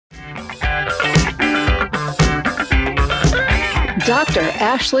Dr.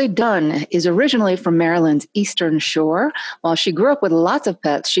 Ashley Dunn is originally from Maryland's Eastern Shore. While she grew up with lots of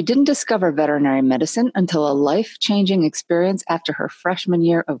pets, she didn't discover veterinary medicine until a life-changing experience after her freshman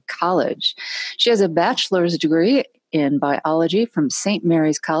year of college. She has a bachelor's degree in biology from St.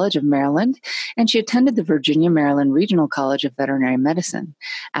 Mary's College of Maryland, and she attended the Virginia Maryland Regional College of Veterinary Medicine.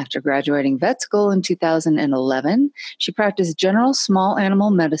 After graduating vet school in 2011, she practiced general small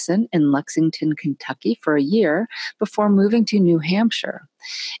animal medicine in Lexington, Kentucky for a year before moving to New Hampshire.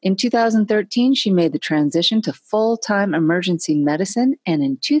 In 2013, she made the transition to full-time emergency medicine, and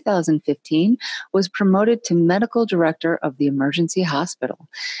in 2015 was promoted to medical director of the emergency hospital.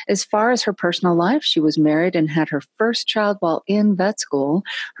 As far as her personal life, she was married and had her first child while in vet school.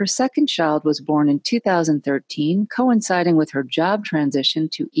 Her second child was born in 2013, coinciding with her job transition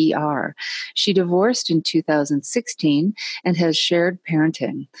to ER. She divorced in 2016 and has shared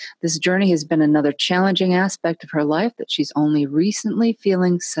parenting. This journey has been another challenging aspect of her life that she's only recently feeling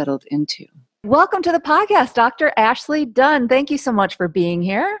settled into. Welcome to the podcast, Dr. Ashley Dunn. Thank you so much for being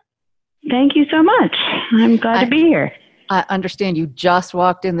here. Thank you so much. I'm glad to be here. I understand you just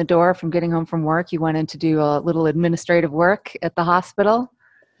walked in the door from getting home from work. You went in to do a little administrative work at the hospital.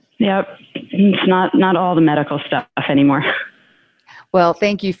 Yep. It's not all the medical stuff anymore. Well,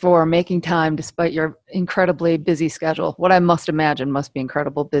 thank you for making time despite your incredibly busy schedule. What I must imagine must be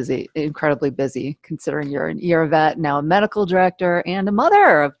incredibly busy considering you're an ER vet, now a medical director, and a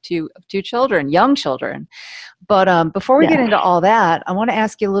mother of two children, young children. But before we get into all that, I want to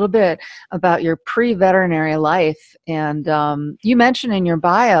ask you a little bit about your pre-veterinary life. And you mentioned in your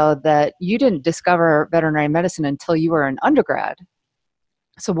bio that you didn't discover veterinary medicine until you were an undergrad.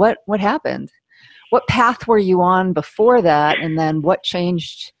 So what happened? What path were you on before that, and then what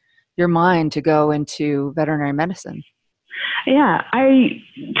changed your mind to go into veterinary medicine? Yeah,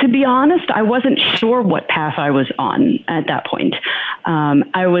 to be honest, I wasn't sure what path I was on at that point.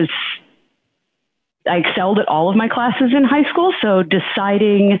 I excelled at all of my classes in high school, so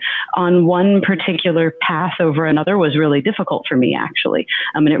deciding on one particular path over another was really difficult for me, actually.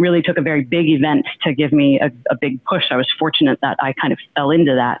 And it really took a very big event to give me a big push. I was fortunate that I kind of fell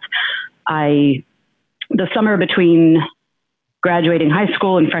into that. The summer between graduating high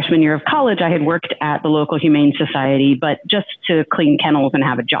school and freshman year of college, I had worked at the local humane society, but just to clean kennels and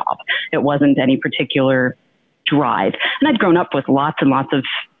have a job. It wasn't any particular drive. And I'd grown up with lots and lots of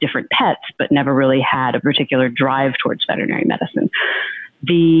different pets, but never really had a particular drive towards veterinary medicine.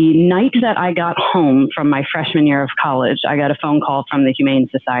 The night that I got home from my freshman year of college, I got a phone call from the Humane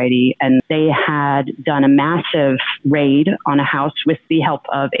Society, and they had done a massive raid on a house with the help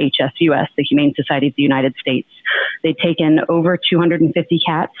of HSUS, the Humane Society of the United States. They'd taken over 250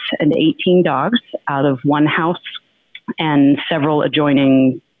 cats and 18 dogs out of one house and several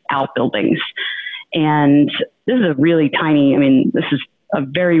adjoining outbuildings. And this is a really tiny, this is a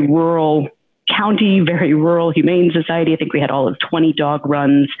very rural county, very rural humane society. I think we had all of 20 dog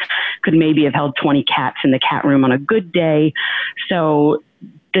runs, could maybe have held 20 cats in the cat room on a good day. So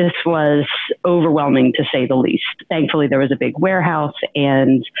this was overwhelming, to say the least. Thankfully, there was a big warehouse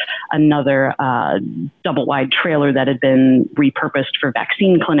and another double-wide trailer that had been repurposed for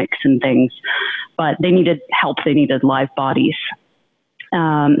vaccine clinics and things. But they needed help. They needed live bodies.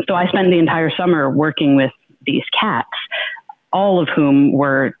 So I spent the entire summer working with these cats, all of whom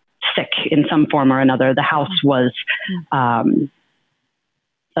were sick in some form or another. The house was a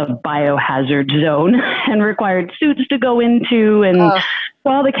biohazard zone and required suits to go into. And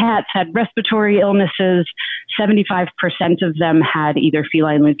all the cats had respiratory illnesses. 75% of them had either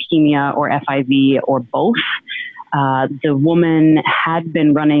feline leukemia or FIV or both. The woman had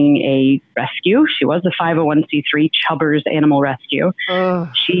been running a rescue. She was a 501c3 Chubbers Animal Rescue.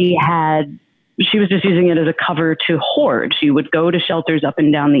 She was just using it as a cover to hoard. She would go to shelters up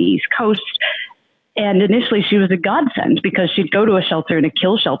and down the East Coast. And initially she was a godsend because she'd go to a shelter and a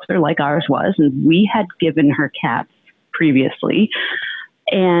kill shelter like ours was. And we had given her cats previously.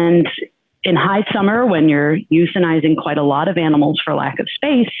 And in high summer, when you're euthanizing quite a lot of animals for lack of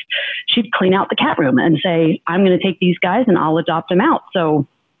space, she'd clean out the cat room and say, I'm going to take these guys and I'll adopt them out. So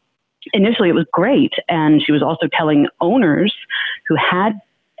initially it was great. And she was also telling owners who had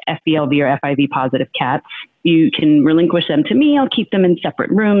FBLV or FIV positive cats, you can relinquish them to me. I'll keep them in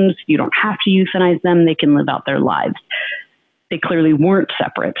separate rooms. You don't have to euthanize them. They can live out their lives. They clearly weren't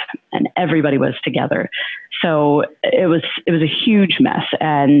separate, and everybody was together. So it was a huge mess.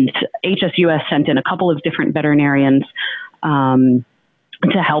 And HSUS sent in a couple of different veterinarians to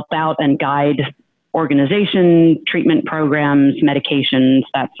help out and guide organization, treatment programs, medications,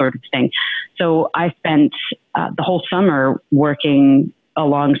 that sort of thing. So I spent the whole summer working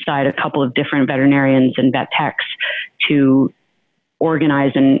alongside a couple of different veterinarians and vet techs to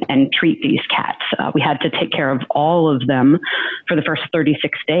organize and treat these cats. We had to take care of all of them for the first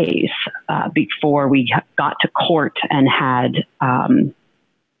 36 days before we got to court and had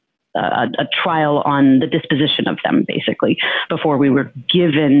a trial on the disposition of them, basically, before we were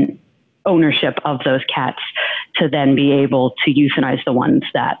given ownership of those cats to then be able to euthanize the ones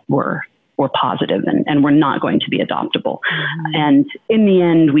that were positive and were not going to be adoptable. Mm-hmm. And in the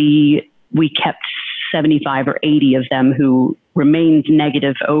end, we kept 75 or 80 of them who remained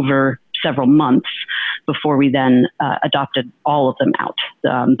negative over several months before we then adopted all of them out,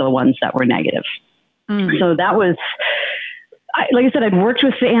 the ones that were negative. Mm. So that was, like I said, I'd worked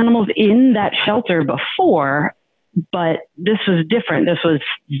with the animals in that shelter before, but this was different. This was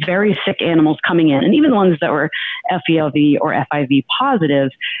very sick animals coming in. And even the ones that were FELV or FIV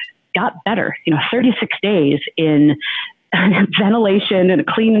positive got better, 36 days in ventilation and a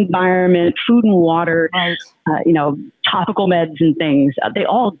clean environment, food and water, right. Topical meds and things. They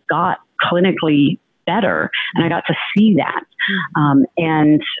all got clinically better, and I got to see that.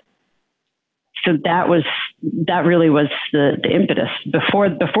 And so that really was the impetus.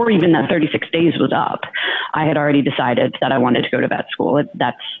 Before even that 36 days was up, I had already decided that I wanted to go to vet school.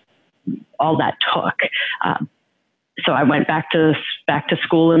 That's all that took. So I went back to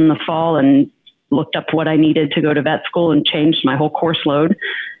school in the fall and looked up what I needed to go to vet school and changed my whole course load,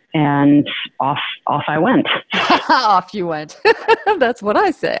 and off I went. Off you went. That's what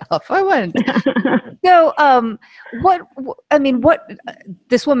I say. Off I went. So,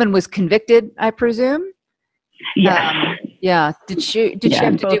 this woman was convicted, I presume? Yes. Yeah. Did she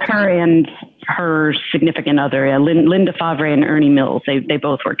have to both her and her significant other, Linda Favre and Ernie Mills, they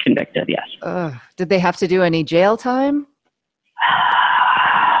both were convicted, yes. Did they have to do any jail time?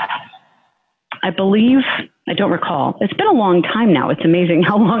 I believe, I don't recall. It's been a long time now. It's amazing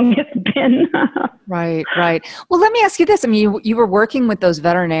how long it's been. Right. Well, let me ask you this. I mean, you were working with those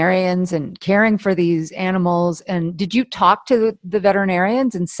veterinarians and caring for these animals. And did you talk to the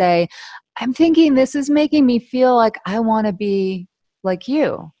veterinarians and say, I'm thinking this is making me feel like I want to be like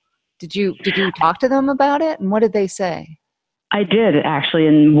you? Did you talk to them about it? And what did they say? I did, actually.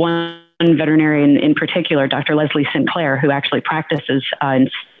 And one veterinarian in particular, Dr. Leslie Sinclair, who actually practices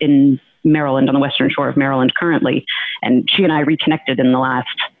in Maryland, on the Western Shore of Maryland currently. And she and I reconnected in the last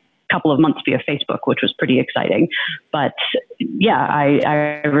couple of months via Facebook, which was pretty exciting. But yeah,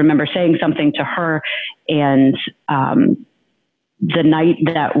 I remember saying something to her, and the night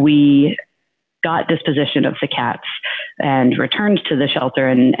that we got disposition of the cats and returned to the shelter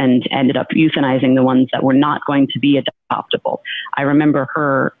and ended up euthanizing the ones that were not going to be adoptable, I remember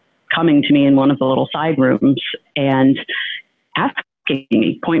her coming to me in one of the little side rooms and asking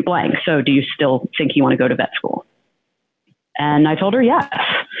me point blank, so do you still think you want to go to vet school? And I told her yes,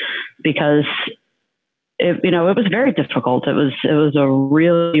 because it was very difficult. It was a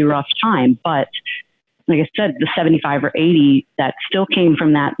really rough time, but like I said, the 75 or 80 that still came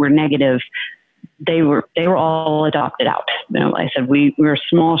from that were negative. They were all adopted out. Like I said, we were a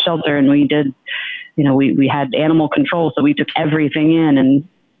small shelter, and we did, we had animal control, so we took everything in and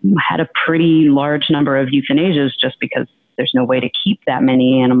had a pretty large number of euthanasias just because there's no way to keep that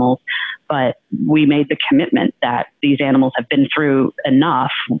many animals. But we made the commitment that these animals have been through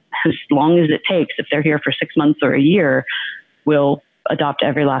enough, as long as it takes. If they're here for 6 months or a year, we'll adopt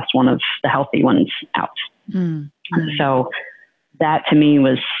every last one of the healthy ones out. Mm-hmm. So that to me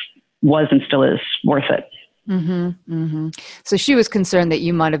was and still is worth it. Mm-hmm. Mm-hmm. So she was concerned that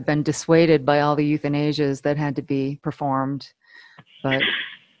you might have been dissuaded by all the euthanasias that had to be performed, but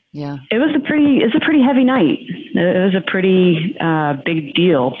yeah, it was a pretty heavy night. It was a pretty big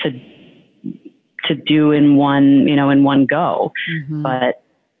deal to do in one go. Mm-hmm. But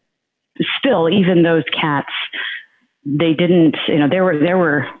still, even those cats, they didn't. There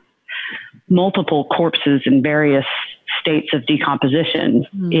were multiple corpses in various states of decomposition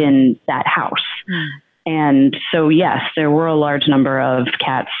in that house. And so, yes, there were a large number of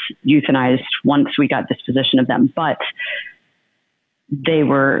cats euthanized once we got disposition of them, but they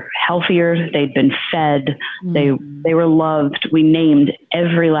were healthier. They'd been fed. They were loved. We named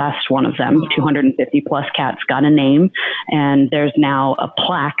every last one of them. 250 plus cats got a name, and there's now a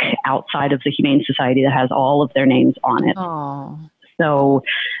plaque outside of the Humane Society that has all of their names on it. Aww. So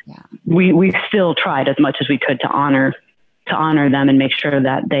we still tried as much as we could to honor them and make sure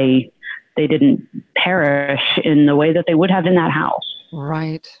that they didn't perish in the way that they would have in that house.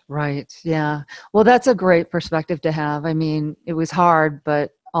 Right. Yeah. Well, that's a great perspective to have. I mean, it was hard,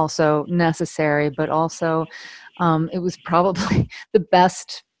 but also necessary, but also it was probably the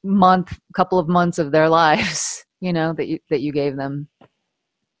best couple of months of their lives, that you gave them.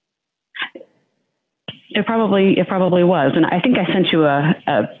 It It probably was. And I think I sent you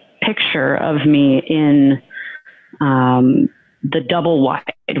a picture of me in the double wide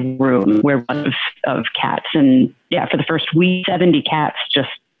room where one of cats. And yeah, for the first week, 70 cats just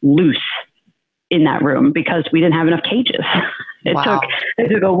loose in that room because we didn't have enough cages. It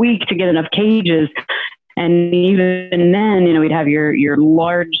took a week to get enough cages. And even then, you know, we'd have your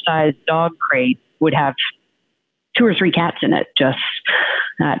large sized dog crate would have 2 or 3 cats in it. Just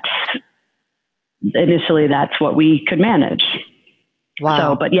initially that's what we could manage. Wow.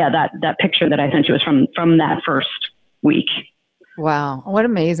 So, but yeah, that picture that I sent you was from that first week. Wow. What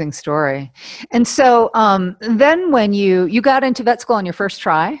an amazing story. And so, then when you got into vet school on your first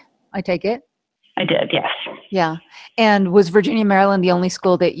try, I take it? I did, yes. Yeah. And was Virginia, Maryland the only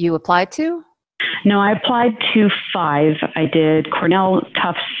school that you applied to? No, I applied to 5. I did Cornell,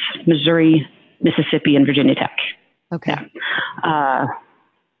 Tufts, Missouri, Mississippi, and Virginia Tech. Okay. Yeah.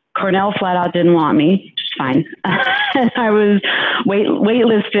 Cornell flat out didn't want me, which is fine. I was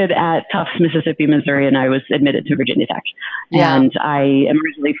waitlisted at Tufts, Mississippi, Missouri, and I was admitted to Virginia Tech. Yeah. And I am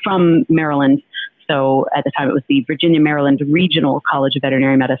originally from Maryland. So at the time it was the Virginia, Maryland Regional College of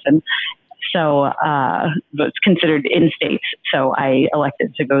Veterinary Medicine. So it's considered in-state. So I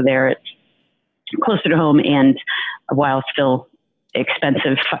elected to go there. It's closer to home and while still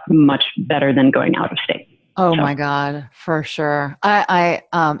expensive, much better than going out of state. Oh my God, for sure. I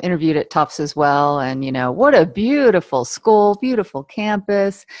interviewed at Tufts as well. And, you know, what a beautiful school, beautiful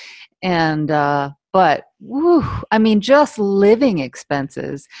campus. And, but, whew, I mean, just living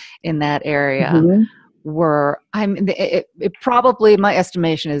expenses in that area were, I mean, it probably, my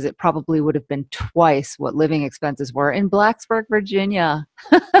estimation is it probably would have been twice what living expenses were in Blacksburg, Virginia.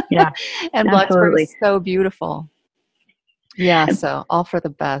 Yeah. And Blacksburg is so beautiful. Yeah. So all for the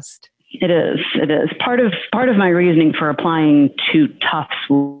best. It is. Part of my reasoning for applying to Tufts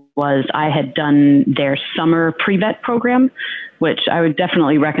was I had done their summer pre-vet program, which I would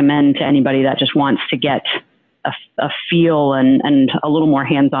definitely recommend to anybody that just wants to get a feel and a little more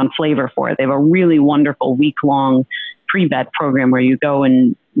hands-on flavor for it. They have a really wonderful week-long pre-vet program where you go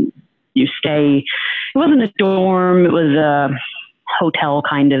and you stay. It wasn't a dorm. It was a hotel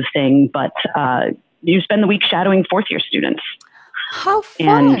kind of thing, but you spend the week shadowing 4th-year students. How fun.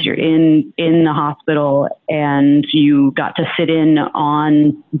 And you're in the hospital and you got to sit in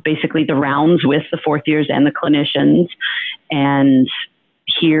on basically the rounds with the 4th years and the clinicians and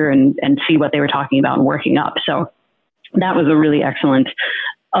hear and see what they were talking about and working up. So that was a really excellent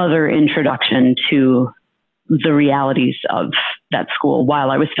other introduction to the realities of that school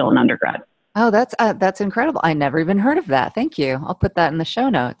while I was still an undergrad. Oh, that's incredible. I never even heard of that. Thank you. I'll put that in the show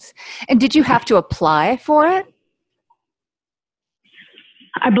notes. And did you have to apply for it?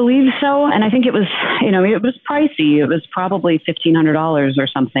 I believe so. And I think it was, you know, it was pricey. It was probably $1,500 or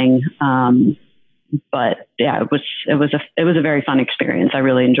something. But yeah, it was a very fun experience. I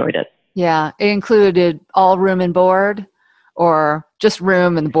really enjoyed it. Yeah. It included all room and board or just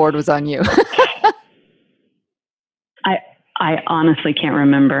room and the board was on you? I honestly can't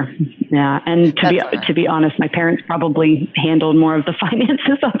remember. Yeah. And to be honest, my parents probably handled more of the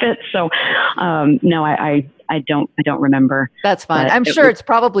finances of it. So, no, I don't remember. That's fine. I'm sure it's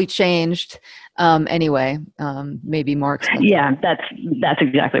probably changed, anyway, maybe more expensive. Yeah, that's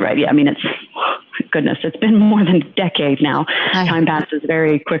exactly right. Yeah. I mean, goodness, it's been more than a decade now. Time passes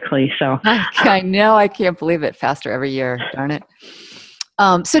very quickly. So I know, I can't believe it. Faster every year. Darn it.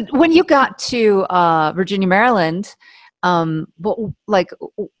 So when you got to, Virginia, Maryland, how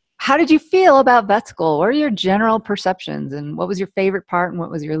did you feel about vet school? What are your general perceptions and what was your favorite part and what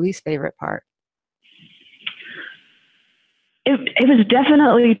was your least favorite part? It was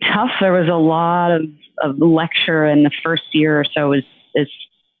definitely tough. There was a lot of lecture in the first year or so is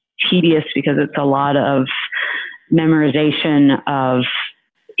tedious because it's a lot of memorization of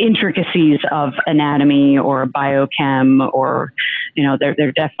intricacies of anatomy or biochem or, you know, there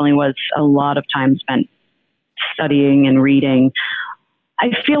definitely was a lot of time spent studying and reading.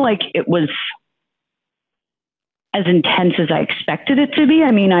 I feel like it was as intense as I expected it to be.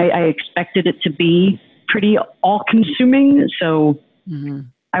 I mean, I expected it to be pretty all-consuming, so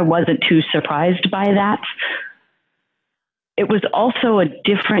I wasn't too surprised by that. It was also a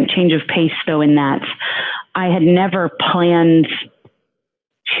different change of pace, though, in that I had never planned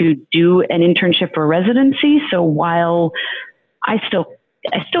to do an internship or residency. So while I still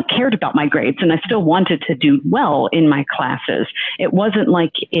cared about my grades and I still wanted to do well in my classes, it wasn't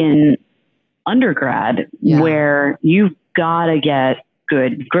like in undergrad where you've got to get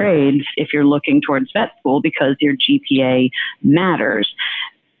good grades if you're looking towards vet school because your GPA matters.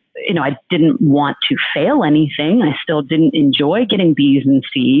 You know, I didn't want to fail anything. I still didn't enjoy getting B's and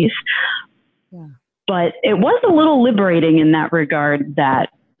C's. Yeah. But it was a little liberating in that regard, that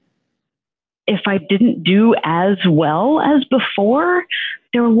if I didn't do as well as before,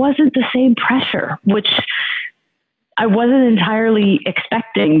 there wasn't the same pressure, which I wasn't entirely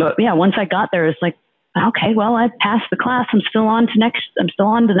expecting. But yeah, once I got there, it's like, okay, well, I passed the class. I'm still on to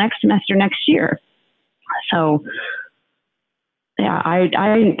the next semester next year. So yeah,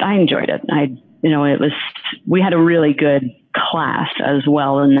 I enjoyed it. We had a really good class as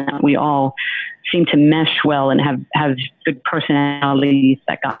well, and that we all seemed to mesh well and have good personalities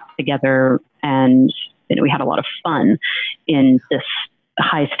that got together, and we had a lot of fun in this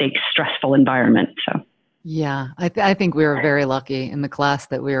high stakes, stressful environment. So yeah, I think we were very lucky in the class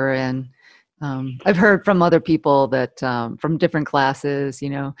that we were in. I've heard from other people that from different classes,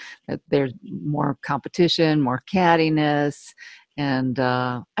 that there's more competition, more cattiness, and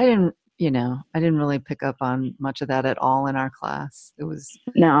I didn't really pick up on much of that at all in our class.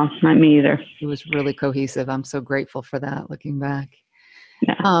 No, not me either. It was really cohesive. I'm so grateful for that, looking back.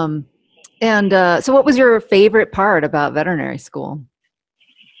 Yeah. So what was your favorite part about veterinary school?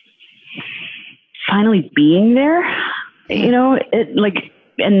 Finally being there,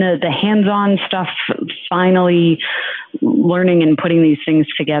 and the hands-on stuff, finally learning and putting these things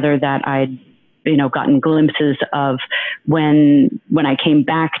together that I'd gotten glimpses of when I came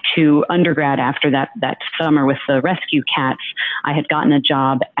back to undergrad after that summer with the rescue cats. I had gotten a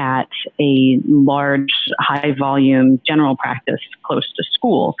job at a large, high volume general practice close to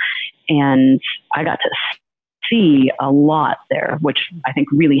school, and I got to see a lot there, which I think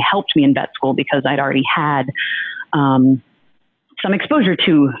really helped me in vet school, because I'd already had some exposure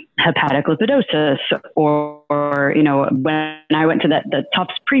to hepatic lipidosis, or when I went to the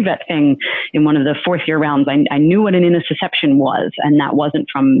Tufts pre-vet thing in one of the fourth year rounds, I knew what an intussusception was, and that wasn't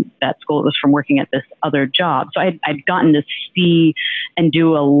from vet school. It was from working at this other job. So I'd gotten to see and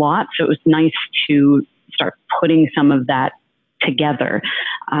do a lot. So it was nice to start putting some of that together.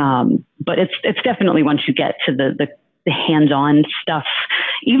 But it's definitely, once you get to the hands-on stuff,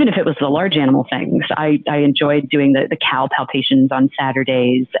 even if it was the large animal things, I enjoyed doing the cow palpations on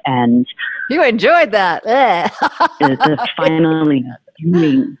Saturdays, and you enjoyed that. the finally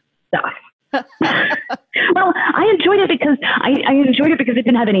doing stuff. Well, I enjoyed it because it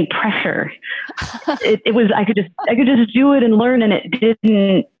didn't have any pressure. It was, I could just do it and learn, and it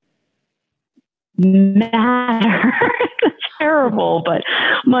didn't matter. It's terrible. But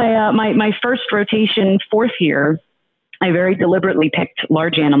my first rotation, fourth year, I very deliberately picked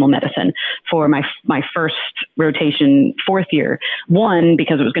large animal medicine for my first rotation, fourth year. One,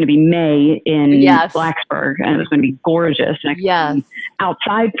 because it was going to be May in Blacksburg, and it was going to be gorgeous. And I could be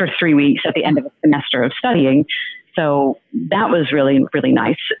outside for 3 weeks at the end of a semester of studying. So that was really, really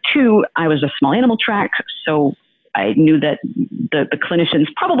nice. Two, I was a small animal track, so I knew that the clinicians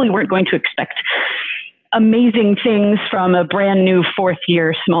probably weren't going to expect amazing things from a brand new fourth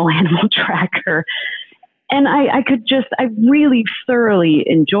year small animal tracker. And I really thoroughly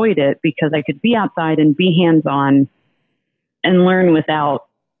enjoyed it, because I could be outside and be hands-on and learn without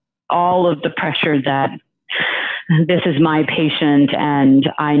all of the pressure that this is my patient and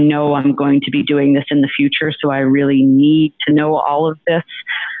I know I'm going to be doing this in the future, so I really need to know all of this.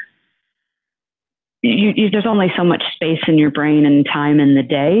 There's only so much space in your brain and time in the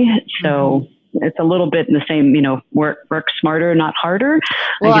day. So it's a little bit in the same, work smarter, not harder.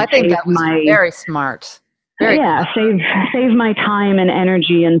 Well, I think that was very smart. Save my time and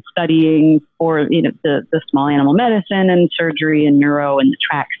energy in studying for the small animal medicine and surgery and neuro and the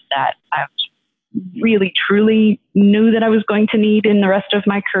tracks that I really truly knew that I was going to need in the rest of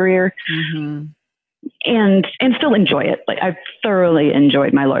my career, and still enjoy it. Like, I've thoroughly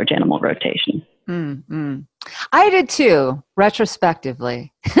enjoyed my large animal rotation. I did too,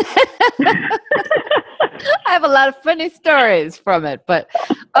 retrospectively. I have a lot of funny stories from it, but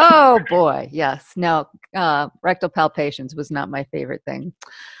oh boy, yes. No, rectal palpations was not my favorite thing.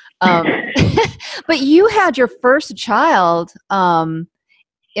 But you had your first child in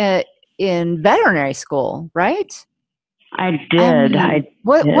veterinary school, right? I did.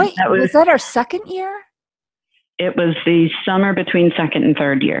 Was that our second year? It was the summer between second and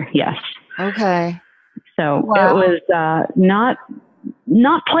third year. Yes. Okay. So it was not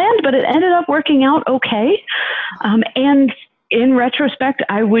planned, but it ended up working out okay. And in retrospect,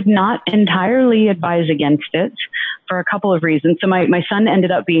 I would not entirely advise against it for a couple of reasons. So my son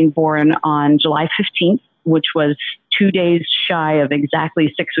ended up being born on July 15th, which was 2 days shy of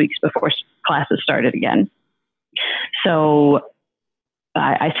exactly 6 weeks before classes started again. So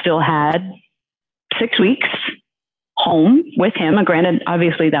I still had 6 weeks home with him. Granted,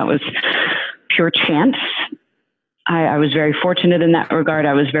 obviously that was pure chance. I was very fortunate in that regard.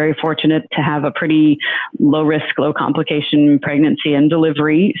 I was very fortunate to have a pretty low risk, low complication pregnancy and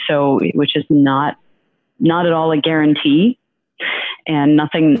delivery. So, which is not at all a guarantee, and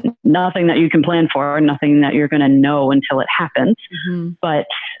nothing that you can plan for, nothing that you're going to know until it happens. But,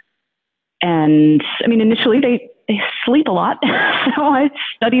 and I mean, initially they sleep a lot. So I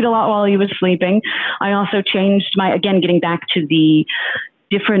studied a lot while he was sleeping. I also changed again, getting back to the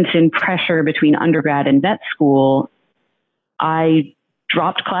difference in pressure between undergrad and vet school, I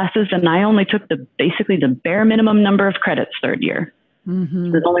dropped classes and I only took basically the bare minimum number of credits third year. I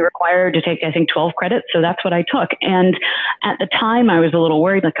was only required to take, I think, 12 credits. So that's what I took. And at the time I was a little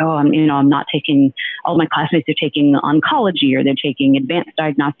worried, like, oh, I'm not taking, all my classmates are taking oncology, or they're taking advanced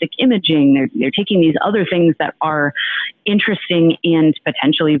diagnostic imaging. They're taking these other things that are interesting and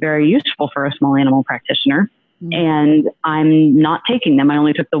potentially very useful for a small animal practitioner. And I'm not taking them. I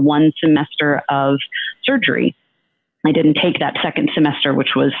only took the one semester of surgery. I didn't take that second semester,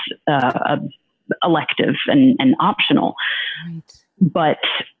 which was elective and optional. Right. But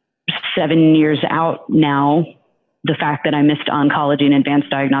 7 years out now, the fact that I missed oncology and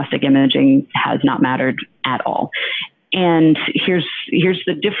advanced diagnostic imaging has not mattered at all. And here's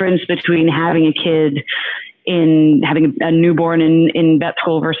the difference between having a kid in having a newborn in vet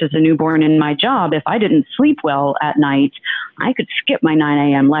school versus a newborn in my job. If I didn't sleep well at night, I could skip my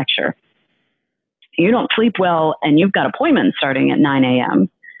 9 a.m. lecture. You don't sleep well and you've got appointments starting at 9 a.m.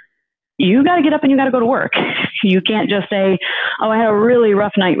 You got to get up and you got to go to work. You can't just say, oh, I had a really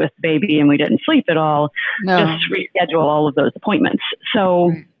rough night with the baby and we didn't sleep at all. No. Just reschedule all of those appointments.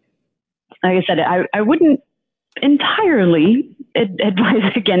 So, like I said, I wouldn't entirely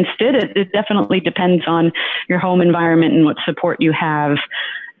advise against it. It definitely depends on your home environment and what support you have.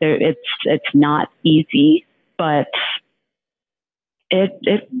 It's not easy, but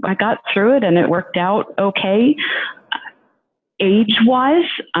I got through it and it worked out okay. Age-wise,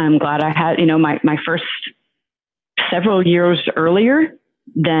 I'm glad I had, my first several years earlier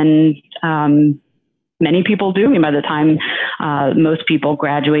than many people do. I mean, by the time most people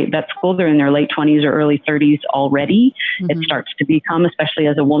graduate vet school, they're in their late 20s or early 30s already. It starts to become, especially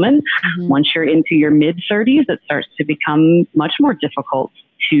as a woman, once you're into your mid-30s, it starts to become much more difficult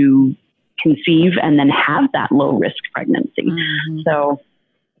to conceive and then have that low-risk pregnancy. So,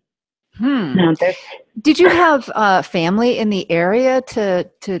 did you have family in the area to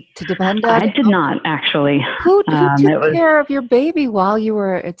depend on? I did not, actually. Who took care of your baby while you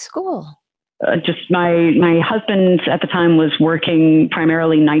were at school? Just my husband at the time was working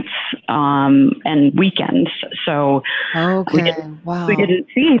primarily nights and weekends. So we didn't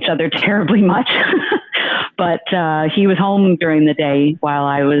see each other terribly much, but he was home during the day while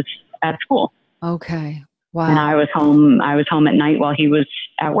I was at school. Okay. Wow. And I was home at night while he was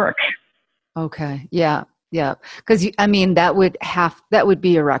at work. Okay. Yeah. Yeah. Because that would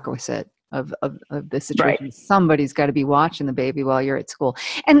be a requisite of the situation. Right. Somebody's got to be watching the baby while you're at school.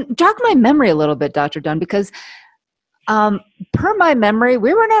 And jog my memory a little bit, Dr. Dunn, because per my memory,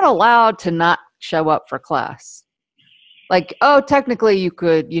 we were not allowed to not show up for class. Like, technically you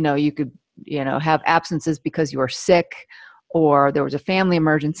could have absences because you were sick or there was a family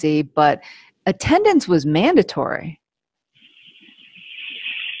emergency, but attendance was mandatory.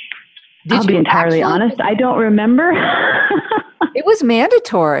 I'll be entirely honest, I don't remember. It was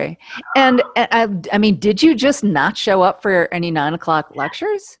mandatory. And I mean, did you just not show up for any 9 o'clock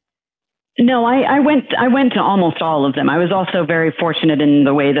lectures? No, I went to almost all of them. I was also very fortunate in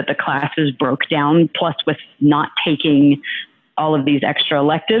the way that the classes broke down, plus with not taking all of these extra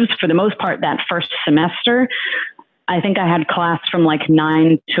electives. For the most part, that first semester, I think I had class from like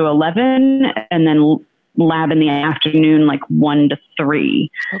 9 to 11 and then lab in the afternoon, like 1 to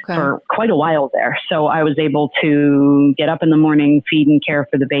 3 for quite a while there. So I was able to get up in the morning, feed and care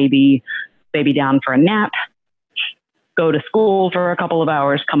for the baby down for a nap, go to school for a couple of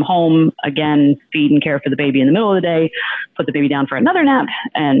hours, come home again, feed and care for the baby in the middle of the day, put the baby down for another nap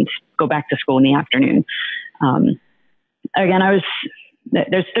and go back to school in the afternoon. Again,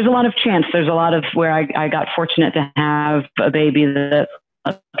 there's a lot of chance. There's a lot of where I got fortunate to have a baby that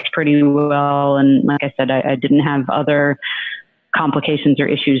looked pretty well. And like I said, I didn't have other complications or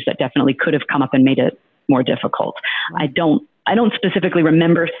issues that definitely could have come up and made it more difficult. I don't specifically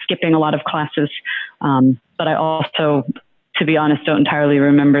remember skipping a lot of classes. But I also, to be honest, don't entirely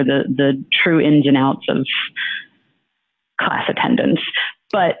remember the true ins and outs of class attendance.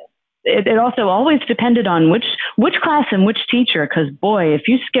 But it also always depended on which class and which teacher, because boy, if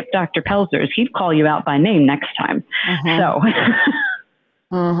you skip Dr. Pelzer's, he'd call you out by name next time. So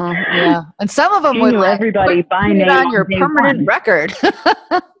yeah, and some of them would everybody by name on your permanent record.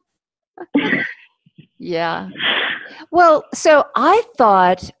 Yeah. Well, so I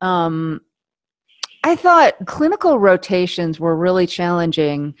thought clinical rotations were really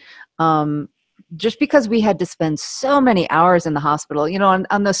challenging, um, just because we had to spend so many hours in the hospital,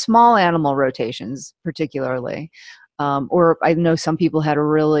 on the small animal rotations, particularly. Or I know some people had a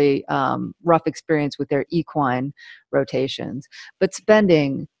really rough experience with their equine rotations, but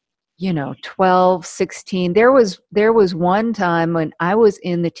spending, 12, 16. There was one time when I was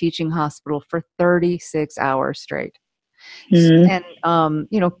in the teaching hospital for 36 hours straight. Mm-hmm.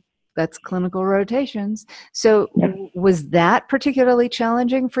 And that's clinical rotations. So Yep. was that particularly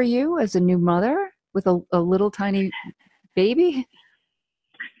challenging for you as a new mother with a little tiny baby?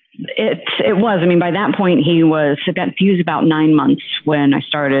 It was. I mean, by that point, he was about 9 months when I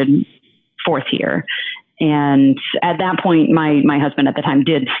started fourth year. And at that point, my husband at the time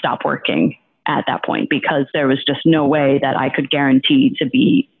did stop working at that point because there was just no way that I could guarantee to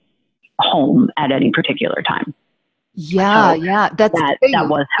be home at any particular time. Yeah, So yeah. That's the thing. that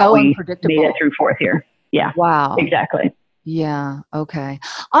was how So we made it unpredictable. through fourth year. Yeah, Wow. exactly. Yeah. Okay.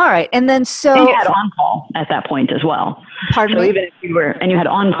 All right. And then And you so, had on call at that point as well. pardon So me? even if you were, and you had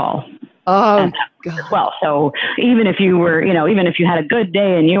on call at Oh, that point as God. well. So even if you were, even if you had a good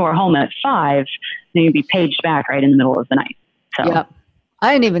day and you were home at 5, then you'd be paged back right in the middle of the night. So Yep.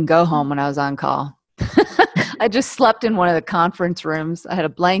 I didn't even go home when I was on call. I just slept in one of the conference rooms. I had a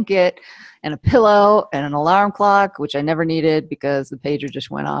blanket and a pillow and an alarm clock, which I never needed because the pager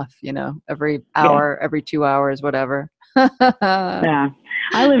just went off, every yeah, hour, every 2 hours, whatever. Yeah. yeah.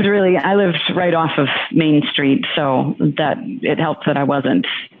 I lived right off of Main Street, so that it helped that I wasn't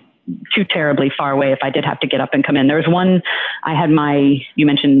too terribly far away if I did have to get up and come in. There was one, you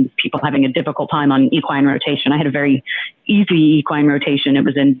mentioned people having a difficult time on equine rotation. I had a very easy equine rotation. It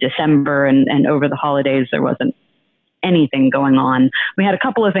was in December and over the holidays, there wasn't anything going on. We had a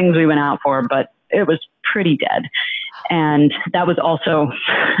couple of things we went out for, but it was pretty dead. And that was also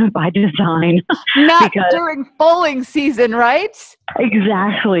by design. Not Because during foaling season, right?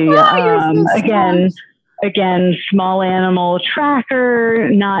 exactly. Oh, you're so smart. Again, small animal tracker,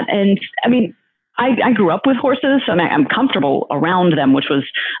 and I mean, I grew up with horses, so I'm comfortable around them, which was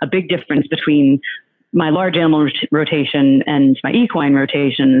a big difference between my large animal rotation and my equine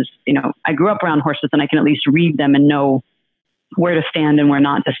rotations. I grew up around horses and I can at least read them and know where to stand and where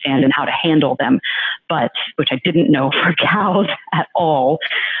not to stand and how to handle them, which I didn't know for cows at all.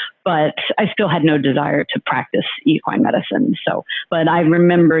 But I still had no desire to practice equine medicine. But I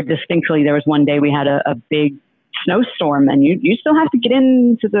remember distinctly there was one day we had a big snowstorm and you still have to get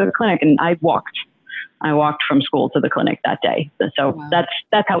into the clinic. And I walked from school to the clinic that day. So Wow.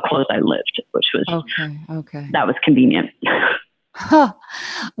 that's how close I lived, which was, Okay. that was convenient. Huh.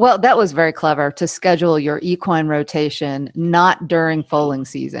 Well, that was very clever to schedule your equine rotation not during foaling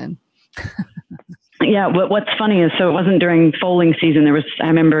season. Yeah. What's funny is, so it wasn't during foaling season. I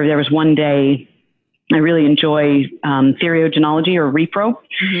remember there was one day I really enjoy theriogenology or repro.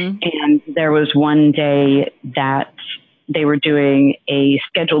 Mm-hmm. And there was one day that they were doing a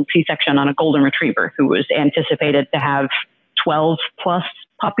scheduled C-section on a golden retriever who was anticipated to have 12 plus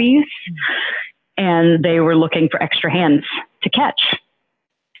puppies. And they were looking for extra hands to catch.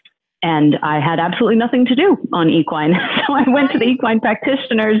 And I had absolutely nothing to do on equine. So I went to the equine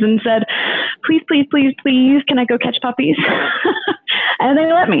practitioners and said, please, can I go catch puppies? And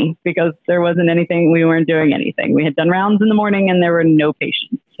they let me because there wasn't anything, we weren't doing anything. We had done rounds in the morning and there were no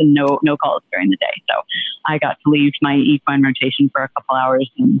patients and no calls during the day. So I got to leave my equine rotation for a couple hours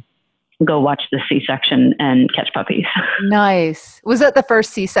and go watch the C-section and catch puppies. Nice. Was that the first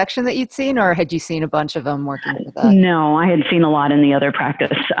C-section that you'd seen, or had you seen a bunch of them working with that? No, I had seen a lot in the other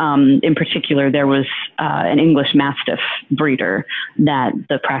practice. In particular, there was an English Mastiff breeder that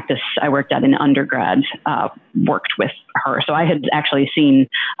the practice I worked at in undergrad worked with her. So I had actually seen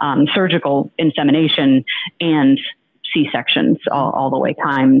surgical insemination and C-sections all the way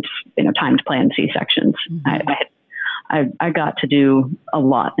timed planned C-sections. Mm-hmm. I got to do a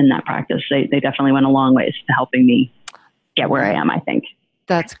lot in that practice. They definitely went a long ways to helping me get where I am, I think.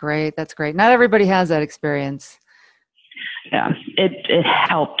 That's great. Not everybody has that experience. Yeah, it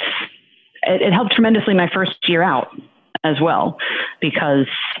helped. It helped tremendously my first year out as well, because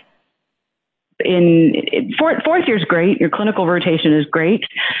fourth year is great. Your clinical rotation is great.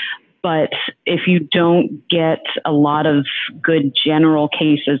 But if you don't get a lot of good general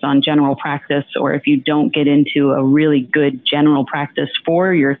cases on general practice, or if you don't get into a really good general practice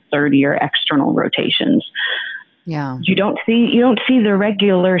for your third year external rotations, you don't see the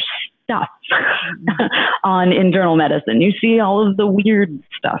regular stuff on internal medicine. You see all of the weird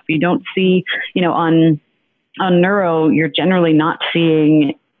stuff. You don't see, on neuro, you're generally not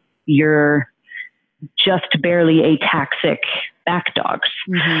seeing your just barely ataxic back dogs.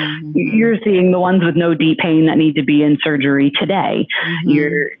 Mm-hmm. You're seeing the ones with no deep pain that need to be in surgery today. Mm-hmm.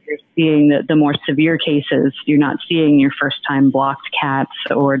 You're seeing the more severe cases. You're not seeing your first time blocked cats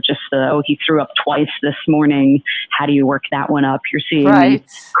or just he threw up twice this morning. How do you work that one up? You're seeing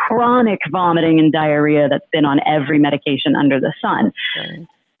chronic vomiting and diarrhea that's been on every medication under the sun. Right.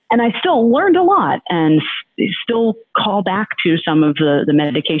 And I still learned a lot and still call back to some of the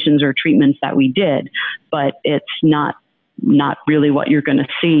medications or treatments that we did, but it's not really what you're going to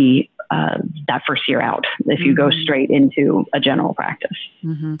see that first year out if you go straight into a general practice.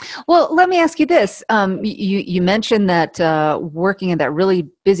 Mm-hmm. Well, let me ask you this. You mentioned that working in that really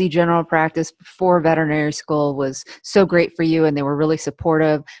busy general practice before veterinary school was so great for you, and they were really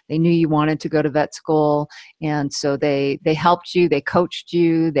supportive. They knew you wanted to go to vet school, and so they helped you, they coached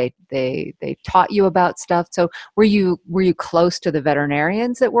you, they taught you about stuff. So were you close to the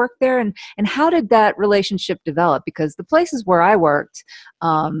veterinarians that worked there, and how did that relationship develop? Because the places where I worked,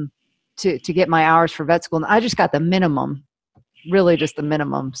 to get my hours for vet school, and I just got the minimum, really just the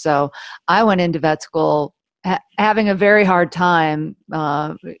minimum. So I went into vet school having a very hard time,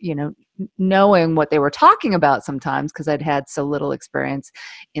 knowing what they were talking about sometimes because I'd had so little experience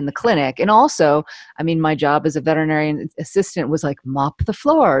in the clinic. And also, I mean, my job as a veterinarian assistant was like mop the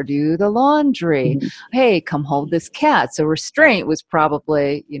floor, do the laundry, hey, come hold this cat. So restraint was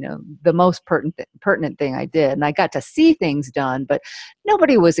probably, the most pertinent thing I did. And I got to see things done, but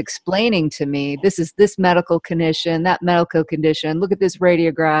nobody was explaining to me, this is this medical condition, that medical condition, look at this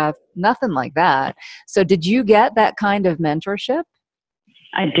radiograph, nothing like that. So did you get that kind of mentorship?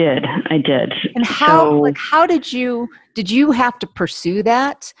 I did. And how did you have to pursue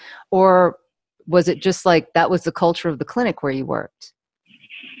that, or was it just like that was the culture of the clinic where you worked?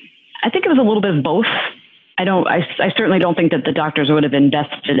 I think it was a little bit of both. I certainly don't think that the doctors would have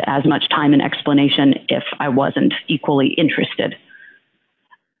invested as much time and explanation if I wasn't equally interested.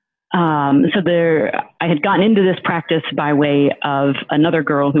 I had gotten into this practice by way of another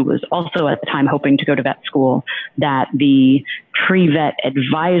girl who was also at the time hoping to go to vet school that the pre-vet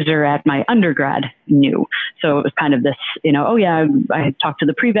advisor at my undergrad knew. So it was kind of this, I had talked to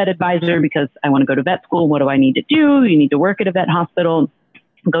the pre-vet advisor because I want to go to vet school. What do I need to do? You need to work at a vet hospital.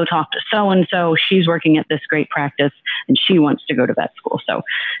 Go talk to so-and-so. She's working at this great practice and she wants to go to vet school. So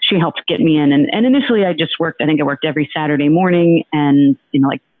she helped get me in. And initially I worked every Saturday morning and,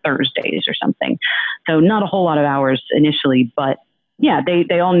 like Thursdays or something. So not a whole lot of hours initially, but yeah,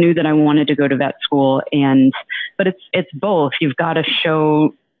 they all knew that I wanted to go to vet school. But it's both. You've got to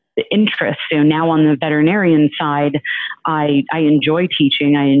show the interest. Now on the veterinarian side, I enjoy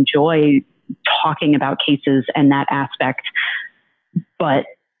teaching. I enjoy talking about cases and that aspect. But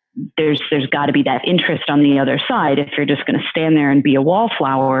there's got to be that interest on the other side. If you're just going to stand there and be a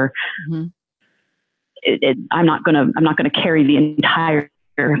wallflower, I'm not going to carry the entire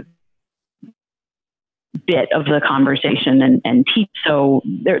bit of the conversation and teach. So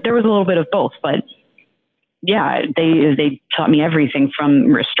there was a little bit of both, but yeah, they taught me everything from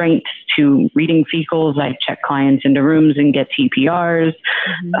restraint to reading fecals. I check clients into rooms and get TPRs.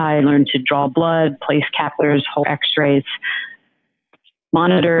 I learned to draw blood, place catheters, hold x-rays,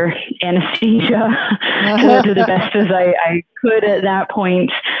 monitor anesthesia to the best as I could at that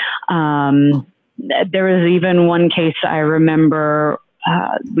point. There was even one case I remember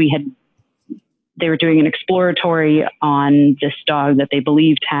they were doing an exploratory on this dog that they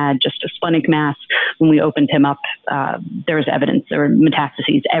believed had just a splenic mass. When we opened him up, there was evidence, there were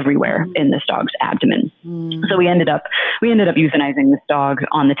metastases everywhere in this dog's abdomen. So we ended up euthanizing this dog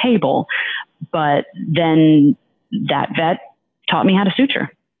on the table, but then that vet taught me how to suture.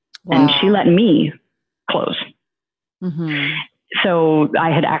 Wow. And she let me close. So I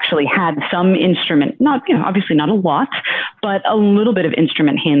had actually had some instrument, obviously not a lot, but a little bit of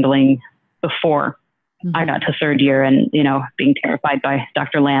instrument handling before I got to third year and, being terrified by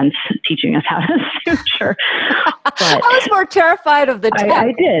Dr. Lance teaching us how to suture. But I was more terrified of the tech.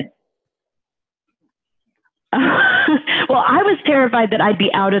 I did. Well, I was terrified that I'd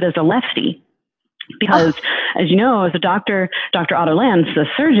be outed as a lefty. Because, as you know, as a doctor, Dr. Otto Lance, the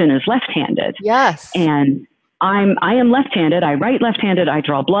surgeon, is left-handed. Yes. And I am left-handed. I write left-handed. I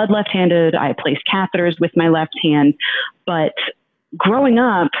draw blood left-handed. I place catheters with my left hand. But growing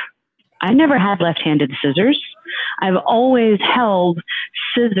up, I never had left-handed scissors. I've always held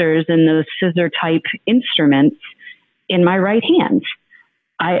scissors and those scissor-type instruments in my right hand.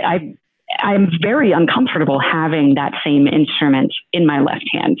 I'm very uncomfortable having that same instrument in my left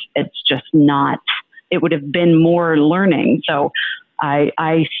hand. It's just not, it would have been more learning. So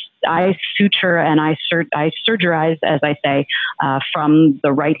I I suture and I surgerize, as I say, from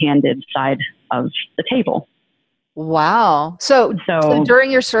the right-handed side of the table. Wow. So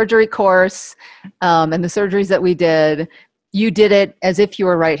during your surgery course and the surgeries that we did, you did it as if you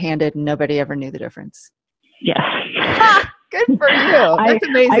were right-handed and nobody ever knew the difference. Yes. Ha! Good for you. That's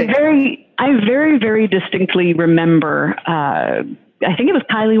amazing. I very, very distinctly remember, I think it was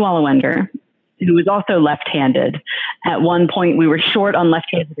Kylie Wallawender, who was also left-handed. At one point, we were short on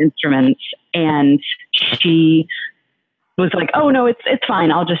left-handed instruments, and she was like, "Oh no, it's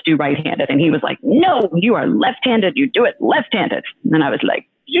fine. I'll just do right-handed." And he was like, "No, you are left-handed. You do it left-handed." And I was like,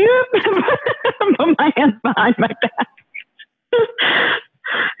 put my hands behind my back.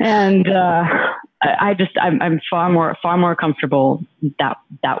 And I'm far more comfortable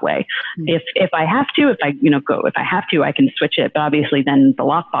that way. If I have to, I can switch it. But obviously, then the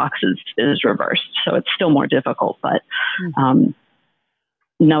lockbox is reversed, so it's still more difficult. But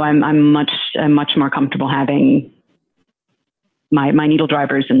no, I'm much more comfortable having my needle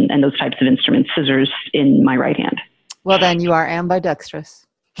drivers and those types of instruments, scissors, in my right hand. Well, then you are ambidextrous.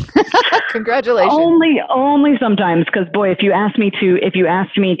 Congratulations. Only sometimes, because boy, if you asked me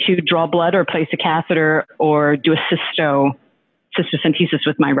to draw blood or place a catheter or do a cystocentesis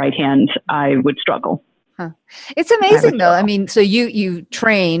with my right hand, I would struggle. Huh. It's amazing though. I mean, so you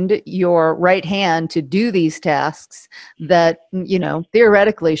trained your right hand to do these tasks that,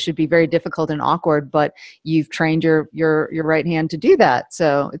 theoretically should be very difficult and awkward, but you've trained your right hand to do that.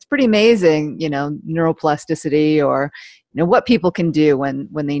 So it's pretty amazing, neuroplasticity or, what people can do when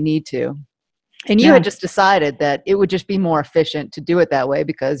they need to. And you had just decided that it would just be more efficient to do it that way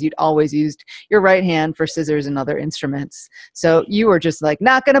because you'd always used your right hand for scissors and other instruments. So you were just like,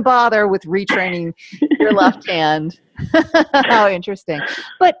 not going to bother with retraining your left hand. How interesting.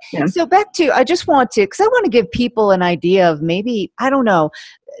 But so back to, I just want to, because I want to give people an idea of maybe, I don't know,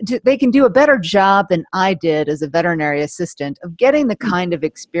 they can do a better job than I did as a veterinary assistant of getting the kind of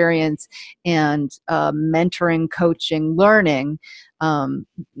experience and mentoring, coaching, learning.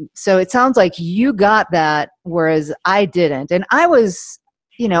 So it sounds like you got that, whereas I didn't. And I wasn't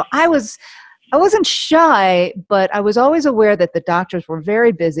shy, but I was always aware that the doctors were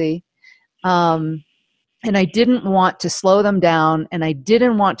very busy. And I didn't want to slow them down, and I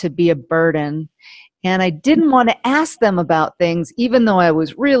didn't want to be a burden. And I didn't want to ask them about things, even though I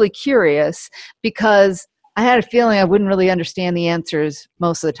was really curious, because I had a feeling I wouldn't really understand the answers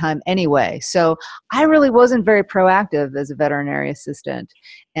most of the time anyway. So I really wasn't very proactive as a veterinary assistant,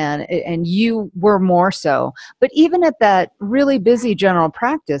 and you were more so. But even at that really busy general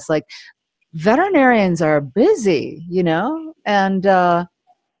practice, like veterinarians are busy, and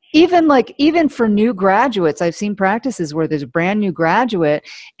even for new graduates, I've seen practices where there's a brand new graduate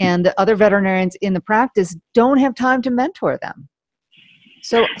and the other veterinarians in the practice don't have time to mentor them.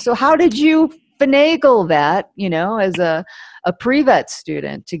 So how did you finagle that, as a pre-vet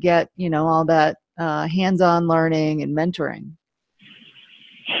student to get, all that hands-on learning and mentoring?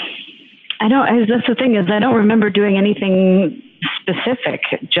 That's the thing is I don't remember doing anything specific,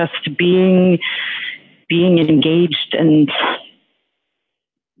 just being engaged and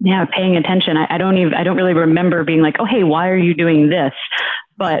paying attention. I don't really remember being like, oh, hey, why are you doing this?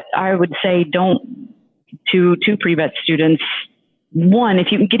 But I would say to pre-vet students, one,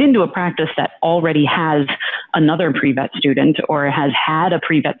 if you can get into a practice that already has another pre-vet student or has had a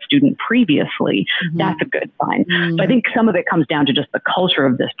pre-vet student previously, that's a good sign. So I think some of it comes down to just the culture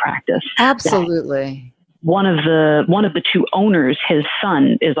of this practice. Absolutely. One of the two owners, his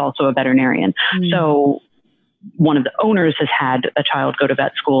son is also a veterinarian. So one of the owners has had a child go to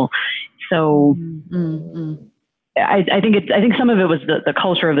vet school. So I think some of it was the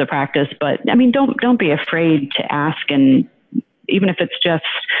culture of the practice, but I mean, don't be afraid to ask. And even if it's just,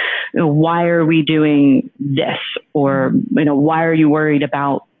 why are we doing this? Or, why are you worried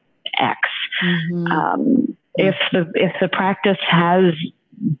about X? If the practice has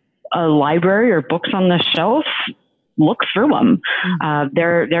a library or books on the shelf, look through them. I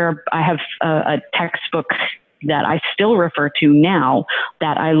have a textbook that I still refer to now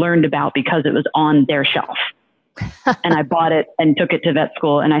that I learned about because it was on their shelf. And I bought it and took it to vet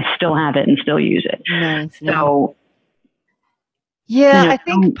school, and I still have it and still use it. Nice. So, I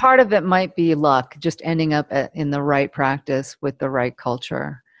think part of it might be luck, just ending up in the right practice with the right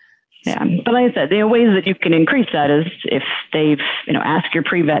culture. Yeah, but like I said, there are ways that you can increase that is if they've, ask your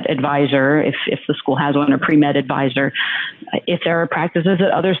pre-vet advisor, if the school has one, or pre-med advisor, if there are practices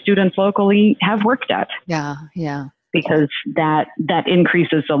that other students locally have worked at. Yeah. Because that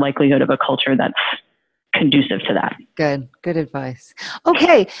increases the likelihood of a culture that's conducive to that. Good advice.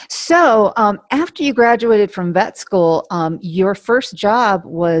 Okay, so after you graduated from vet school, your first job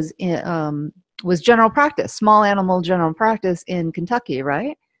was general practice, small animal general practice in Kentucky,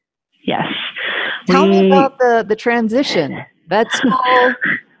 right? Yes. Tell me about the transition, vet school,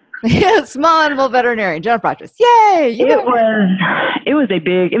 yeah, small animal veterinarian, general practice. Yay! It was a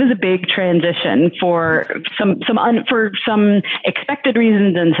big transition for some expected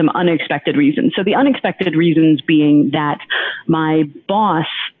reasons and some unexpected reasons. So the unexpected reasons being that my boss,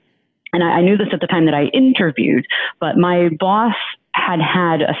 and I knew this at the time that I interviewed, but my boss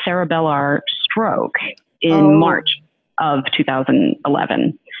had a cerebellar stroke in March of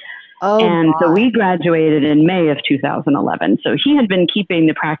 2011. So we graduated in May of 2011. So he had been keeping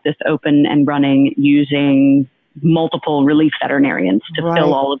the practice open and running using multiple relief veterinarians to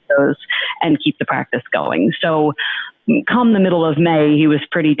fill all of those and keep the practice going. So come the middle of May, he was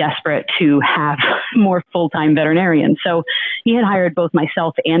pretty desperate to have more full-time veterinarians. So he had hired both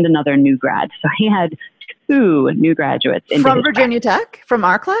myself and another new grad. So he had 2 new graduates from Virginia Tech, from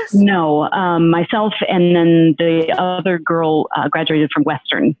our class. No, myself and then the other girl graduated from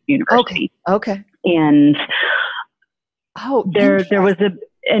Western University. Okay. And there was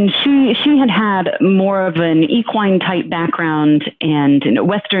and she had more of an equine type background, and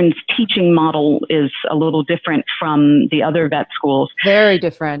Western's teaching model is a little different from the other vet schools. Very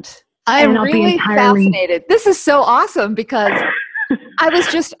different. I'm really fascinated. This is so awesome because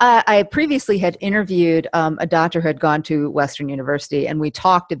I previously had interviewed a doctor who had gone to Western University, and we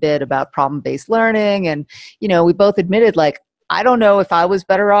talked a bit about problem-based learning. And, we both admitted, like, I don't know if I was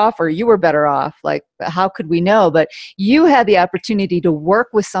better off or you were better off. Like, how could we know? But you had the opportunity to work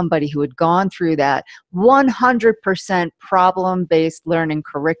with somebody who had gone through that 100% problem-based learning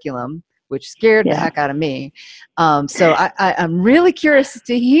curriculum, which scared the heck out of me. So I'm really curious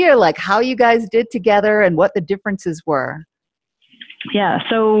to hear, like, how you guys did together and what the differences were. Yeah,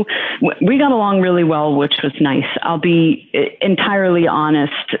 so we got along really well, which was nice. I'll be entirely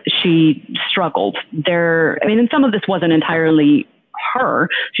honest, she struggled. And some of this wasn't entirely her.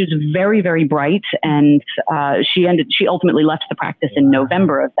 She was very, very bright, and she ultimately left the practice in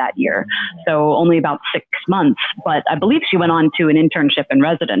November of that year, so only about 6 months. But I believe she went on to an internship and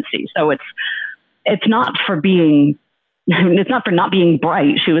residency. So it's not for not being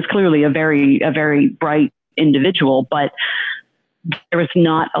bright. She was clearly a very bright individual, but there was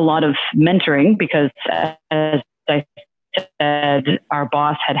not a lot of mentoring because, as I said, our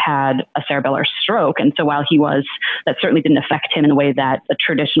boss had a cerebellar stroke. And so while that certainly didn't affect him in the way that a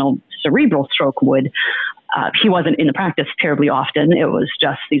traditional cerebral stroke would, he wasn't in the practice terribly often. It was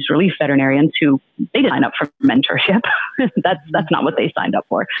just these relief veterinarians who, they didn't sign up for mentorship. That's not what they signed up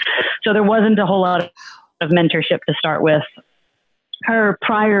for. So there wasn't a whole lot of mentorship to start with. Her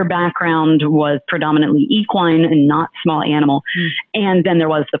prior background was predominantly equine and not small animal. And then there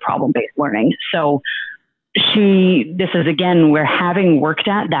was the problem-based learning. So this is again, where having worked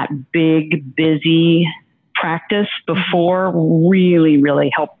at that big, busy practice before really,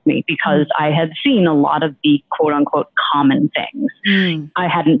 really helped me because I had seen a lot of the quote unquote common things. I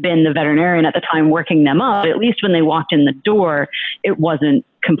hadn't been the veterinarian at the time working them up. At least when they walked in the door, it wasn't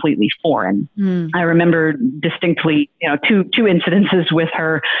completely foreign. I remember distinctly, 2 incidences with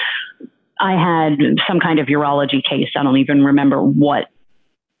her. I had some kind of urology case. I don't even remember what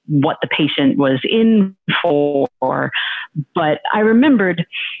the patient was in for, but I remembered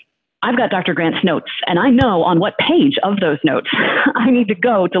I've got Dr. Grant's notes, and I know on what page of those notes I need to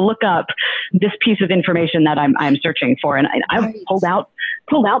go to look up this piece of information that I'm searching for. And I pulled out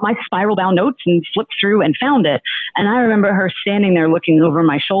my spiral bound notes and flipped through and found it. And I remember her standing there looking over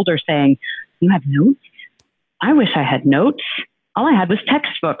my shoulder saying, "You have notes? I wish I had notes. All I had was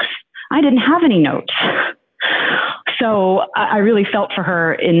textbooks. I didn't have any notes." So I really felt for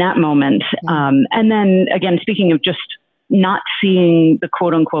her in that moment. And then again, speaking of just not seeing the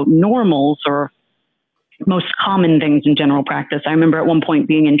quote unquote normals or most common things in general practice. I remember at one point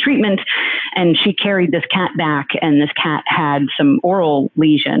being in treatment and she carried this cat back, and this cat had some oral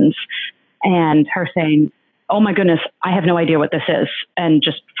lesions, and her saying, "Oh my goodness, I have no idea what this is." And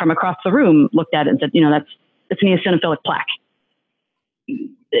just from across the room looked at it and said, it's an eosinophilic plaque.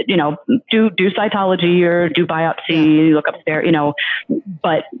 Do cytology or do biopsy, look upstairs,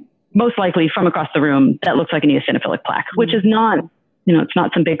 but most likely from across the room, that looks like an eosinophilic plaque, which is not, it's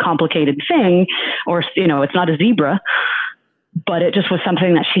not some big complicated thing, or, it's not a zebra, but it just was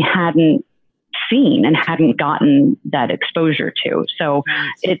something that she hadn't seen and hadn't gotten that exposure to. So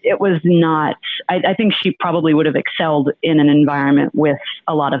it was not, I think she probably would have excelled in an environment with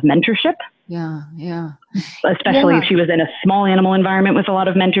a lot of mentorship. Yeah. Yeah. Especially if she was in a small animal environment with a lot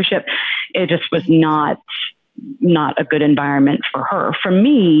of mentorship. It just was not a good environment for her. For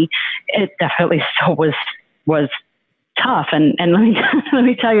me, it definitely still was tough. And let me, let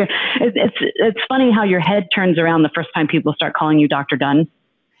me tell you, it's funny how your head turns around the first time people start calling you Dr. Dunn.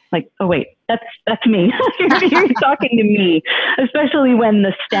 Like, oh wait, that's me. You're talking to me, especially when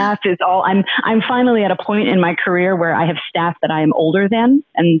the staff is all, I'm finally at a point in my career where I have staff that I am older than,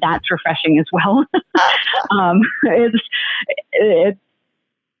 and that's refreshing as well.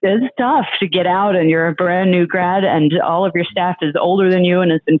 It's tough to get out and you're a brand new grad and all of your staff is older than you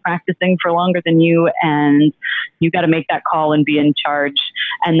and has been practicing for longer than you, and you got to make that call and be in charge.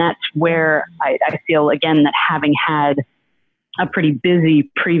 And that's where I feel, again, that having had a pretty busy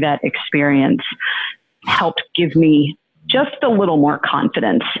pre-vet experience helped give me just a little more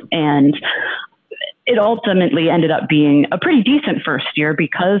confidence. And it ultimately ended up being a pretty decent first year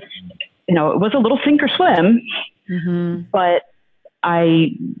because, it was a little sink or swim, but I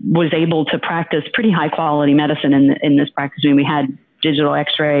was able to practice pretty high quality medicine in this practice. I mean, we had digital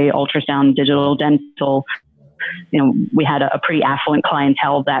x-ray, ultrasound, digital dental. We had a pretty affluent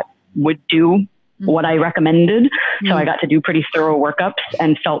clientele that would do what I recommended. So I got to do pretty thorough workups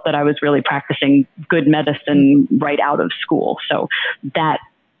and felt that I was really practicing good medicine right out of school. So that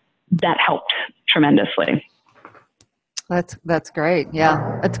helped tremendously. That's great.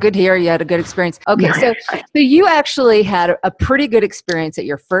 Yeah. That's good to hear. You had a good experience. Okay. So you actually had a pretty good experience at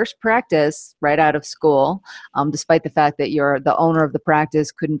your first practice right out of school, despite the fact that you're the owner of the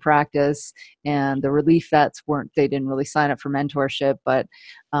practice, couldn't practice, and the relief vets they didn't really sign up for mentorship. But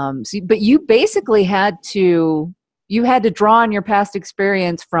you basically had to draw on your past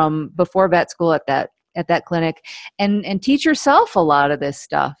experience from before vet school at that clinic and teach yourself a lot of this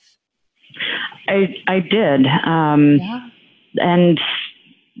stuff. I did. And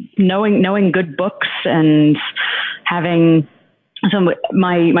knowing good books and having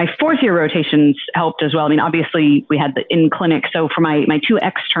my fourth year rotations helped as well. I mean, obviously we had the in clinic. So for my two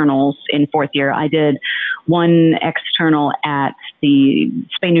externals in fourth year, I did one external at the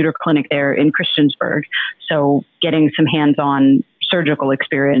spay neuter clinic there in Christiansburg. So getting some hands-on surgical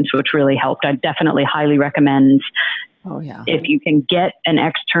experience, which really helped. I definitely highly recommend. Oh yeah. If you can get an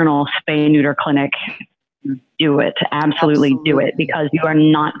external spay neuter clinic, do it. Absolutely do it, because you are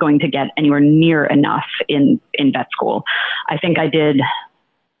not going to get anywhere near enough in vet school. I think I did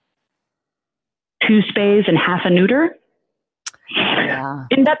 2 spays and half a neuter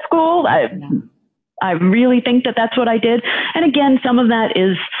in vet school. I really think that's what I did. And again, some of that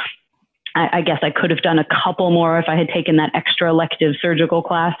is, I guess I could have done a couple more if I had taken that extra elective surgical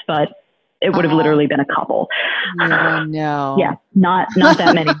class, but it would have literally been a couple. No. Yeah, not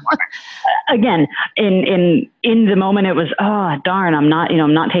that many more. Again, in the moment, it was, oh darn, I'm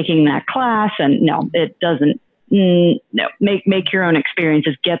not taking that class, and no, it doesn't. No, make your own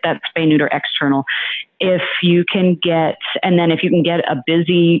experiences. Get that spay neuter external if you can get, and then if you can get a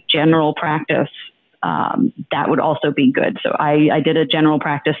busy general practice, that would also be good. So I did a general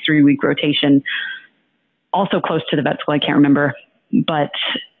practice 3-week rotation, also close to the vet school. I can't remember, but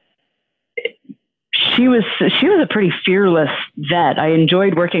she was a pretty fearless vet. I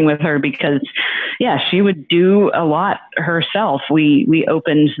enjoyed working with her because, she would do a lot herself. We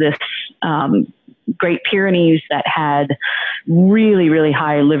opened this Great Pyrenees that had really, really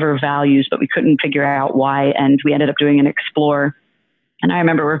high liver values, but we couldn't figure out why. And we ended up doing an explore. And I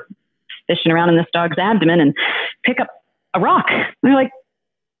remember we're fishing around in this dog's abdomen and pick up a rock. And we're like,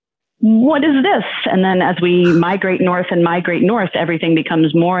 what is this? And then as we migrate north, everything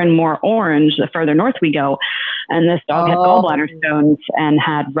becomes more and more orange the further north we go. And this dog had gallbladder stones and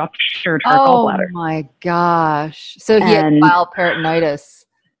had ruptured her gallbladder. Oh my gosh. So he had bile peritonitis.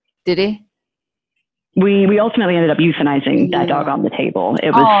 Did he? We ultimately ended up euthanizing that dog on the table. It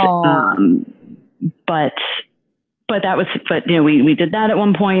was, but we did that at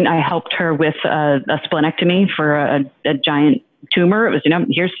one point. I helped her with a splenectomy for a giant tumor. It was,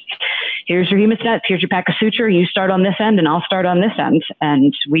 here's your hemostats, here's your pack of suture. You start on this end and I'll start on this end.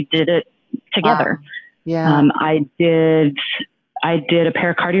 And we did it together. I did a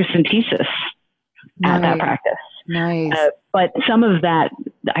pericardiocentesis at that practice. Nice. But some of that,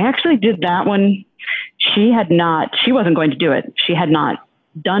 I actually did that one. She wasn't going to do it. She had not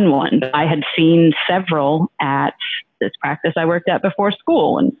done one. I had seen several at this practice I worked at before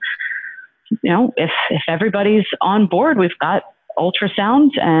school. And, if everybody's on board, we've got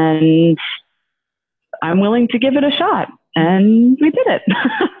ultrasound and I'm willing to give it a shot. And we did it.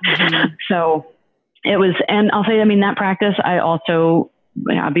 So it was, and I'll say, I mean, that practice, I also,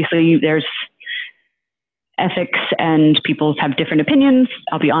 obviously there's ethics and people have different opinions.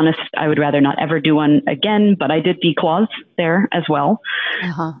 I'll be honest, I would rather not ever do one again, but I did declaws there as well,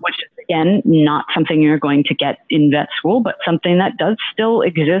 which is, again, not something you're going to get in vet school, but something that does still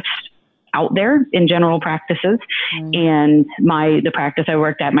exist out there in general practices. And the practice I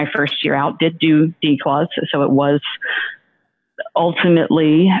worked at my first year out did do declaws. So it was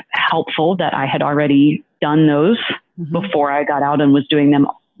ultimately helpful that I had already done those before I got out and was doing them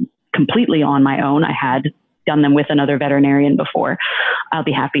completely on my own. I had done them with another veterinarian before. I'll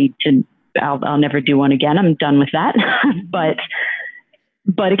be happy to, I'll never do one again. I'm done with that.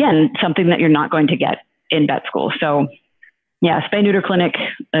 but again, something that you're not going to get in vet school. So yeah, spay neuter clinic,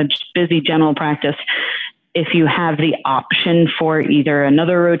 a busy general practice. If you have the option for either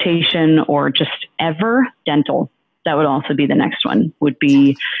another rotation or just ever dental, that would also be the next one. Would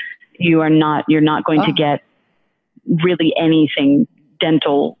be, you're not going to get really anything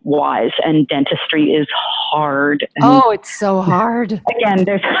dental wise, and dentistry is hard. And it's so hard. Again,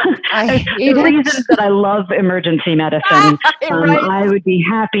 there's reasons that I love emergency medicine. I would be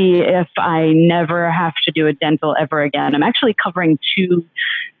happy if I never have to do a dental ever again. I'm actually covering 2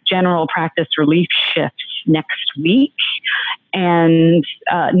 general practice relief shifts next week, and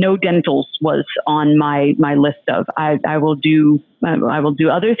no dentals was on my list of. I will do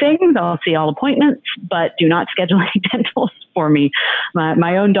other things. I'll see all appointments, but do not schedule any dentals for me.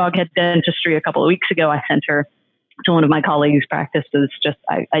 My own dog had dentistry a couple of weeks ago. I sent her to one of my colleagues' practices. Just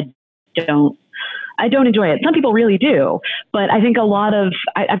I don't enjoy it. Some people really do, but I think I've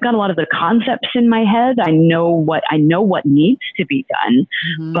got a lot of the concepts in my head. I know what needs to be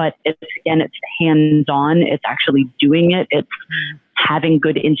done, but it's hands-on. It's actually doing it. It's having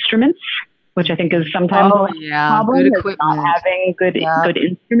good instruments, which I think is sometimes a problem. Good equipment. Not having good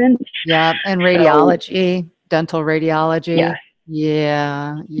instruments. Yeah, and radiology, dental radiology. Yes.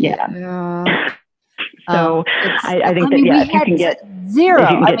 Yeah. So I think that if you can get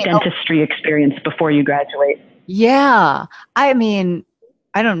dentistry experience before you graduate. Yeah. I mean,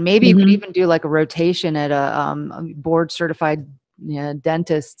 I don't know, maybe you could even do like a rotation at a board certified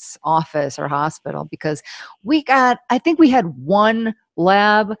dentist's office or hospital, because I think we had one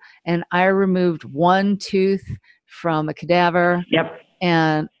lab and I removed one tooth from a cadaver. Yep.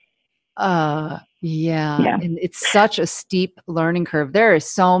 And and it's such a steep learning curve. There is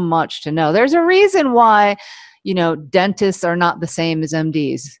so much to know. There's a reason why, dentists are not the same as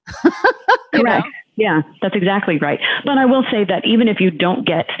MDs. Correct. Yeah, that's exactly right. But I will say that even if you don't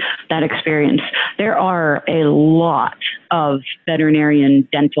get that experience, there are a lot of veterinarian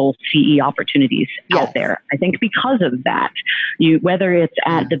dental CE opportunities out there. I think because of that, whether it's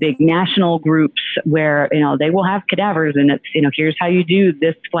at the big national groups where, they will have cadavers and it's, here's how you do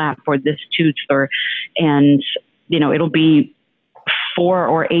this flap or this tooth it'll be 4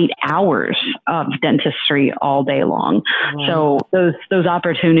 or 8 hours of dentistry all day long. Right. So those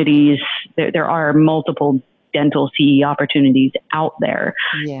opportunities, there are multiple dental CE opportunities out there.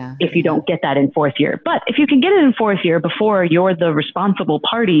 Yeah. If you don't get that in 4th year, but if you can get it in 4th year before you're the responsible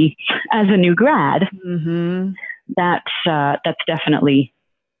party as a new grad, that's definitely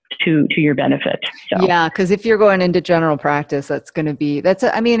to your benefit. So. Yeah, because if you're going into general practice, it's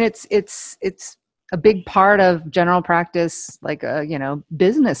a big part of general practice, like a,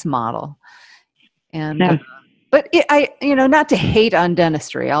 business model. And, but not to hate on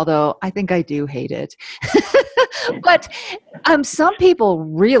dentistry, although I think I do hate it, but, some people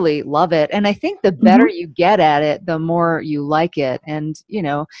really love it. And I think the better you get at it, the more you like it. And,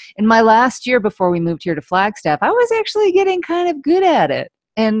 in my last year before we moved here to Flagstaff, I was actually getting kind of good at it.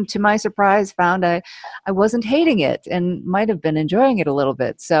 And to my surprise, found I wasn't hating it and might have been enjoying it a little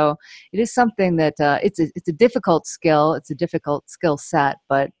bit. So it is something that it's a difficult skill. It's a difficult skill set.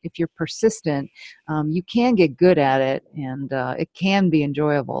 But if you're persistent, you can get good at it, and it can be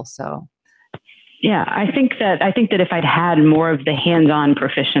enjoyable. So. Yeah, I think that if I'd had more of the hands-on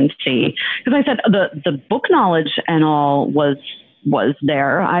proficiency, because I said the book knowledge and all was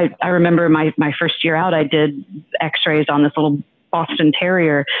there. I remember my first year out, I did X-rays on this little Boston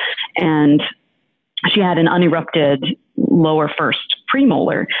Terrier, and she had an unerupted lower first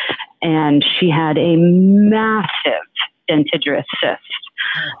premolar, and she had a massive dentigerous cyst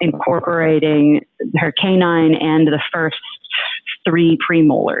incorporating her canine and the first 3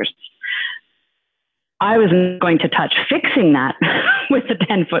 premolars. I wasn't going to touch fixing that with a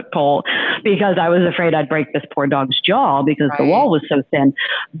 10-foot pole because I was afraid I'd break this poor dog's jaw because the wall was so thin.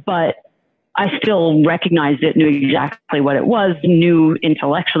 But I still recognized it, knew exactly what it was, knew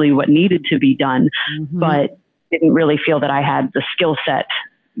intellectually what needed to be done, but didn't really feel that I had the skill set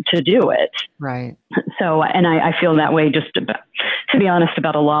to do it. Right. So, and I feel that way just about, to be honest,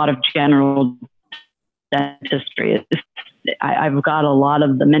 about a lot of general dentistry. I've got a lot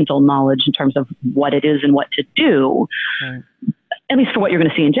of the mental knowledge in terms of what it is and what to do, right, at least for what you're going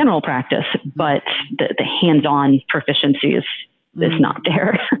to see in general practice, but the hands-on proficiency is not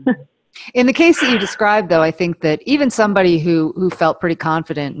there. In the case that you described, though, I think that even somebody who felt pretty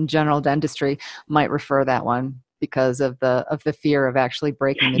confident in general dentistry might refer that one because of the fear of actually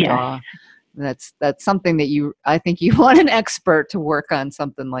breaking the jaw. That's something that I think you want an expert to work on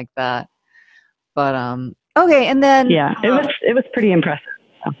something like that. But okay, and then it was pretty impressive.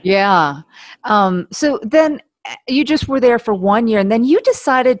 So. Yeah. So then you just were there for 1 year, and then you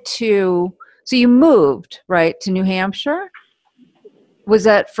decided so you moved, right, to New Hampshire? Was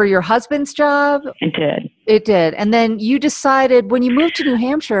that for your husband's job? It did. It did. And then you decided, when you moved to New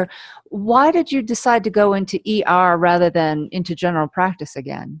Hampshire, why did you decide to go into ER rather than into general practice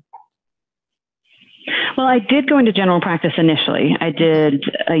again? Well, I did go into general practice initially. I did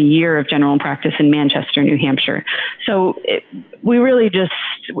a year of general practice in Manchester, New Hampshire. So we really just,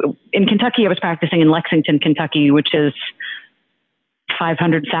 in Kentucky, I was practicing in Lexington, Kentucky, which is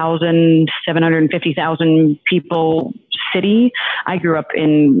 500,000, 750,000 people city. I grew up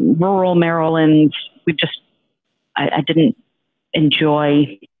in rural Maryland. I didn't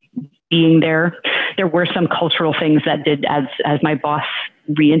enjoy being there. There were some cultural things that did, as my boss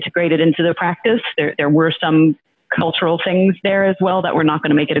reintegrated into the practice, there were some cultural things there as well that were not going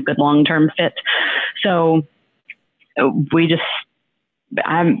to make it a good long-term fit. So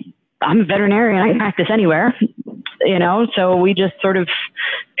I'm a veterinarian. I can practice anywhere, so we just sort of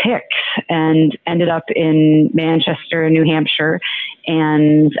picked and ended up in Manchester, New Hampshire,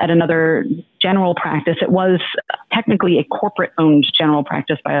 and at another general practice. It was technically a corporate-owned general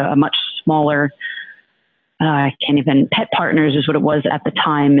practice by a much smaller, Pet Partners is what it was at the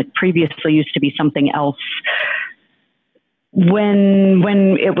time. It previously used to be something else. When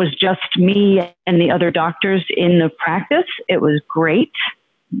it was just me and the other doctors in the practice, it was great.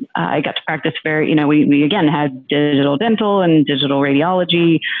 I got to practice we again had digital dental and digital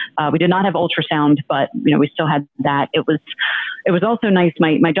radiology. We did not have ultrasound, but, we still had that. It was also nice.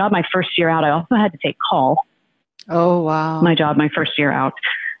 My job, my first year out, I also had to take call. Oh, wow. My job, my first year out,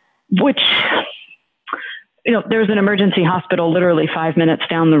 which, there was an emergency hospital literally 5 minutes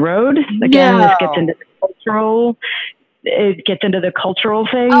down the road. Again, This gets into the cultural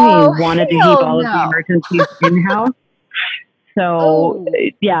thing. Oh, he wanted to keep all of the emergencies in-house. So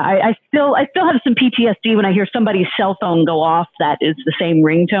I still have some PTSD when I hear somebody's cell phone go off that is the same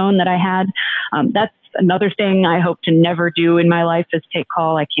ringtone that I had. That's another thing I hope to never do in my life is take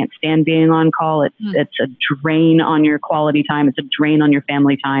call. I can't stand being on call. It's a drain on your quality time. It's a drain on your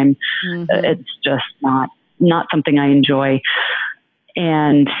family time. Mm-hmm. It's just not something I enjoy.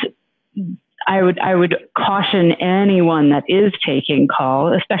 And I would caution anyone that is taking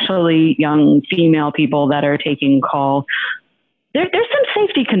call, especially young female people that are taking call. There's some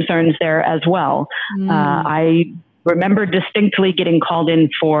safety concerns there as well. I remember distinctly getting called in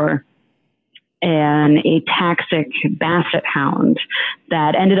for an ataxic basset hound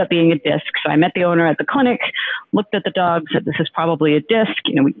that ended up being a disc. So I met the owner at the clinic, looked at the dog, said, this is probably a disc.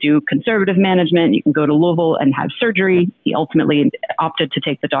 We do conservative management. You can go to Louisville and have surgery. He ultimately opted to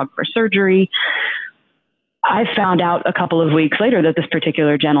take the dog for surgery. I found out a couple of weeks later that this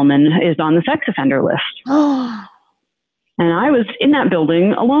particular gentleman is on the sex offender list. And I was in that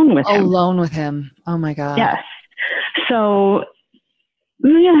building alone with him. Alone with him. Oh my God. Yes. So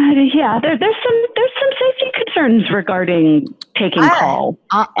there's some safety concerns regarding taking call,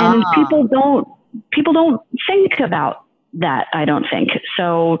 and people don't think about that. I don't think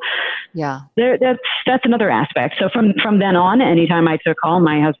so. Yeah. That's another aspect. So from then on, anytime I took call,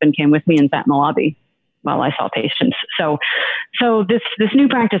 my husband came with me and sat in the lobby while I saw patients. So this new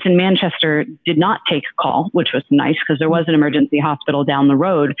practice in Manchester did not take call, which was nice because there was an emergency hospital down the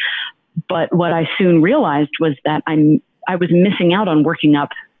road. But what I soon realized was that I was missing out on working up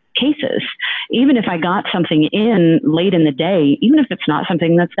cases. Even if I got something in late in the day, even if it's not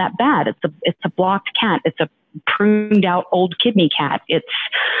something that's that bad, it's a blocked cat, it's a pruned out old kidney cat, it's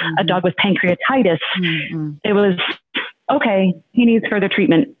a dog with pancreatitis. It was, okay, he needs further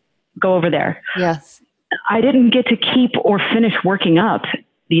treatment, go over there. Yes. I didn't get to keep or finish working up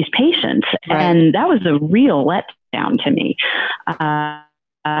these patients. Right. And that was a real letdown to me.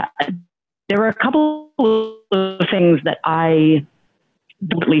 There were a couple of things that I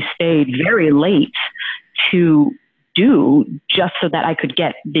deliberately stayed very late to do just so that I could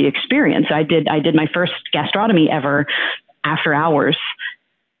get the experience. I did my first gastrotomy ever after hours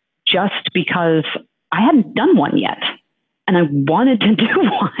just because I hadn't done one yet. and I wanted to do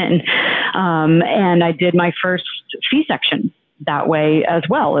one. And I did my first C-section that way as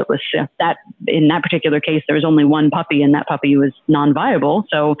well. It was that in that particular case, there was only one puppy, and that puppy was non-viable.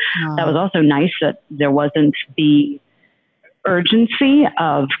 So that was also nice that there wasn't the urgency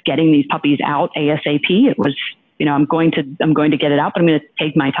of getting these puppies out ASAP. It was, I'm going to get it out, but I'm going to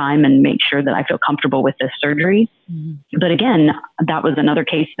take my time and make sure that I feel comfortable with this surgery. Mm-hmm. But again, that was another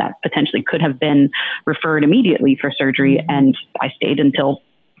case that potentially could have been referred immediately for surgery. Mm-hmm. And I stayed until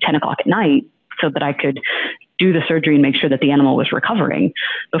 10 o'clock at night so that I could do the surgery and make sure that the animal was recovering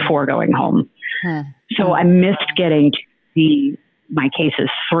before going home. So I missed getting to see my cases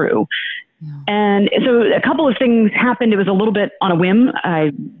through. Yeah. And so a couple of things happened. It was a little bit on a whim.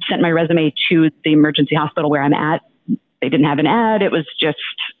 I sent my resume to the emergency hospital where I'm at. They didn't have an ad. It was just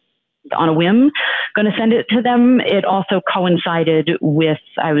on a whim going to send it to them. It also coincided with,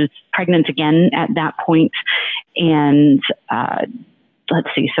 I was pregnant again at that point. And, let's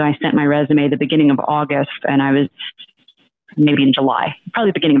see. So I sent my resume the beginning of August, and I was maybe in July,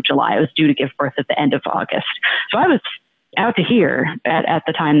 probably beginning of July. I was due to give birth at the end of August. So I was out to here at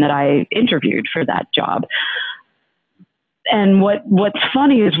the time that I interviewed for that job. And what's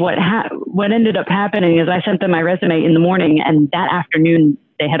funny is what ended up happening is I sent them my resume in the morning, and that afternoon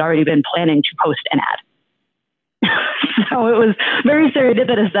they had already been planning to post an ad. So it was very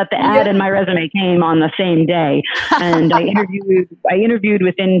serendipitous that the ad and my resume came on the same day. And I interviewed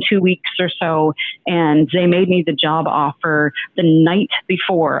within 2 weeks or so, and they made me the job offer the night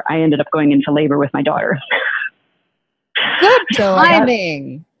before I ended up going into labor with my daughter. Good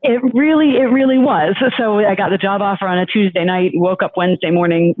timing. It really was. So I got the job offer on a Tuesday night, woke up Wednesday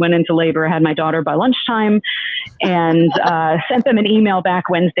morning, went into labor, had my daughter by lunchtime, and sent them an email back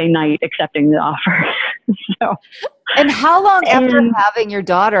Wednesday night accepting the offer. So, and how long after having your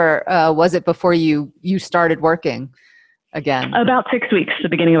daughter was it before you started working again? About 6 weeks, the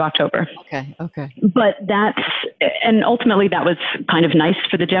beginning of October. Okay. But and ultimately that was kind of nice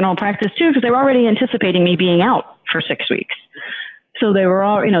for the general practice too, because they were already anticipating me being out for 6 weeks. So they were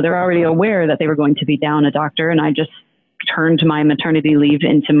all, they're already aware that they were going to be down a doctor, and I just turned my maternity leave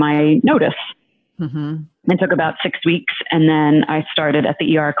into my notice. Mm-hmm. It took about 6 weeks, and then I started at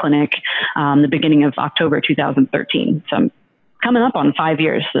the ER clinic the beginning of October 2013. So I'm coming up on 5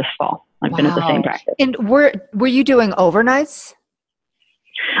 years this fall. I've been at the same practice. And were you doing overnights?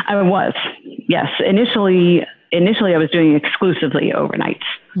 I was, yes. Initially I was doing exclusively overnights.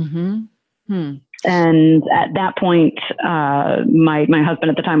 Mm-hmm. And at that point, my husband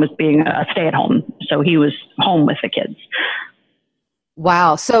at the time was being a stay-at-home, so he was home with the kids.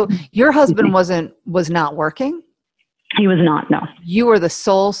 Wow. So your husband was not working? He was not, no. You were the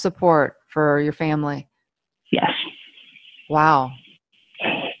sole support for your family? Yes. Wow.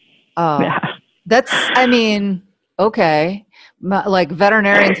 Oh, yeah. That's, okay. Like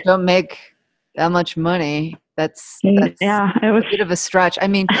veterinarians don't make that much money. That's it was a bit of a stretch.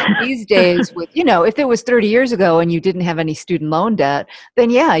 These days with, if it was 30 years ago and you didn't have any student loan debt, then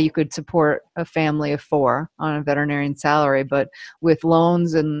you could support a family of 4 on a veterinarian salary. But with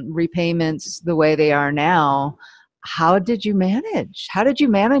loans and repayments the way they are now, how did you manage? How did you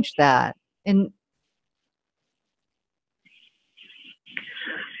manage that? And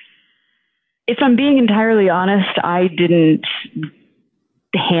if I'm being entirely honest, I didn't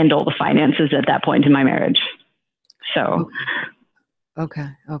handle the finances at that point in my marriage. So, okay.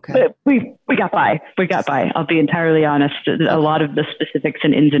 But we got by. I'll be entirely honest. A lot of the specifics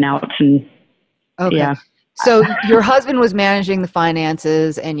and ins and outs, and yeah. So your husband was managing the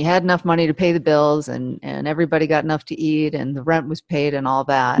finances, and you had enough money to pay the bills, and everybody got enough to eat, and the rent was paid, and all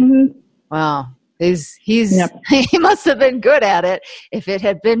that. Mm-hmm. Wow. He must have been good at it. If it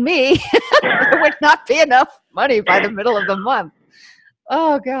had been me, there would not be enough money by the middle of the month.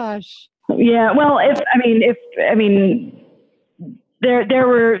 Oh gosh. Yeah. Well, there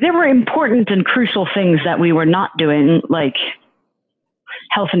were important and crucial things that we were not doing, like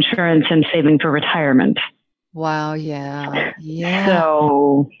health insurance and saving for retirement. Wow. Yeah.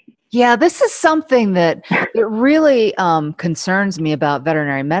 So. Yeah, this is something that really concerns me about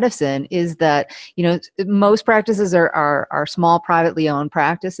veterinary medicine is that, most practices are small privately owned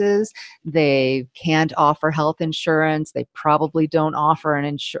practices. They can't offer health insurance. They probably don't offer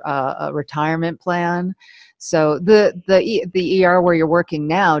a retirement plan. So the ER where you're working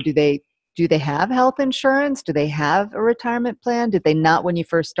now, do they do they have health insurance? Do they have a retirement plan? Did they not when you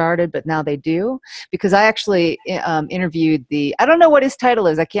first started, but now they do? Because I actually interviewed I don't know what his title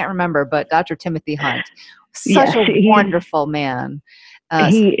is, I can't remember, but Dr. Timothy Hunt, such Yes, a wonderful man.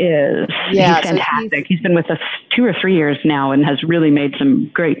 He is. Yeah, he's fantastic. He's been with us 2 or 3 years now and has really made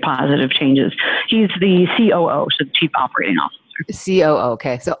some great positive changes. He's the COO, so the Chief Operating Officer. COO.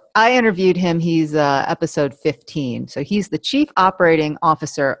 Okay. So I interviewed him. He's episode 15. So he's the chief operating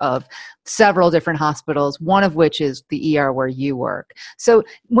officer of several different hospitals, one of which is the ER where you work. So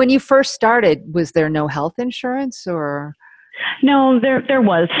when you first started, was there no health insurance or? No, there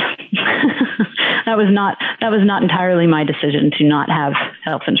was. That was not entirely my decision to not have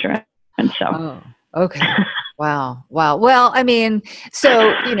health insurance. So. Oh, okay. Wow. Well, I mean,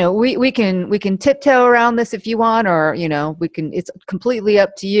 so, we can tiptoe around this if you want, or, it's completely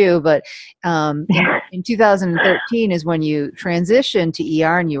up to you. But in 2013 is when you transitioned to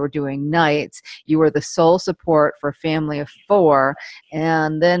ER and you were doing nights. You were the sole support for a family of 4.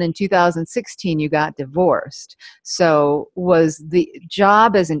 And then in 2016, you got divorced. So was the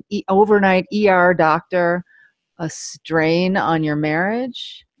job as an overnight ER doctor a strain on your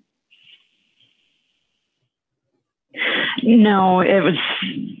marriage? No, it was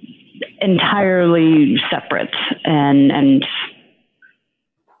entirely separate, and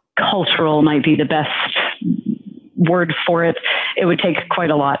cultural might be the best word for it. It would take quite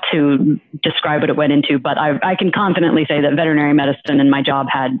a lot to describe what it went into, but I can confidently say that veterinary medicine and my job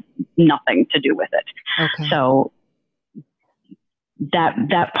had nothing to do with it. Okay. So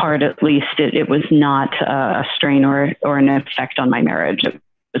that part, at least, it was not a strain or an effect on my marriage. It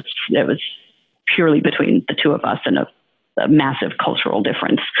was purely between the two of us and a massive cultural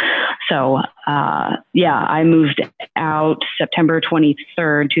difference. So, I moved out September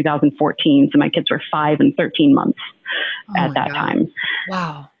 23rd, 2014. So my kids were 5 and 13 months at that time.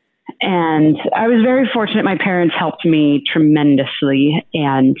 Wow. And I was very fortunate. My parents helped me tremendously.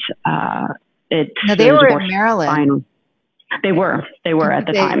 And now they were in Maryland. Final. They were at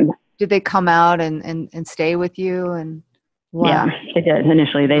the time. Did they come out and stay with you? And wow. Yeah, they did.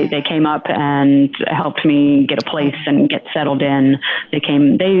 Initially, they came up and helped me get a place and get settled in. They've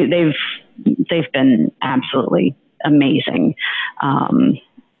been absolutely amazing.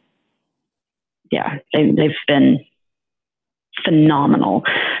 They've been phenomenal.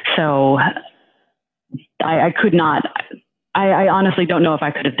 So I could not. I honestly don't know if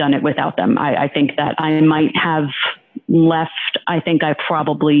I could have done it without them. I think that I might have left. I think I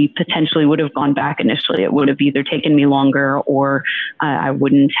probably potentially would have gone back initially. It would have either taken me longer, or I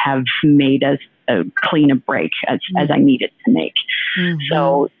wouldn't have made as clean a break as I needed to make. Mm-hmm.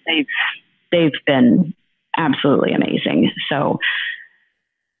 So they've been absolutely amazing. So,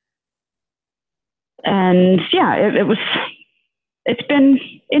 and it's been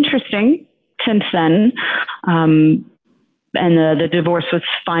interesting since then. And the divorce was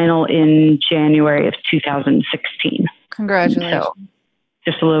final in January of 2016. Congratulations. So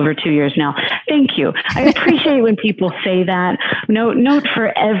just a little over 2 years now. Thank you. I appreciate when people say that. Note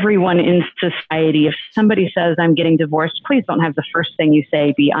for everyone in society, if somebody says I'm getting divorced, please don't have the first thing you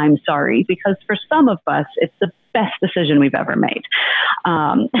say be I'm sorry, because for some of us, it's the best decision we've ever made.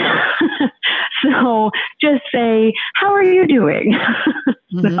 So just say, how are you doing?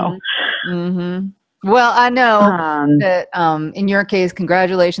 Well, I know that in your case,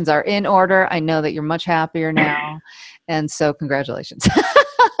 congratulations are in order. I know that you're much happier now. And so congratulations.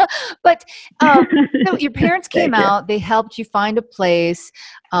 But so your parents came out, they helped you find a place.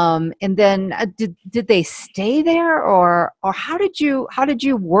 And then did they stay there or how did you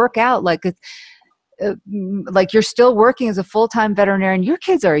work out? Like you're still working as a full-time veterinarian. Your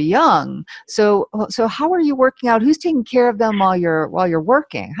kids are young. So how are you working out? Who's taking care of them while you're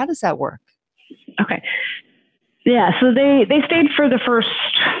working? How does that work? Okay. Yeah. So they stayed for the first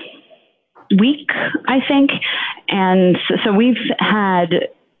week, I think. And so we've had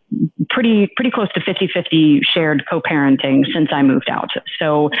pretty close to 50-50 shared co-parenting since I moved out.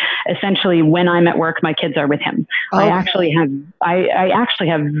 So essentially when I'm at work, my kids are with him. Okay. I actually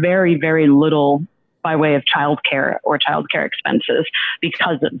have very, very little by way of childcare or childcare expenses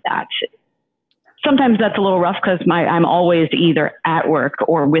because of that. Sometimes that's a little rough because I'm always either at work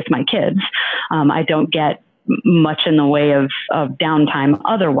or with my kids. I don't get much in the way of downtime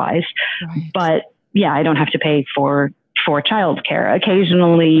otherwise. Right. But yeah, I don't have to pay for childcare.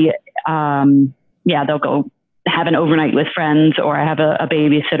 Occasionally, they'll go have an overnight with friends, or I have a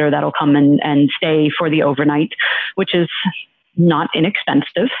babysitter that'll come and stay for the overnight, which is not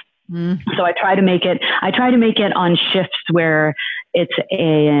inexpensive. Mm-hmm. So I try to make it on shifts where it's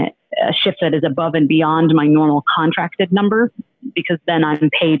a shift that is above and beyond my normal contracted number. because then I'm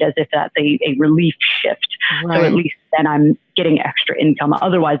paid as if that's a relief shift. Right. So at least then I'm getting extra income.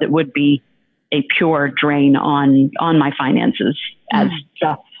 Otherwise it would be a pure drain on my finances as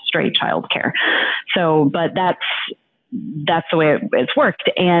just straight childcare. So, but that's the way it's worked.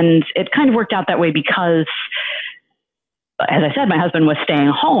 And it kind of worked out that way because, as I said, my husband was staying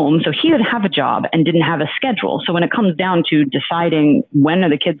home, so he didn't have a job and didn't have a schedule. So when it comes down to deciding when are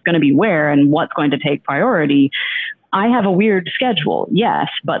the kids going to be where and what's going to take priority, I have a weird schedule, yes,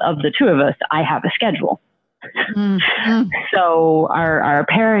 but of the two of us, I have a schedule. Mm-hmm. So our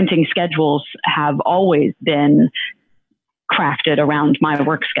parenting schedules have always been crafted around my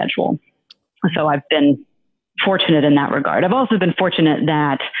work schedule. So I've been fortunate in that regard. I've also been fortunate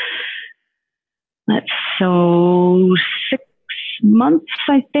that 6 months,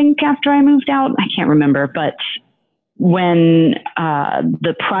 I think, after I moved out, I can't remember, but when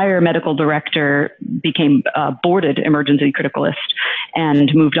the prior medical director became a boarded emergency criticalist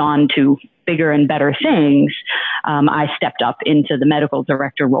and moved on to bigger and better things, I stepped up into the medical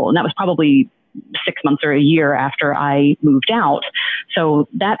director role. And that was probably 6 months or a year after I moved out. So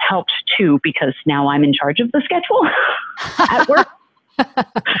that helped too, because now I'm in charge of the schedule at work.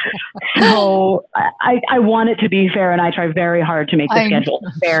 So I want it to be fair, and I try very hard to make the schedule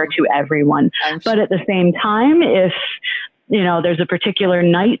fair to everyone. But at the same time, if there's a particular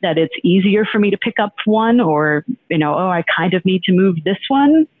night that it's easier for me to pick up one, or I kind of need to move this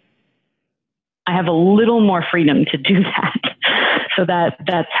one, I have a little more freedom to do that. So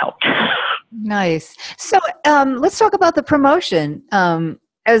that's helped. Nice. So let's talk about the promotion.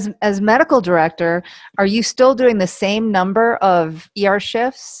 As medical director, are you still doing the same number of ER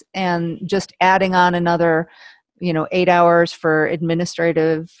shifts and just adding on another, 8 hours for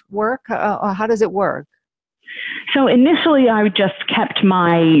administrative work? How does it work? So initially, I just kept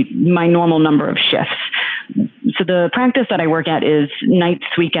my normal number of shifts. So the practice that I work at is nights,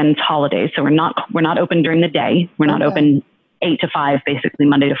 weekends, holidays. So we're not open during the day. We're not open 8 to 5, basically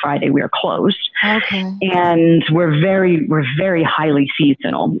Monday to Friday. We are closed. Okay. And we're very highly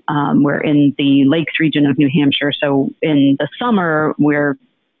seasonal. We're in the Lakes region of New Hampshire. So in the summer, we're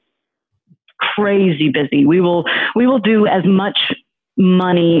crazy busy. We will do as much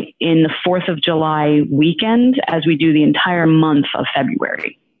money in the 4th of July weekend as we do the entire month of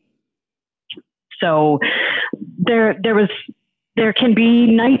February. So there can be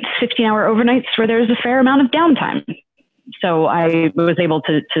nights, 15-hour overnights, where there's a fair amount of downtime. So I was able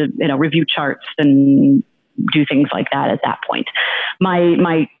to review charts and do things like that at that point.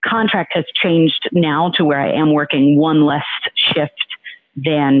 My contract has changed now to where I am working one less shift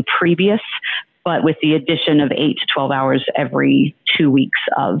than previous, but with the addition of 8 to 12 hours every 2 weeks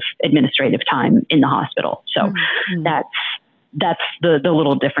of administrative time in the hospital. So that's the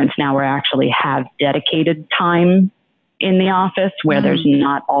little difference now, where I actually have dedicated time in the office where there's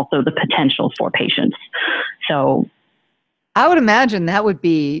not also the potential for patients. So I would imagine that would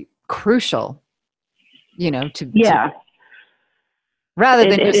be crucial, rather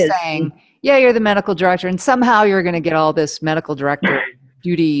than just saying, you're the medical director and somehow you're going to get all this medical director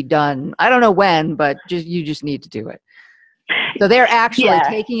duty done. I don't know when, but you just need to do it. So they're actually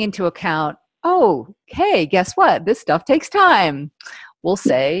taking into account, hey, guess what? This stuff takes time. We'll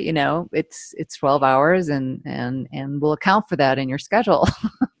say, it's 12 hours and we'll account for that in your schedule.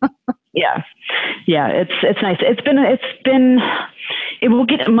 Yeah, it's nice. It will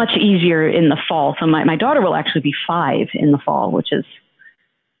get much easier in the fall. So my daughter will actually be 5 in the fall, which is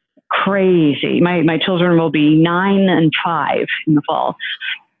crazy. My children will be 9 and 5 in the fall.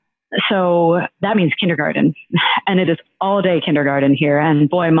 So that means kindergarten, and it is all day kindergarten here. And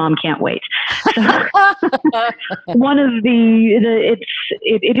boy, mom can't wait. So one of it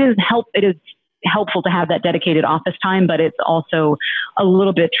is helpful to have that dedicated office time, but it's also a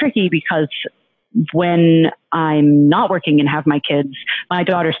little bit tricky because when I'm not working and have my kids, my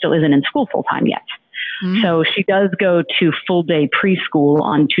daughter still isn't in school full time yet. Mm-hmm. So she does go to full day preschool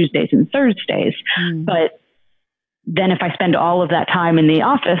on Tuesdays and Thursdays. Mm-hmm. But then if I spend all of that time in the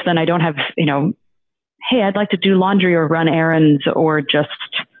office, then I don't have, hey, I'd like to do laundry or run errands or just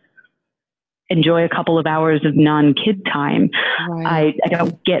enjoy a couple of hours of non-kid time. Right. I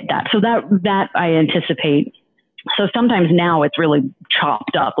don't get that. So that I anticipate. So sometimes now it's really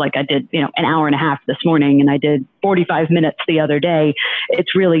chopped up. Like I did, an hour and a half this morning and I did 45 minutes the other day.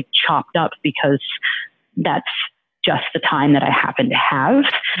 It's really chopped up because that's just the time that I happen to have.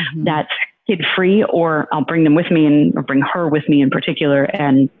 Mm-hmm. That's kid free, or I'll bring them with me or bring her with me in particular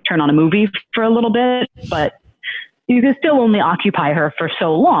and turn on a movie for a little bit. But you can still only occupy her for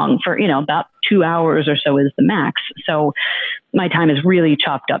so long, for, about 2 hours or so is the max. So my time is really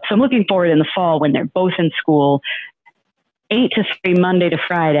chopped up. So I'm looking forward in the fall when they're both in school 8 to 3 Monday to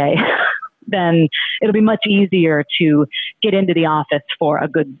Friday, then it'll be much easier to get into the office for a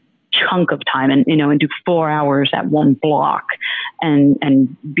good chunk of time and do 4 hours at one block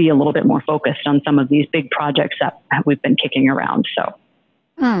and be a little bit more focused on some of these big projects that we've been kicking around. So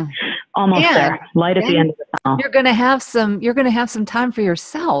almost there, light at the end of the tunnel. You're going to have some time for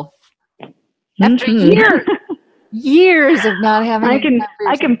yourself after years of not having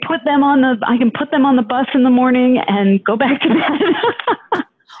I can put them on the bus in the morning and go back to bed.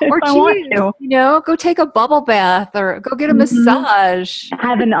 Or I want to. Go take a bubble bath or go get a massage.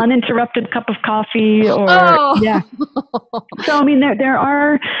 Have an uninterrupted cup of coffee So, I mean, there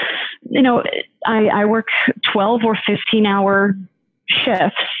are, I work 12 or 15-hour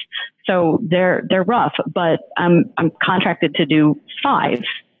shifts, so they're rough, but I'm contracted to do 5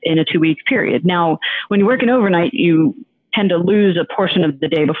 in a 2-week period. Now, when you're working overnight, you tend to lose a portion of the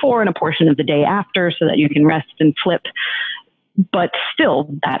day before and a portion of the day after so that you can rest and flip. But still,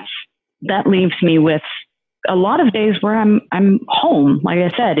 that leaves me with a lot of days where I'm home. Like I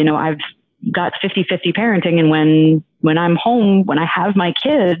said, I've got 50-50 parenting, and when I'm home, when I have my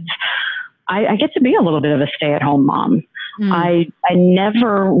kids, I get to be a little bit of a stay-at-home mom. I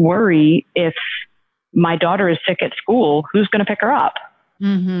never worry if my daughter is sick at school, who's going to pick her up?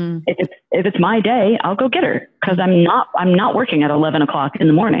 If it's my day, I'll go get her because I'm not working at 11 o'clock in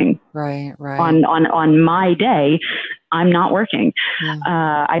the morning. Right. On my day, I'm not working.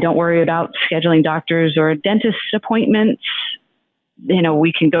 Yeah. I don't worry about scheduling doctors or dentist appointments.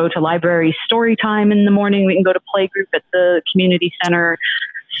 We can go to library story time in the morning. We can go to play group at the community center.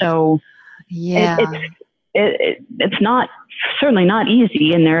 So it's not certainly not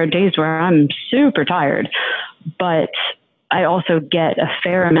easy. And there are days where I'm super tired, but I also get a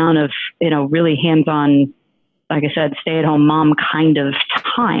fair amount of, really hands-on, like I said, stay-at-home mom kind of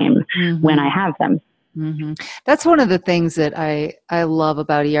time when I have them. That's one of the things that I love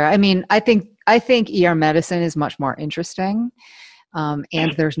about ER. I mean, I think ER medicine is much more interesting,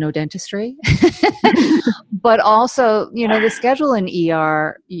 and there's no dentistry, but also, the schedule in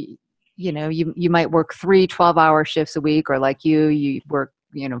ER, you might work 3 12-hour shifts a week, or like you work,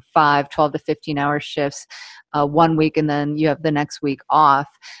 5 12 to 15-hour shifts 1 week, and then you have the next week off.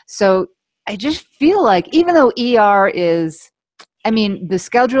 So I just feel like even though ER is, the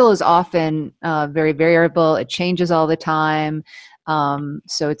schedule is often very variable. It changes all the time.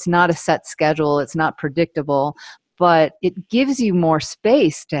 So it's not a set schedule. It's not predictable, but it gives you more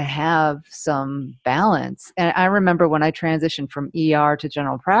space to have some balance. And I remember when I transitioned from ER to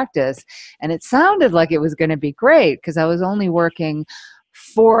general practice, and it sounded like it was going to be great because I was only working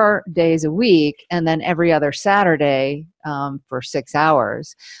 4 days a week and then every other Saturday for 6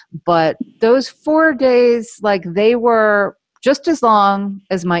 hours. But those 4 days, they were just as long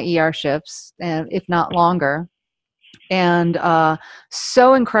as my ER shifts, and if not longer, and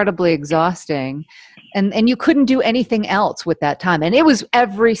so incredibly exhausting. And you couldn't do anything else with that time. And it was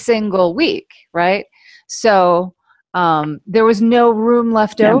every single week, right? So there was no room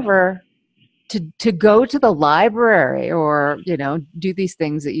left over to go to the library or, do these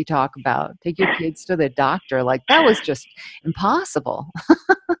things that you talk about, take your kids to the doctor. That was just impossible.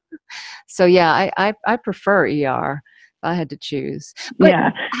 So yeah, I prefer ER. I had to choose.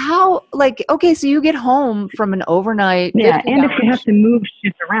 But how, okay, so you get home from an overnight. Yeah, and if you have to move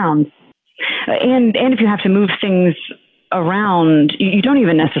shit around, and if you have to move things around, you don't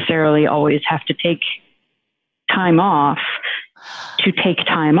even necessarily always have to take time off to take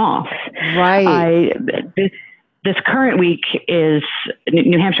time off. Right. This current week is,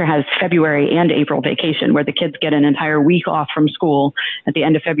 New Hampshire has February and April vacation where the kids get an entire week off from school at the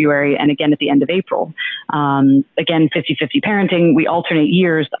end of February and again at the end of April. Again, 50-50 parenting. We alternate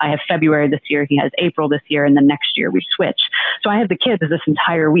years. I have February this year. He has April this year. And then next year we switch. So I have the kids this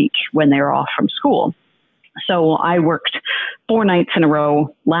entire week when they're off from school. So I worked 4 nights in a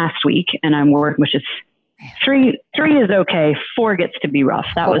row last week, and I'm working, which is three is okay. 4 gets to be rough.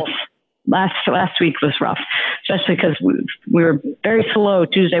 That was last week was rough, especially because we were very slow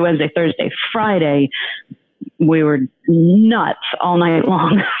Tuesday, Wednesday, Thursday, Friday. We were nuts all night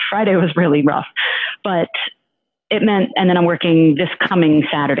long. Friday was really rough, but it meant, and then I'm working this coming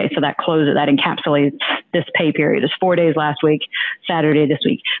Saturday. So that encapsulates this pay period. It's 4 days last week, Saturday this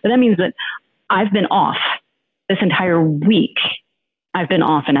week. But that means that I've been off this entire week. I've been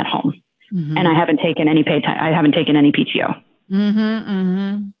off and at home, and I haven't taken any pay time. I haven't taken any PTO.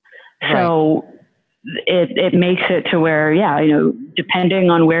 So it makes it to where,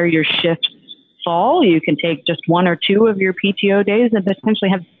 depending on where your shifts fall, you can take just 1 or 2 of your PTO days and potentially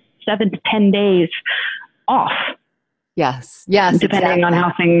have 7 to 10 days off. Yes. Yes. Depending on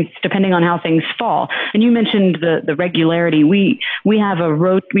how things fall. And you mentioned the regularity. We do have a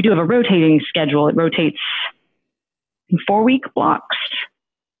rotating schedule. It rotates in 4-week blocks.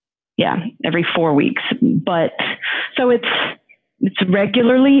 Yeah, every 4 weeks. But so it's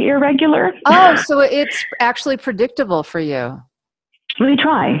regularly irregular. Oh, so it's actually predictable for you. We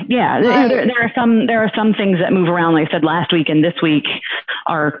try. Yeah. Right. There are some things that move around. Like I said, last week and this week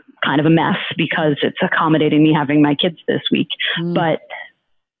are kind of a mess because it's accommodating me having my kids this week. But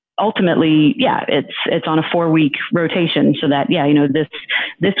ultimately, yeah, it's on a 4-week rotation so that, yeah,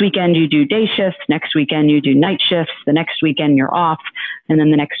 this weekend you do day shifts, next weekend you do night shifts, the next weekend you're off, and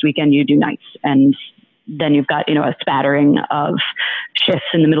then the next weekend you do nights. And then you've got, a spattering of shifts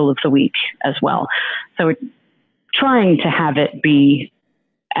in the middle of the week as well. So we're trying to have it be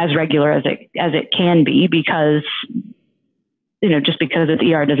as regular as it can be because, just because it's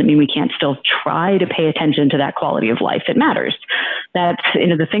ER doesn't mean we can't still try to pay attention to that quality of life. It matters. That's,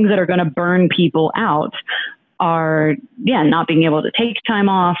 the things that are going to burn people out are, not being able to take time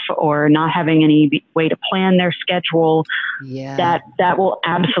off or not having any way to plan their schedule. Yeah. That will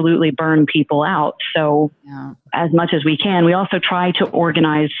absolutely burn people out. So as much as we can, we also try to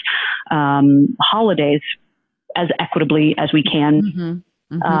organize holidays as equitably as we can.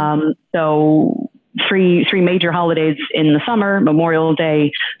 So three major holidays in the summer: Memorial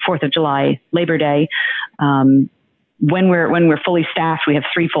Day, 4th of July, Labor Day. When we're fully staffed, we have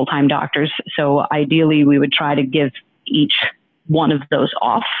 3 full-time doctors. So ideally we would try to give each one of those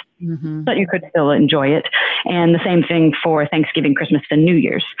off, but you could still enjoy it. And the same thing for Thanksgiving, Christmas, and New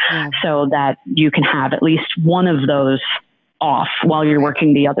Year's, so that you can have at least one of those off while you're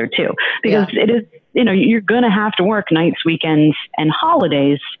working the other 2, because it is, you're going to have to work nights, weekends, and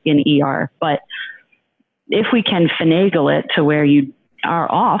holidays in ER. But if we can finagle it to where you are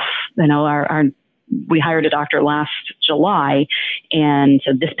off, we hired a doctor last July, and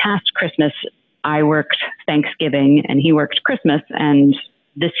so this past Christmas I worked Thanksgiving and he worked Christmas, and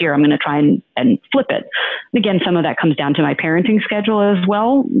this year I'm going to try and flip it. Again, some of that comes down to my parenting schedule as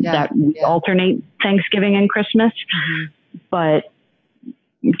well, that we alternate Thanksgiving and Christmas, but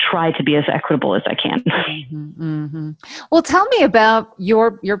try to be as equitable as I can. Well, tell me about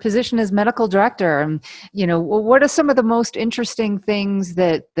your position as medical director. And, what are some of the most interesting things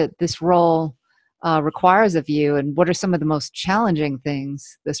that this role requires of you, and what are some of the most challenging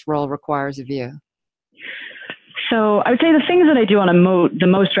things this role requires of you? So I would say the things that I do on the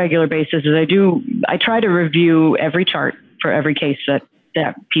most regular basis is I try to review every chart for every case that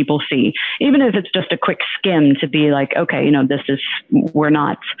people see, even if it's just a quick skim, to be like, okay, we're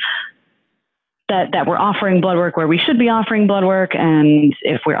not that we're offering blood work where we should be offering blood work. And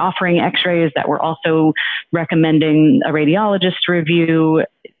if we're offering x-rays, that we're also recommending a radiologist review,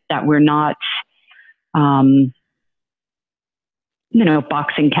 that we're not,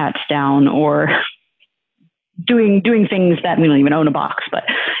 boxing cats down or doing things that we don't even own a box, but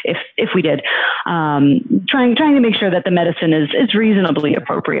if we did, trying to make sure that the medicine is reasonably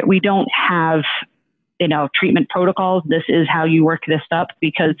appropriate. We don't have, treatment protocols. This is how you work this up,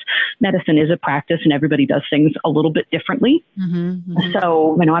 because medicine is a practice and everybody does things a little bit differently.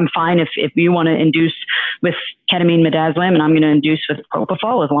 So, I'm fine if you want to induce with ketamine midazolam and I'm going to induce with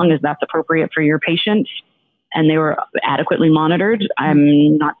propofol, as long as that's appropriate for your patients and they were adequately monitored.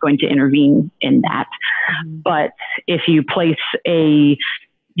 I'm not going to intervene in that. But if you place a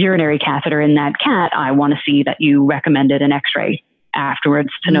urinary catheter in that cat, I want to see that you recommended an x-ray afterwards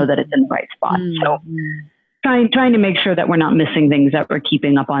to know that it's in the right spot. So trying to make sure that we're not missing things, that we're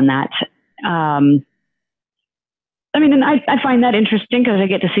keeping up on that. And I find that interesting because I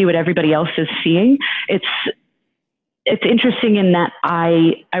get to see what everybody else is seeing. It's interesting in that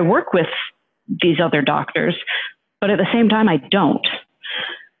I work with these other doctors, but at the same time, I don't.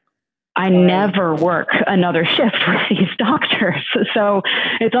 I never work another shift with these doctors. So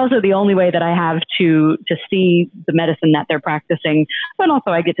it's also the only way that I have to see the medicine that they're practicing, but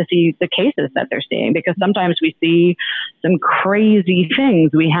also I get to see the cases that they're seeing, because sometimes we see some crazy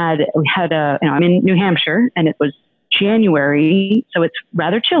things. I'm in New Hampshire and it was January, so it's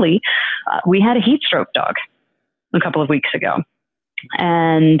rather chilly. We had a heat stroke dog a couple of weeks ago.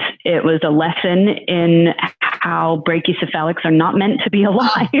 And it was a lesson in how brachycephalics are not meant to be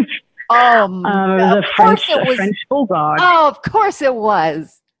alive. Oh, it was a French bulldog. Oh, of course it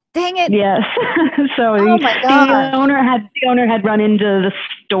was. Dang it. Yes. So the owner had run into the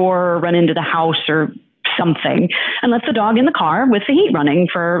store, or run into the house or something, and left the dog in the car with the heat running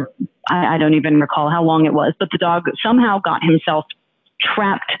for, I don't even recall how long it was, but the dog somehow got himself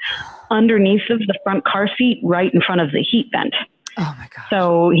trapped underneath of the front car seat right in front of the heat vent. Oh my God.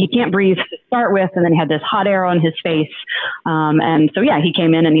 So he can't breathe to start with, and then he had this hot air on his face. And so, yeah, he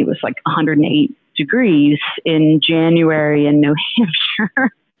came in and he was like 108 degrees in January in New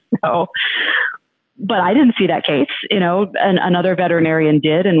Hampshire. So, but I didn't see that case, and another veterinarian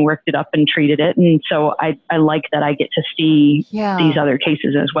did and worked it up and treated it. And so I like that I get to see these other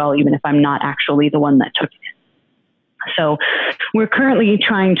cases as well, even if I'm not actually the one that took it. So we're currently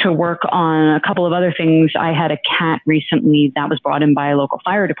trying to work on a couple of other things. I had a cat recently that was brought in by a local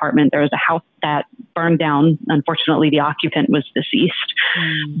fire department. There was a house that burned down. Unfortunately, the occupant was deceased,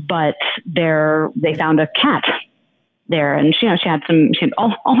 but they found a cat there. And she had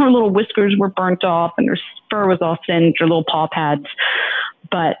all her little whiskers were burnt off and her fur was all singed, her little paw pads.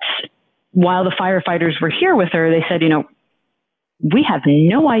 But while the firefighters were here with her, they said, we have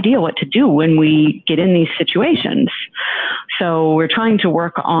no idea what to do when we get in these situations. So we're trying to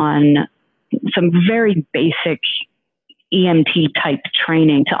work on some very basic EMT type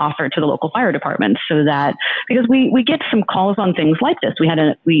training to offer to the local fire departments, so that, because we get some calls on things like this. We had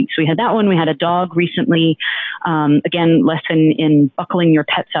that one. We had a dog recently. Again, lesson in buckling your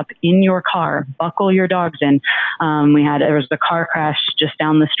pets up in your car. Buckle your dogs in. There was a car crash just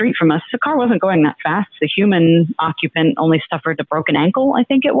down the street from us. The car wasn't going that fast. The human occupant only suffered a broken ankle, I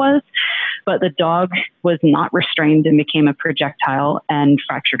think it was, but the dog was not restrained and became a projectile and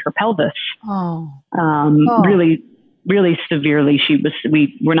fractured her pelvis. Really severely.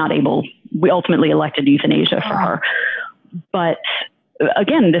 We ultimately elected euthanasia for her. But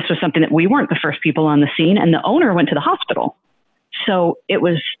again, this was something that we weren't the first people on the scene, and the owner went to the hospital. So it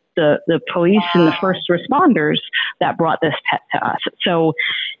was the police and the first responders that brought this pet to us. So,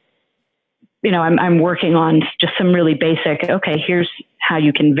 I'm working on just some really basic, okay, here's how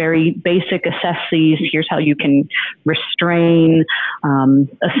you can very basic assess these. Here's how you can restrain,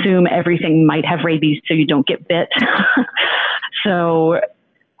 assume everything might have rabies so you don't get bit. So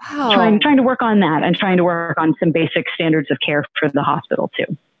trying to work on that and trying to work on some basic standards of care for the hospital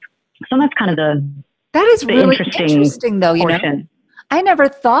too. So that's kind of that is really interesting though, portion. I never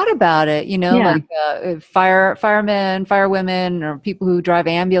thought about it, like firemen, firewomen, or people who drive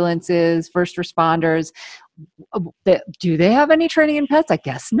ambulances, first responders. Do they have any training in pets? I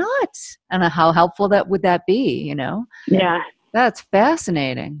guess not. And how helpful would that be, Yeah. That's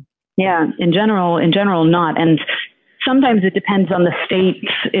fascinating. Yeah. In general, not. And sometimes it depends on the state,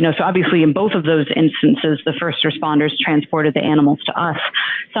 so obviously in both of those instances, the first responders transported the animals to us.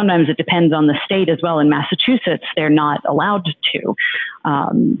 Sometimes it depends on the state as well. In Massachusetts, they're not allowed to.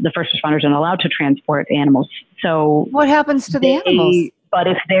 The first responders aren't allowed to transport animals. So what happens to the animals? But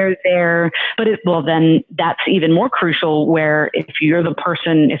if they're there, then that's even more crucial, where if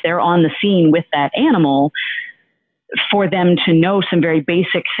they're on the scene with that animal, for them to know some very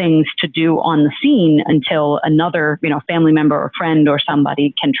basic things to do on the scene until another, family member or friend or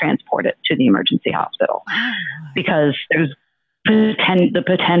somebody can transport it to the emergency hospital, because there's the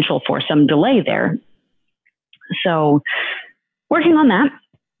potential for some delay there. So working on that,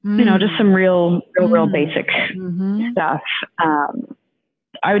 just some real basic stuff.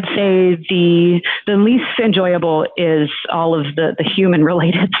 I would say the least enjoyable is all of the human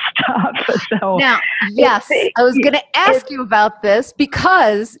related stuff. So now, yes, I was going to ask you about this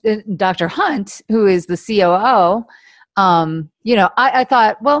because Dr. Hunt, who is the COO, I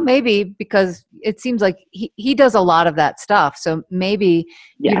thought, well, maybe because it seems like he does a lot of that stuff. So maybe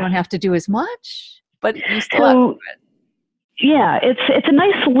you don't have to do as much, but you still have to do it. Yeah, it's a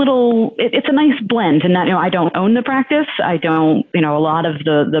nice it's a nice blend in that, I don't own the practice. I don't, a lot of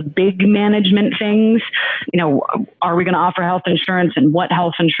the big management things, are we going to offer health insurance and what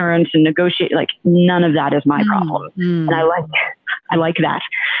health insurance and negotiate? Like, none of that is my problem. And I like that.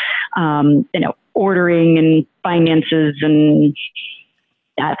 Ordering and finances, and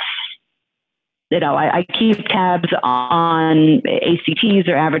that's, I keep tabs on ACTs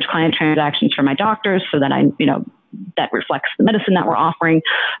or average client transactions for my doctors so that that reflects the medicine that we're offering.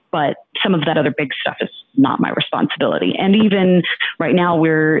 But some of that other big stuff is not my responsibility. And even right now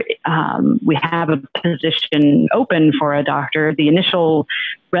we have a position open for a doctor. The initial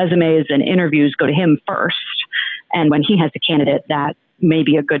resumes and interviews go to him first. And when he has a candidate that may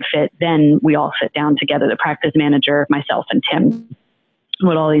be a good fit, then we all sit down together, the practice manager, myself, and Tim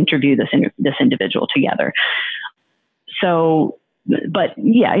would all interview this individual together. So, but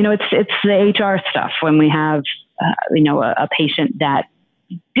yeah, it's the HR stuff when we have, a patient that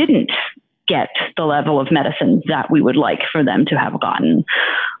didn't get the level of medicine that we would like for them to have gotten,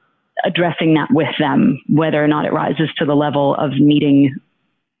 addressing that with them, whether or not it rises to the level of needing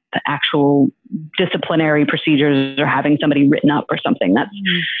the actual disciplinary procedures or having somebody written up or something. That's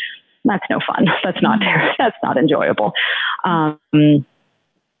no fun. That's not enjoyable.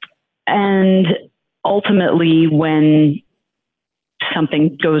 And ultimately, when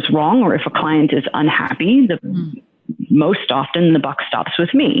something goes wrong or if a client is unhappy, most often the buck stops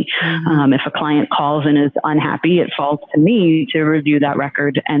with me. If a client calls and is unhappy, it falls to me to review that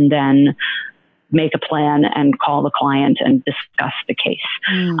record and then make a plan and call the client and discuss the case.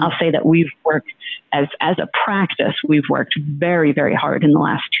 I'll say that we've worked as a practice, we've worked very, very hard in the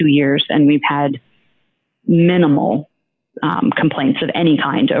last 2 years, and we've had minimal complaints of any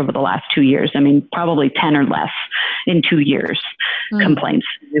kind over the last 2 years. I mean, probably 10 or less in 2 years complaints.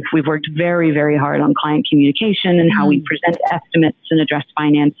 We've worked very, very hard on client communication and how we present estimates and address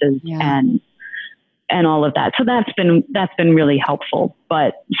finances and all of that. So that's been really helpful.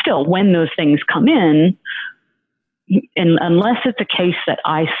 But still, when those things come in, and unless it's a case that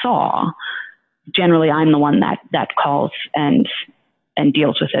I saw, generally I'm the one that calls and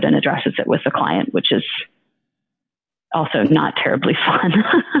deals with it and addresses it with the client, which is also not terribly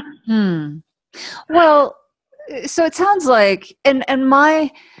fun. Well, so it sounds like, and my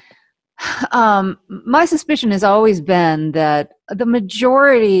suspicion has always been that the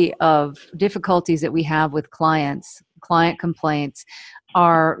majority of difficulties that we have with client complaints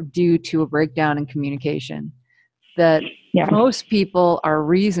are due to a breakdown in communication. That most people are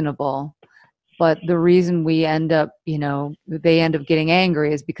reasonable, but the reason we end up, they end up getting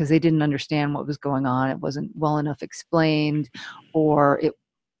angry is because they didn't understand what was going on. It wasn't well enough explained, or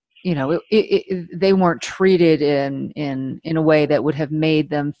they weren't treated in a way that would have made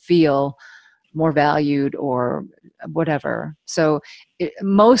them feel more valued or whatever. So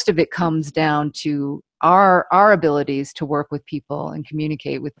most of it comes down to our abilities to work with people and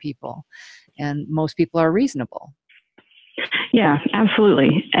communicate with people. And most people are reasonable. Yeah,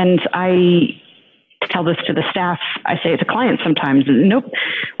 absolutely. And I tell this to the staff. I say it to clients sometimes. Nope,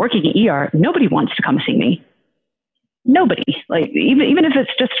 working in ER, nobody wants to come see me. Nobody. Like even if it's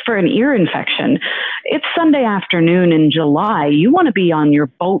just for an ear infection, it's Sunday afternoon in July. You want to be on your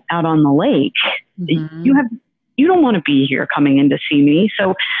boat out on the lake. You don't want to be here coming in to see me.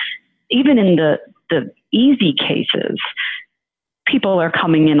 So even in the easy cases, people are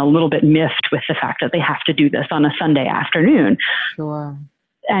coming in a little bit miffed with the fact that they have to do this on a Sunday afternoon. Sure.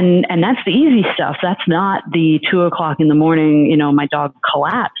 And that's the easy stuff. That's not the 2:00 in the morning, my dog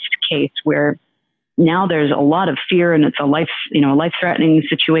collapsed case where now there's a lot of fear and it's a life-threatening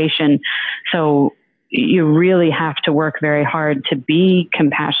situation. So you really have to work very hard to be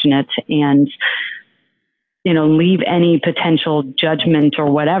compassionate and, leave any potential judgment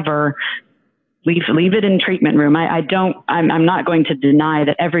or whatever. Leave it in treatment room. I'm not going to deny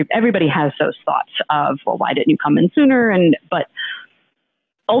that everybody has those thoughts of, well, why didn't you come in sooner? But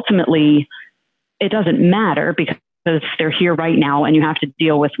ultimately it doesn't matter because they're here right now and you have to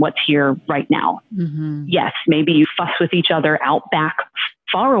deal with what's here right now. Yes, maybe you fuss with each other out back,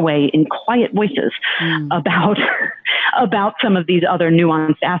 far away in quiet voices about some of these other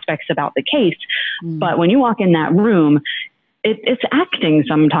nuanced aspects about the case. But when you walk in that room, it's acting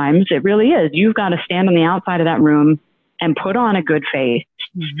sometimes. It really is. You've got to stand on the outside of that room and put on a good face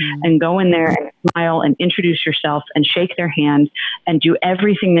and go in there and smile and introduce yourself and shake their hand and do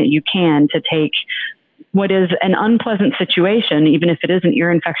everything that you can to take what is an unpleasant situation, even if it is an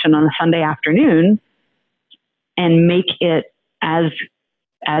ear infection on a Sunday afternoon, and make it as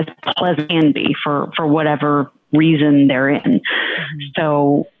pleasant can be for whatever reason they're in.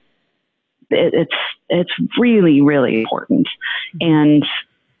 So it's really, really important. And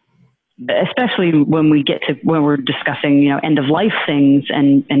especially when we're discussing, end of life things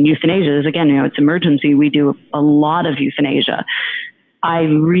and euthanasia, again, it's emergency. We do a lot of euthanasia. I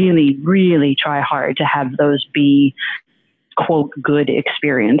really, really try hard to have those be, quote, good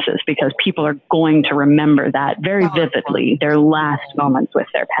experiences, because people are going to remember that very vividly, their last moments with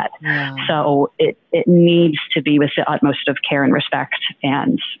their pet. So it needs to be with the utmost of care and respect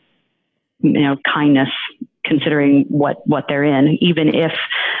and, kindness, considering what they're in, even if,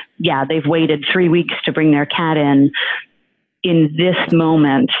 they've waited 3 weeks to bring their cat in this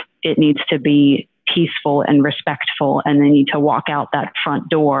moment, it needs to be peaceful and respectful, and they need to walk out that front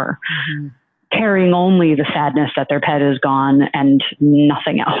door carrying only the sadness that their pet is gone and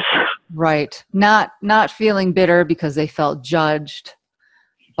nothing else. Right. Not feeling bitter because they felt judged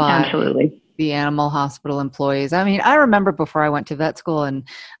by Absolutely. the animal hospital employees. I mean, I remember before I went to vet school, and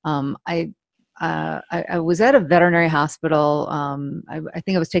I was at a veterinary hospital. I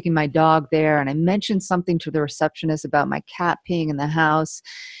think I was taking my dog there, and I mentioned something to the receptionist about my cat peeing in the house.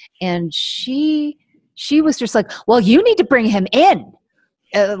 And she was just like, well, you need to bring him in.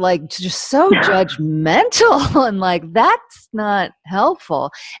 Just so judgmental. And that's not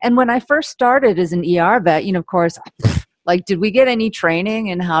helpful. And when I first started as an ER vet, of course, Like, did we get any training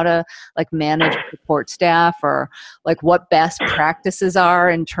in how to like manage support staff, or like what best practices are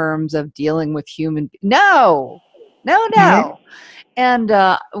in terms of dealing with No. Right. And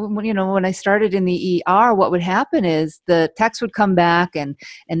when I started in the ER, what would happen is the techs would come back and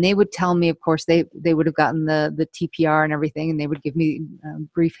they would tell me, of course, they would have gotten the TPR and everything, and they would give me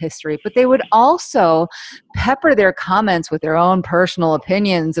brief history, but they would also pepper their comments with their own personal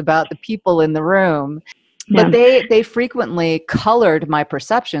opinions about the people in the room. But Yeah. they frequently colored my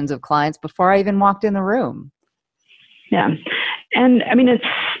perceptions of clients before I even walked in the room. Yeah. And I mean,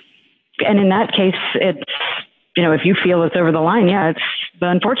 and in that case, it's, if you feel it's over the line, but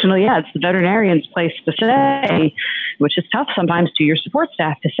unfortunately, it's the veterinarian's place to say, which is tough sometimes to your support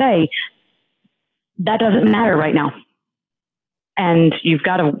staff to say, that doesn't matter right now. And you've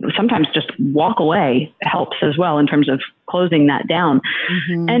got to sometimes just walk away helps as well in terms of closing that down.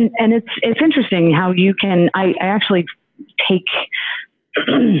 Mm-hmm. And it's interesting how you can, I actually take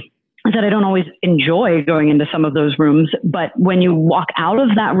that I don't always enjoy going into some of those rooms, but when you walk out of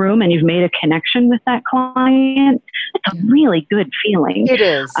that room and you've made a connection with that client, it's a really good feeling. It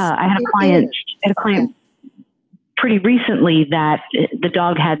is. I had a client pretty recently that the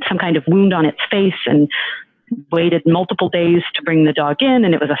dog had some kind of wound on its face and waited multiple days to bring the dog in.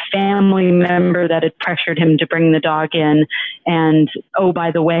 And it was a family member that had pressured him to bring the dog in. And, oh,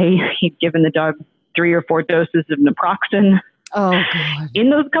 by the way, he'd given the dog 3 or 4 doses of naproxen. Oh, God. In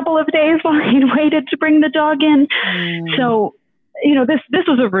those couple of days while he'd waited to bring the dog in. So, this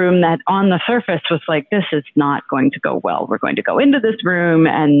was a room that on the surface was like, this is not going to go well. We're going to go into this room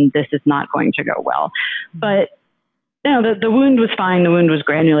and this is not going to go well. But, the wound was fine. The wound was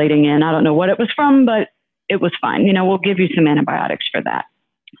granulating in. I don't know what it was from, but it was fine. We'll give you some antibiotics for that.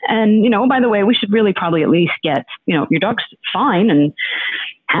 And, by the way, we should really probably at least get, your dog's fine and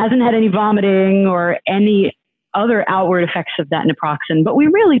hasn't had any vomiting or any other outward effects of that naproxen, but we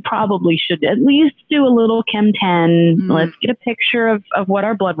really probably should at least do a little Chem 10. Let's get a picture of what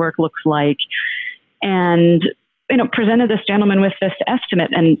our blood work looks like. And, presented this gentleman with this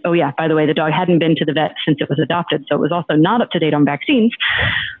estimate. And, oh yeah, by the way, the dog hadn't been to the vet since it was adopted. So it was also not up to date on vaccines.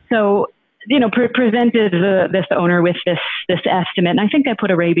 So, presented this owner with this estimate. And I think I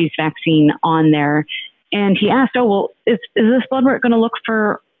put a rabies vaccine on there. And he asked, oh, well, is this blood work going to look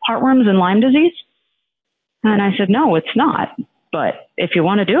for heartworms and Lyme disease? And I said, no, it's not. But if you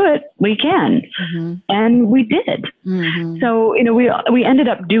want to do it, we can. Mm-hmm. And we did. Mm-hmm. So, we ended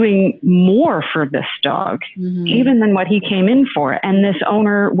up doing more for this dog, even than what he came in for. And this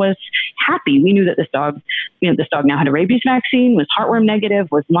owner was happy. We knew that this dog now had a rabies vaccine, was heartworm negative,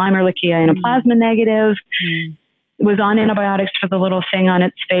 was Lyme Ehrlichia anaplasma negative, was on antibiotics for the little thing on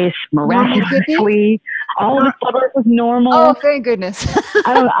its face. Miraculously, all of his blood work was normal. Oh, thank goodness.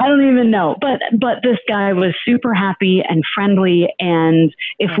 I don't even know. But this guy was super happy and friendly. And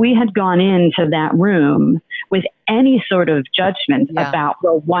if we had gone into that room with any sort of judgment about,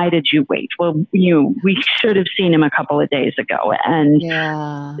 well, why did you wait? Well, we should have seen him a couple of days ago. And,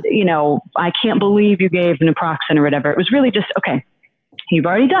 I can't believe you gave naproxen or whatever. It was really just, okay, you've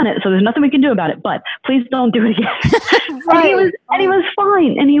already done it, so there's nothing we can do about it, but please don't do it again. Right. And he was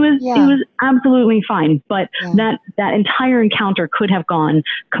fine. And he was absolutely fine. But that entire encounter could have gone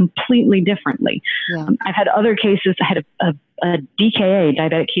completely differently. Yeah. I've had other cases. I had a DKA,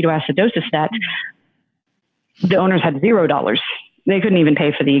 diabetic ketoacidosis, that the owners had $0. They couldn't even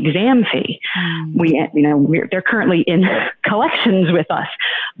pay for the exam fee. They're currently in collections with us,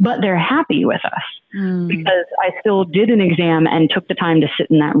 but they're happy with us because I still did an exam and took the time to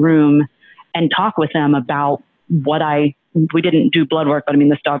sit in that room and talk with them about we didn't do blood work, but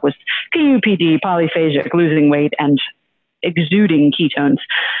this dog was PUPD, polyphagic, losing weight and exuding ketones.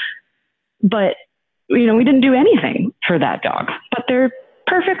 But, we didn't do anything for that dog, but they're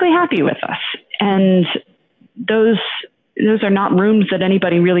perfectly happy with us. And those are not rooms that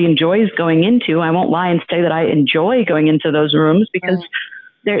anybody really enjoys going into. I won't lie and say that I enjoy going into those rooms because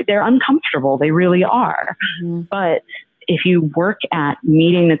they're uncomfortable. They really are. Mm-hmm. But if you work at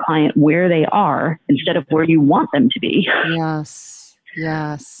meeting the client where they are instead of where you want them to be,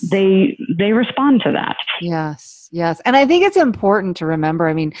 they respond to that. Yes. And I think it's important to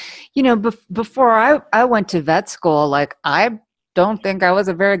remember, before I went to vet school, I don't think I was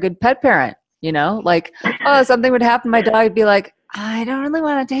a very good pet parent. Something would happen, my dog would be like, I don't really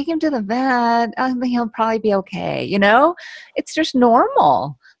want to take him to the vet. I think he'll probably be okay. It's just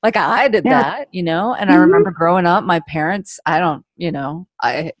normal. I did that, and I remember growing up, my parents, I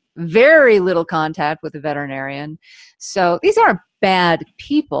very little contact with a veterinarian. So these aren't bad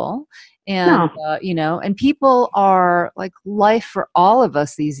people. And, No. And people are like, life for all of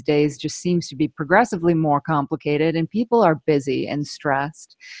us these days just seems to be progressively more complicated, and people are busy and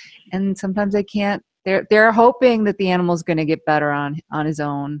stressed. And sometimes they can't, they're hoping that the animal's going to get better on his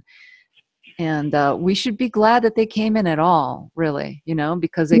own. And we should be glad that they came in at all, really,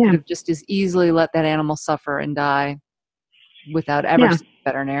 because they could Yeah. have just as easily let that animal suffer and die without ever Yeah. seeing a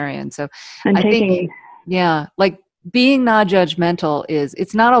veterinarian. So And I think, taking, yeah, like being non-judgmental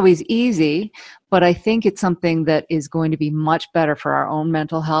it's not always easy, but I think it's something that is going to be much better for our own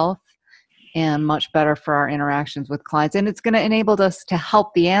mental health and much better for our interactions with clients. And it's going to enable us to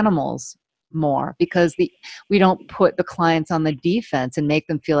help the animals more, because we don't put the clients on the defense and make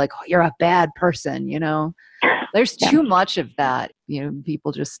them feel like, oh, you're a bad person. There's yeah. too much of that.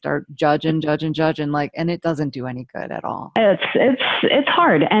 People just start judging, like, and it doesn't do any good at all. It's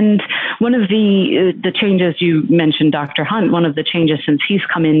hard. And one of the changes you mentioned, Dr. Hunt, one of the changes since he's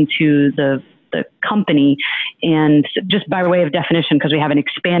come into the company, and just by way of definition, because we haven't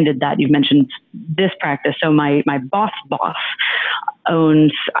expanded that, you've mentioned this practice. So my boss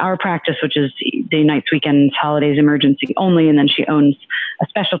owns our practice, which is day, nights, weekends, holidays, emergency only. And then she owns a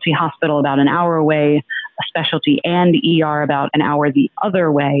specialty hospital about an hour away, a specialty and ER about an hour the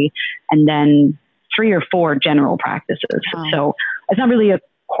other way, and then 3 or 4 general practices. Wow. So it's not really a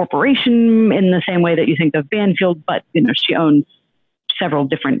corporation in the same way that you think of Banfield, but she owns several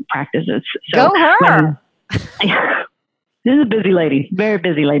different practices. So go her. This is a busy lady, very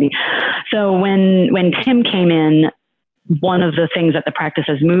busy lady. So when Tim came in, one of the things that the practice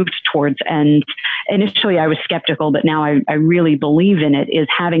has moved towards, and initially I was skeptical, but now I really believe in it, is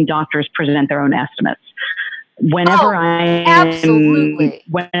having doctors present their own estimates. Whenever absolutely.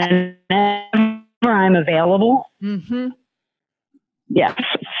 Whenever I'm available. Mm-hmm. Yes.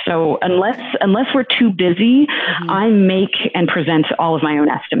 So unless we're too busy, mm-hmm. I make and present all of my own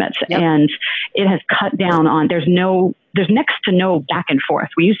estimates. Yep. And it has cut down on, there's next to no back and forth.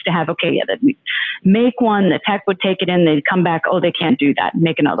 We used to have, make one, the tech would take it in, they'd come back, oh, they can't do that.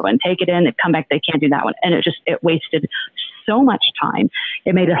 Make another one, take it in, they'd come back, they can't do that one. And it wasted so much time.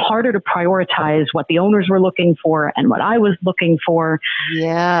 It made it harder to prioritize what the owners were looking for and what I was looking for.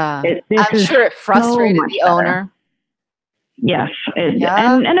 Yeah. I'm sure it frustrated the owner. Yes. And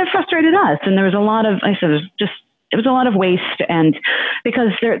it frustrated us. And there was a lot of, it was a lot of waste. And because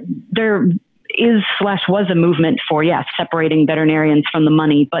there was a movement for, separating veterinarians from the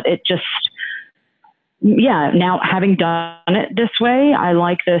money, but it just, now having done it this way, I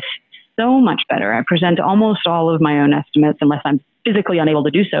like this so much better. I present almost all of my own estimates unless I'm physically unable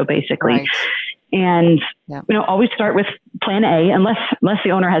to do so, basically. Right. And, always start with plan A, unless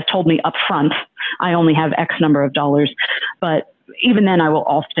the owner has told me up front, I only have X number of dollars. But even then I will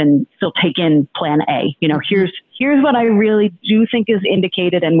often still take in plan A. Here's what I really do think is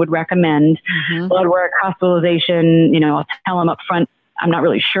indicated and would recommend. Mm-hmm. Blood work, hospitalization, I'll tell them up front, I'm not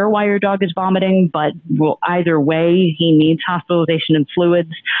really sure why your dog is vomiting, but either way, he needs hospitalization and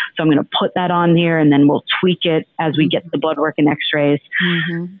fluids. So I'm going to put that on here, and then we'll tweak it as we get the blood work and x-rays.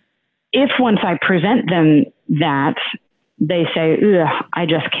 Mm-hmm. If once I present them that, they say, I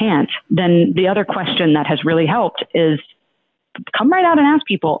just can't, then the other question that has really helped is come right out and ask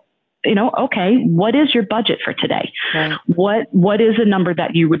people, okay, what is your budget for today? Right. What is a number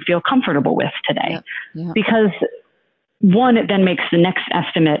that you would feel comfortable with today? Yep. Because one, it then makes the next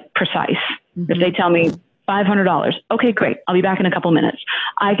estimate precise. Mm-hmm. If they tell me $500, okay, great. I'll be back in a couple minutes.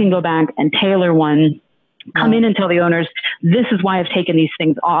 I can go back and tailor one, come in and tell the owners, this is why I've taken these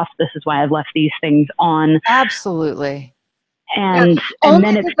things off. This is why I've left these things on. Absolutely. And only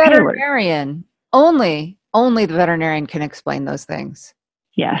then it's the veterinarian, only the veterinarian can explain those things.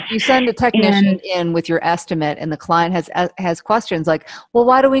 Yes. You send a technician in with your estimate and the client has questions like, well,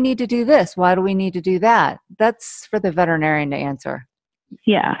 why do we need to do this? Why do we need to do that? That's for the veterinarian to answer.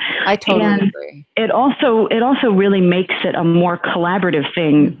 Yeah. I totally agree. It also really makes it a more collaborative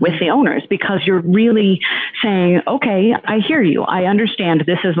thing with the owners, because you're really saying, okay, I hear you. I understand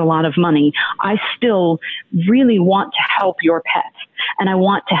this is a lot of money. I still really want to help your pet. And I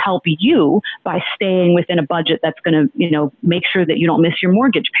want to help you by staying within a budget that's going to, make sure that you don't miss your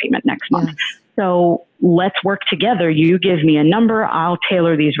mortgage payment next month. Yes. So let's work together. You give me a number. I'll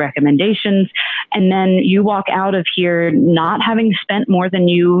tailor these recommendations. And then you walk out of here not having spent more than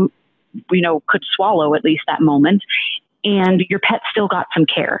you could swallow at least that moment. And your pet still got some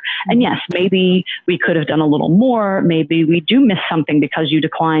care. And yes, maybe we could have done a little more. Maybe we do miss something because you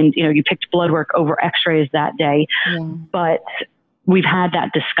declined, you picked blood work over x-rays that day. Yeah. But we've had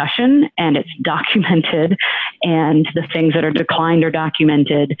that discussion and it's documented, and the things that are declined are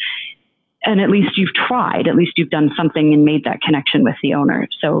documented. And at least you've tried, at least you've done something and made that connection with the owner.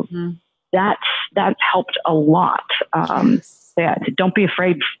 So that's helped a lot. Yes. Yeah, don't be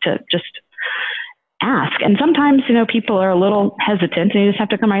afraid to just ask. And sometimes, people are a little hesitant, and you just have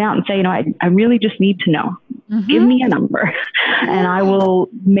to come right out and say, I really just need to know. Give me a number, and I will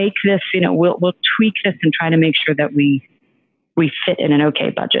make this. We'll tweak this and try to make sure that we fit in an okay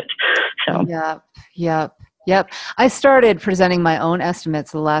budget. So. Yep. I started presenting my own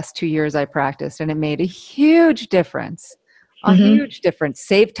estimates the last 2 years I practiced, and it made a huge difference. A huge difference.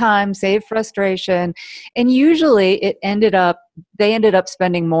 Save time, save frustration. And usually they ended up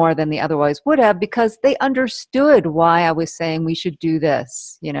spending more than they otherwise would have because they understood why I was saying we should do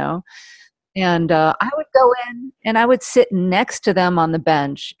this, And I would go in and I would sit next to them on the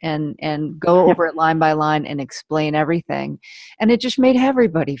bench and go over it line by line and explain everything. And it just made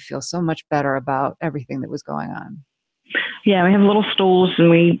everybody feel so much better about everything that was going on. Yeah, we have little stools and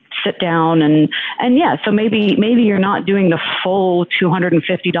we sit down and yeah, so maybe you're not doing the full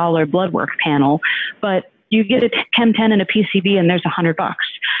 $250 blood work panel, but you get a Chem10 and a PCB and there's $100.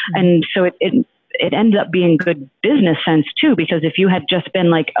 And so it ends up being good business sense too, because if you had just been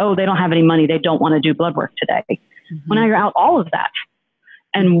like, oh, they don't have any money, they don't want to do blood work today. Well, now you're out all of that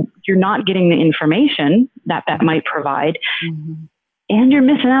and you're not getting the information that might provide. And you're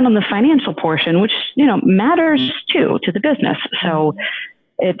missing out on the financial portion, which, matters too to the business. So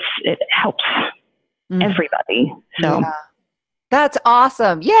it helps everybody. So that's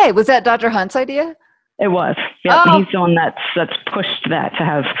awesome. Yay. Was that Dr. Hunt's idea? It was. Yeah. Oh. He's the one that's pushed that to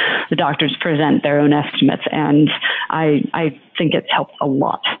have the doctors present their own estimates. And I think it's helped a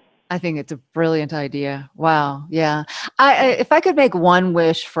lot. I think it's a brilliant idea. Wow. Yeah. If I could make one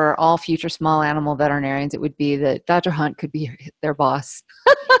wish for all future small animal veterinarians, it would be that Dr. Hunt could be their boss.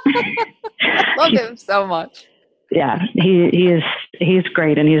 I love him so much. Yeah, he's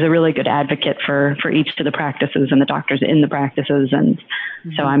great, and he's a really good advocate for each of the practices and the doctors in the practices. And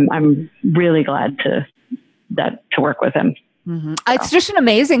so I'm really glad to work with him. It's just an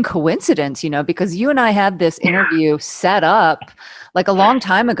amazing coincidence, because you and I had this interview set up like a long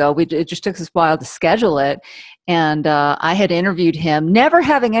time ago. It just took us a while to schedule it. And I had interviewed him, never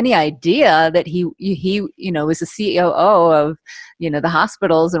having any idea that he was the COO of, the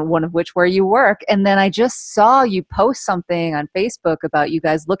hospitals, and one of which where you work. And then I just saw you post something on Facebook about you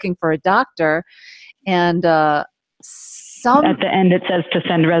guys looking for a doctor. And at the end, it says to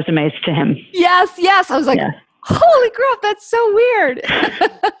send resumes to him. Yes. I was like, holy crap, that's so weird.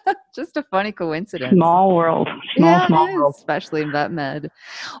 Just a funny coincidence. Small world. Small world. Especially in vet med.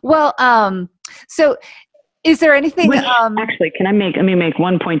 Well, so is there anything... actually, let me make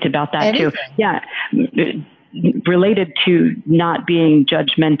one point about that too. Yeah. Related to not being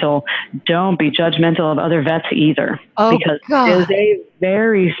judgmental, don't be judgmental of other vets either. Oh, because God. It is a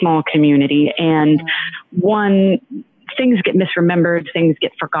very small community, and things get misremembered, things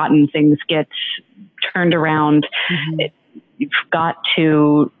get forgotten, things get turned around. You've got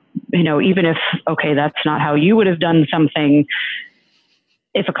to, even if, that's not how you would have done something,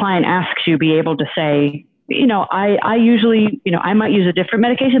 if a client asks you, be able to say, I usually, I might use a different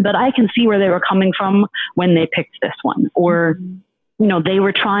medication, but I can see where they were coming from when they picked this one. Or, they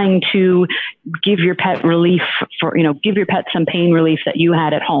were trying to give your pet relief give your pet some pain relief that you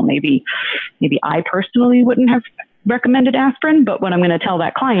had at home. Maybe I personally wouldn't have recommended aspirin, but what I'm going to tell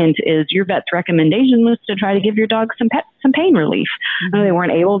that client is your vet's recommendation was to try to give your dog some pain relief. They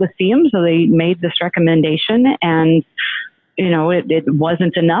weren't able to see him, so they made this recommendation, and it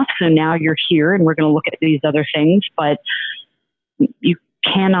wasn't enough. So now you're here and we're going to look at these other things, but you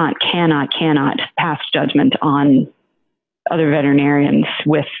cannot pass judgment on other veterinarians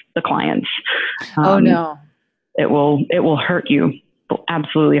with the clients. Oh no. It will hurt you. It will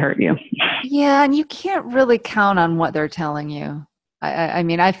absolutely hurt you. Yeah. And you can't really count on what they're telling you.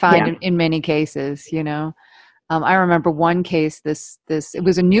 I find in many cases, I remember one case, it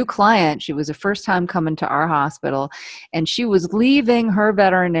was a new client. She was the first time coming to our hospital, and she was leaving her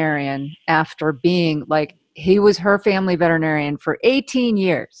veterinarian after being he was her family veterinarian for 18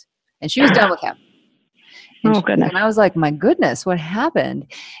 years, and she was done with him. Goodness. And I was like, my goodness, what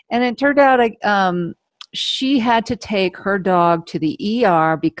happened? And it turned out she had to take her dog to the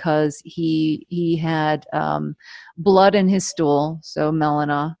ER because he had blood in his stool, so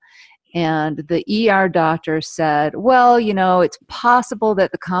melena. And the ER doctor said, well, it's possible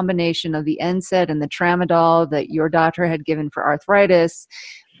that the combination of the NSAID and the tramadol that your doctor had given for arthritis,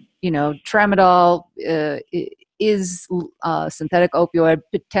 tramadol is a synthetic opioid.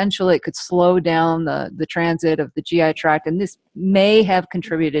 Potentially it could slow down the transit of the GI tract, and this may have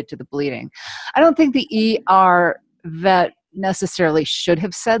contributed to the bleeding. I don't think the ER vet necessarily should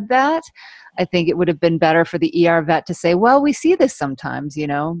have said that. I think it would have been better for the ER vet to say, well, we see this sometimes,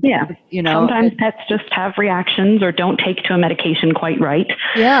 Yeah. Sometimes pets just have reactions or don't take to a medication quite right.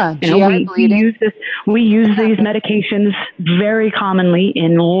 Yeah. We use these medications very commonly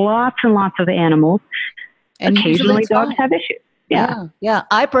in lots and lots of animals. And occasionally dogs have issues. Yeah. Yeah.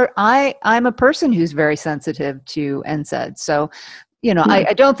 I'm a person who's very sensitive to NSAIDs. So,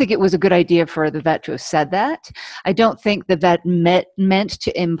 I don't think it was a good idea for the vet to have said that. I don't think the vet meant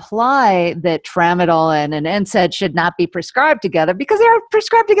to imply that tramadol and an NSAID should not be prescribed together, because they're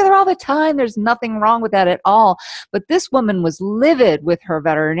prescribed together all the time. There's nothing wrong with that at all. But this woman was livid with her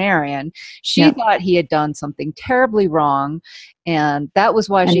veterinarian. She thought he had done something terribly wrong. And that was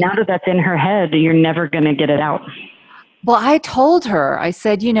why now that that's in her head, you're never going to get it out. Well, I told her, I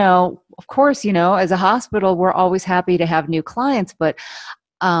said, of course, as a hospital, we're always happy to have new clients, but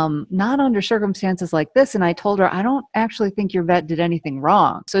not under circumstances like this. And I told her, I don't actually think your vet did anything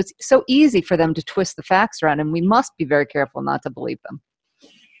wrong. So it's so easy for them to twist the facts around, and we must be very careful not to believe them.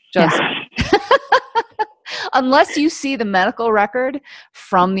 Unless you see the medical record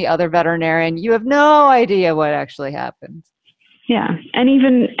from the other veterinarian, you have no idea what actually happened. Yeah. And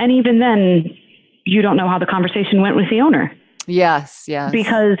even then, you don't know how the conversation went with the owner. Yes.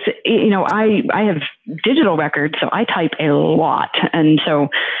 Because, I have digital records, so I type a lot. And so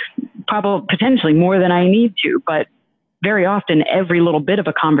probably potentially more than I need to, but very often every little bit of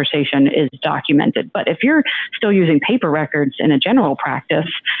a conversation is documented. But if you're still using paper records in a general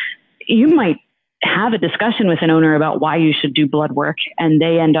practice, you might have a discussion with an owner about why you should do blood work, and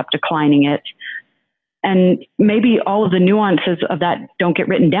they end up declining it. And maybe all of the nuances of that don't get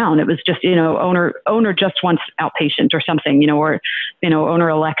written down. It was just, owner just wants outpatient or something, or, owner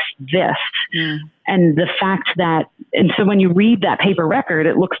elects this. And the fact that, and so when you read that paper record,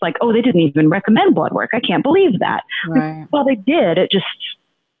 it looks like, oh, they didn't even recommend blood work. I can't believe that. Right. Well, they did. It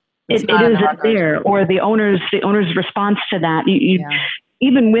isn't there. Or the owner's response to that,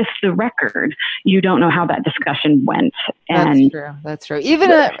 even with the record, you don't know how that discussion went. And That's true.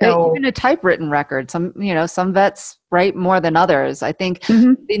 Even a typewritten record. Some vets write more than others. I think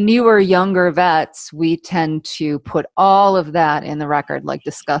the newer, younger vets, we tend to put all of that in the record, like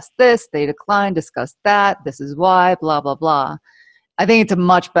discuss this, they declined, discuss that, this is why, blah, blah, blah. I think it's a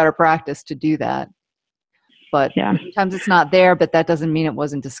much better practice to do that. But sometimes it's not there, but that doesn't mean it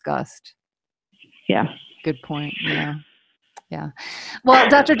wasn't discussed. Yeah. Good point. Yeah. Well,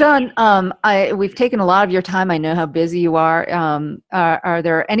 Dr. Dunn, we've taken a lot of your time. I know how busy you are. Are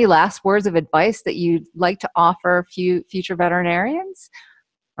there any last words of advice that you'd like to offer future veterinarians,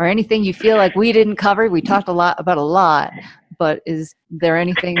 or anything you feel like we didn't cover? We talked about a lot, but is there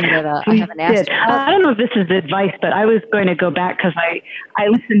anything that I haven't asked you about? I don't know if this is advice, but I was going to go back because I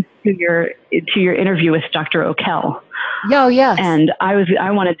listened to your interview with Dr. O'Kell. Oh, yes. And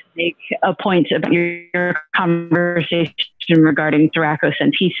I wanted to make a point about your conversation regarding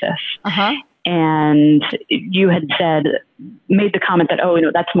thoracocentesis. Uh-huh. And you had made the comment that,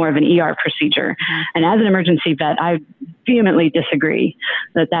 that's more of an ER procedure. Mm-hmm. And as an emergency vet, I vehemently disagree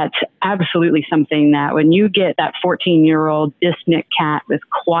that that's absolutely something that when you get that 14-year-old dyspneic cat with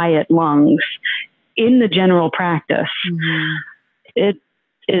quiet lungs in the general practice, it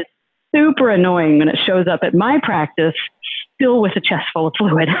is super annoying when it shows up at my practice still with a chest full of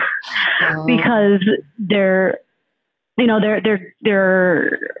fluid because they're now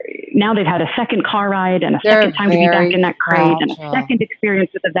they've had a second car ride and a second time to be back in that crate and a second experience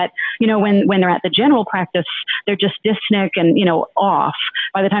with the vet. When they're at the general practice, they're just dyspneic and, off.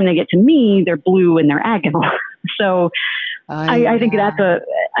 By the time they get to me, they're blue and they're agonal. So I think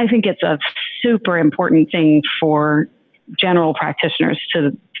it's a super important thing for general practitioners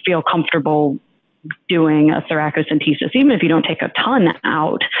to feel comfortable doing a thoracocentesis, even if you don't take a ton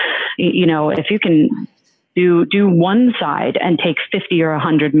out. If you can do one side and take 50 or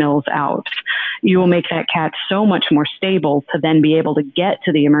 100 mils out, you will make that cat so much more stable to then be able to get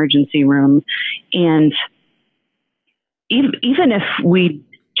to the emergency room. And even if we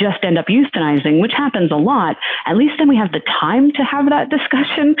just end up euthanizing, which happens a lot, at least then we have the time to have that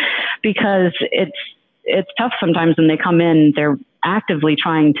discussion, because it's tough sometimes when they come in, they're actively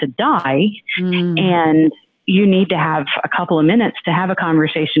trying to die, and you need to have a couple of minutes to have a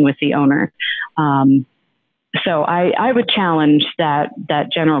conversation with the owner. So I would challenge that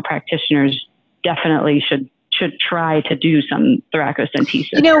general practitioners definitely should try to do some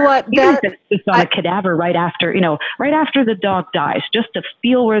thoracocentesis. You know what? Even if it's just on a cadaver right after the dog dies, just to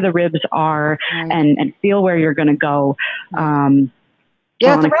feel where the ribs are and feel where you're going to go.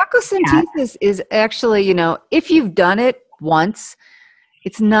 Thoracocentesis is actually, if you've done it once,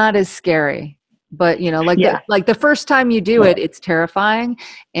 it's not as scary. But, Yeah. like the first time you do it, it's terrifying.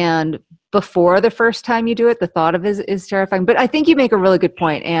 And before the first time you do it, the thought of it is terrifying. But I think you make a really good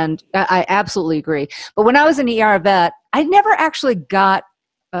point, and I absolutely agree. But when I was an ER vet, I never actually got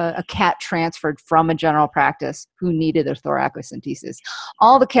a cat transferred from a general practice who needed a thoracocentesis.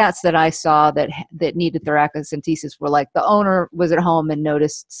 All the cats that I saw that needed thoracocentesis were like the owner was at home and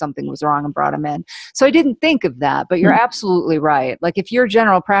noticed something was wrong and brought him in. So I didn't think of that, but you're absolutely right. Like if you're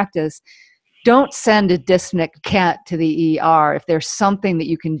general practice, don't send a dyspneic cat to the ER if there's something that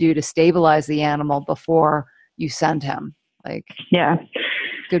you can do to stabilize the animal before you send him. Like, yeah.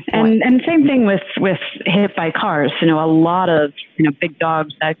 Good point. And same thing with hit by cars. A lot of, big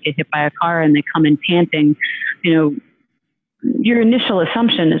dogs that get hit by a car and they come in panting, your initial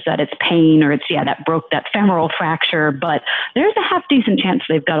assumption is that it's pain or it's, that broke that femoral fracture, but there's a half decent chance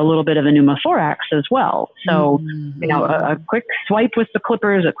they've got a little bit of a pneumothorax as well. So, a quick swipe with the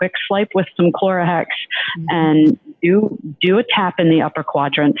clippers, a quick swipe with some Chlorohex, and do a tap in the upper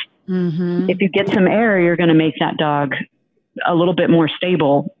quadrant. If you get some air, you're going to make that dog a little bit more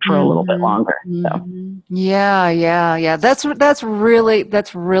stable for a little bit longer. So. Yeah. That's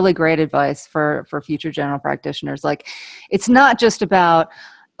really great advice for future general practitioners. Like, it's not just about,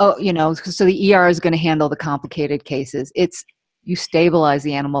 so the ER is going to handle the complicated cases. It's you stabilize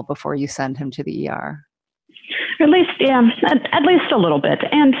the animal before you send him to the ER. At least, at least a little bit.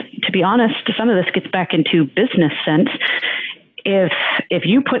 And to be honest, some of this gets back into business sense. If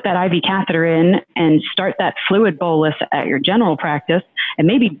you put that IV catheter in and start that fluid bolus at your general practice and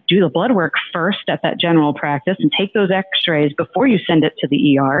maybe do the blood work first at that general practice and take those x-rays before you send it to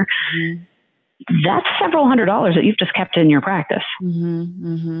the ER, that's several $100s that you've just kept in your practice.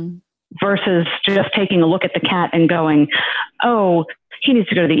 Versus just taking a look at the cat and going, oh, he needs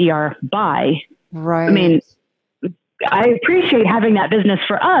to go to the ER, bye. Right. I mean, I appreciate having that business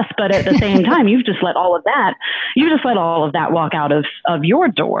for us, but at the same time, you've just let all of that walk out of your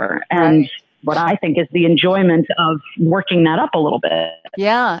door. And what I think is the enjoyment of working that up a little bit.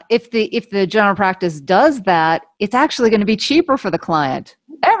 Yeah. If the general practice does that, it's actually going to be cheaper for the client.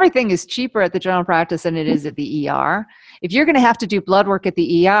 Everything is cheaper at the general practice than it is at the ER. If you're going to have to do blood work at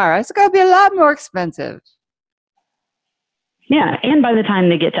the ER, it's going to be a lot more expensive. Yeah, and by the time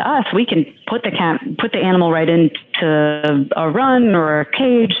they get to us, we can put the animal right into a run or a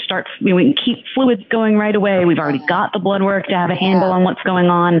cage. We can keep fluids going right away. We've already got the blood work to have a handle on what's going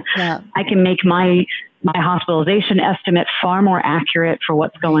on. Yeah. I can make my hospitalization estimate far more accurate for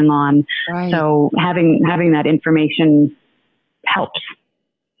what's going on. Right. So having that information helps.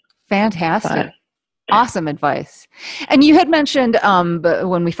 Fantastic. Awesome advice. And you had mentioned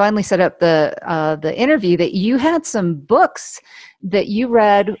when we finally set up the interview that you had some books that you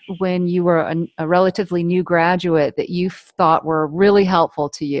read when you were a relatively new graduate that you thought were really helpful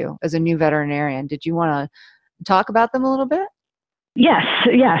to you as a new veterinarian. Did you want to talk about them a little bit? Yes.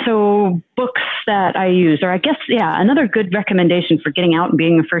 Yeah. So books that I use, or I guess, another good recommendation for getting out and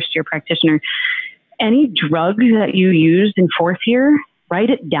being a first-year practitioner, any drug that you used in fourth year, write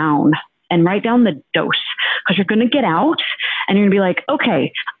it down. And write down the dose, because you're going to get out and you're going to be like,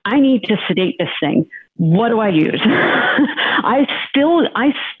 okay, I need to sedate this thing. What do I use? I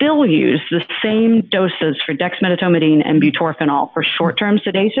still use the same doses for dexmedetomidine and butorphanol for short-term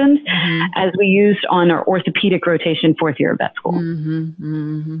sedations as we used on our orthopedic rotation fourth year of vet school.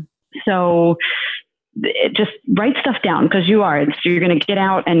 So just write stuff down, because you're going to get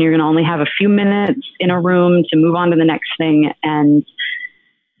out and you're going to only have a few minutes in a room to move on to the next thing. And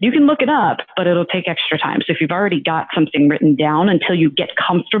you can look it up, but it'll take extra time. So if you've already got something written down, until you get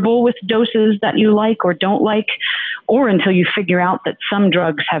comfortable with doses that you like or don't like, or until you figure out that some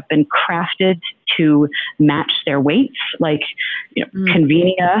drugs have been crafted to match their weights, like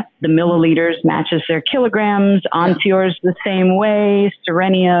Convenia, the milliliters matches their kilograms, Onteor's the same way,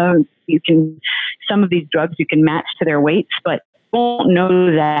 Serenia, some of these drugs you can match to their weights, but you won't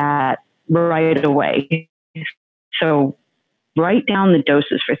know that right away. So write down the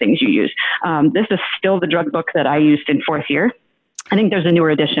doses for things you use. This is still the drug book that I used in fourth year. I think there's a newer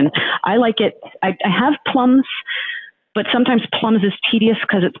edition. I like it. I have Plums, but sometimes Plums is tedious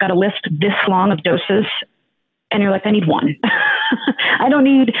because it's got a list this long of doses. And you're like, I need one. I don't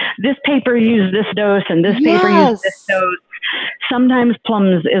need this paper used this dose and this paper used this dose. Sometimes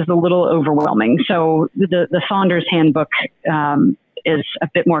Plums is a little overwhelming. So the Saunders handbook is a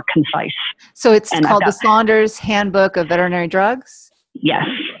bit more concise. So it's called the Saunders Handbook of Veterinary Drugs? Yes.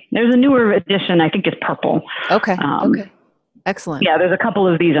 There's a newer edition. I think it's purple. Okay. Okay. Excellent. Yeah, there's a couple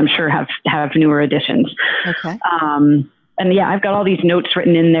of these I'm sure have newer editions. Okay. And I've got all these notes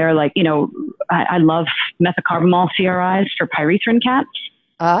written in there. Like, I love methocarbamol CRIs for pyrethrin cats.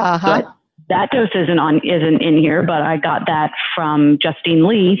 But that dose isn't in here, but I got that from Justine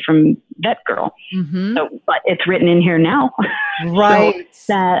Lee from Vet Girl. Mm-hmm. So, but it's written in here now, right?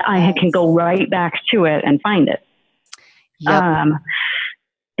 So that I can go right back to it and find it. Yep.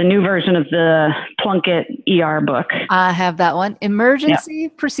 The new version of the Plunkett ER book. I have that one. Emergency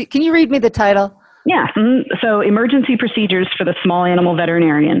Procedure. Can you read me the title? Yeah. Mm-hmm. So Emergency Procedures for the Small Animal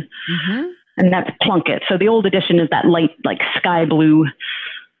Veterinarian. Mm-hmm. And that's Plunkett. So the old edition is that light, like sky blue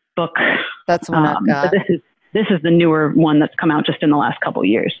book. That's one I've got. So this is the newer one that's come out just in the last couple of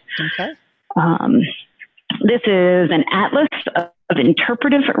years. Okay. This is an atlas of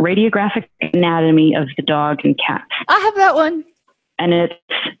interpretive radiographic anatomy of the dog and cat. I have that one. And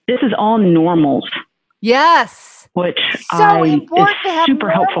this is all normals. Yes. Which is super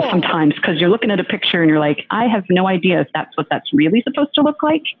helpful sometimes, because you're looking at a picture and you're like, I have no idea if that's what that's really supposed to look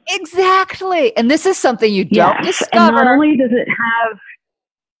like. Exactly. And this is something you don't discover. And not only does it have,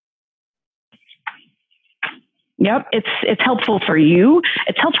 it's helpful for you.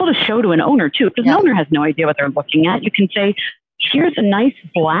 It's helpful to show to an owner too, because an owner has no idea what they're looking at. You can say, here's a nice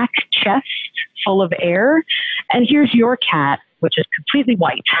black chest full of air, and here's your cat, which is completely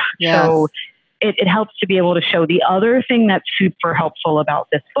white. Yes. So it helps to be able to show. The other thing that's super helpful about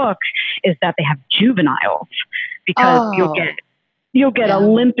this book is that they have juveniles, because you'll get a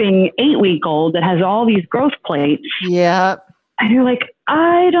limping 8-week-old that has all these growth plates. Yeah. And you're like,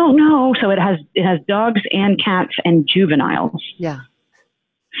 I don't know. So it has dogs and cats and juveniles. Yeah.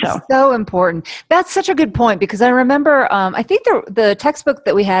 So important. That's such a good point, because I remember, I think the textbook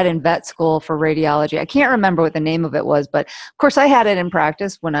that we had in vet school for radiology, I can't remember what the name of it was, but of course I had it in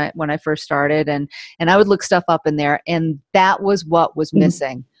practice when I first started, and I would look stuff up in there, and that was what was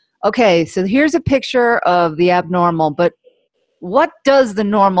missing. Okay, so here's a picture of the abnormal, but what does the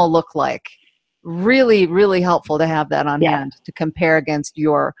normal look like? Really, really helpful to have that on hand to compare against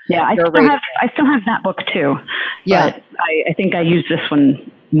your. Yeah, I still have that book too. Yeah, but I think I use this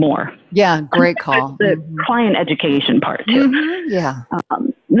one more. Yeah, great call. The client education part too. Mm-hmm. Yeah.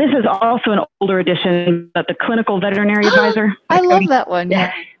 This is also an older edition, but the Clinical Veterinary Advisor. I love that one.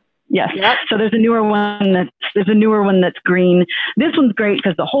 Yeah. Yes. Yep. So there's a newer one that's green. This one's great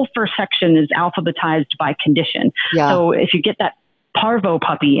because the whole first section is alphabetized by condition. Yeah. So if you get that parvo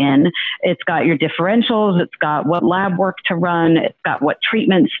puppy in, it's got your differentials, it's got what lab work to run, it's got what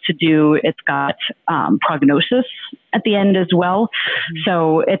treatments to do, it's got prognosis at the end as well. Mm-hmm.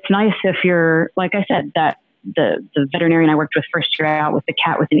 So it's nice if you're, like I said, that the veterinarian I worked with first year out with the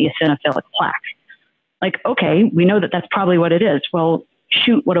cat with an eosinophilic plaque. Like, okay, we know that that's probably what it is. Well,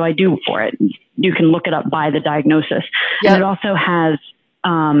 shoot, what do I do for it? You can look it up by the diagnosis. Yep. And it also has,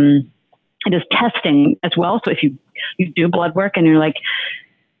 it is testing as well. So if you do blood work and you're like,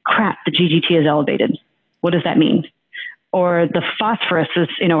 crap, the GGT is elevated. What does that mean? Or the phosphorus is,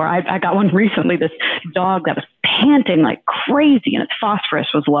 or I got one recently, this dog that was panting like crazy and its phosphorus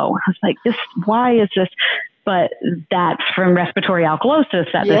was low. I was like, why is this? But that's from respiratory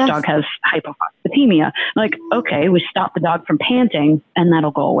alkalosis that this dog has hypophosphatemia. Like, okay, we stop the dog from panting and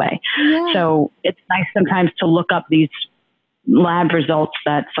that'll go away. Yeah. So it's nice sometimes to look up these lab results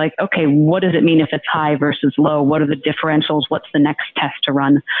that's like, okay, what does it mean if it's high versus low? What are the differentials? What's the next test to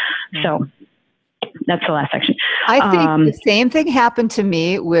run? So that's the last section. I think the same thing happened to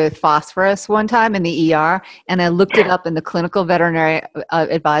me with phosphorus one time in the ER, and I looked it up in the Clinical Veterinary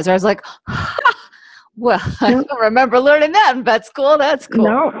Advisor. I was like, well, I don't remember learning that in vet school. That's cool.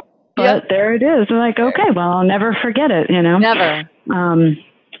 No, but there it is. I'm like, okay, well, I'll never forget it, Never.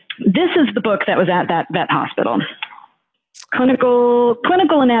 This is the book that was at that vet hospital. Clinical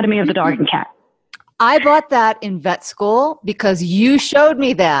Anatomy of the Dog and Cat. I bought that in vet school because you showed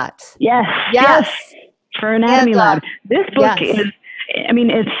me that. Yes. For anatomy lab. This book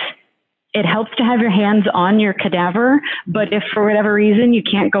it helps to have your hands on your cadaver, but if for whatever reason you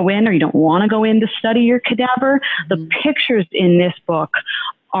can't go in or you don't want to go in to study your cadaver, the pictures in this book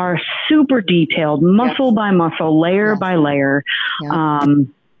are super detailed, muscle by muscle, layer by layer, so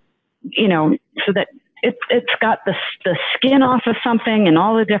that it's got the skin off of something and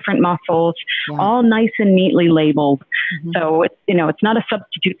all the different muscles, all nice and neatly labeled. Mm-hmm. So it's not a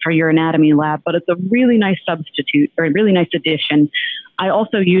substitute for your anatomy lab, but it's a really nice substitute or a really nice addition. I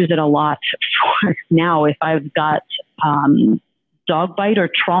also use it a lot for now if I've got dog bite or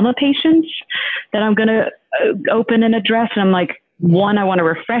trauma patients that I'm going to open and address. And I'm like, one, I want a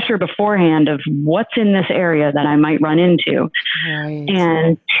refresher beforehand of what's in this area that I might run into. Right.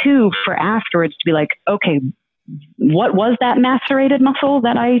 And two, for afterwards to be like, okay, what was that macerated muscle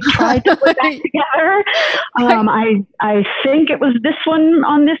that I tried to put back together? I think it was this one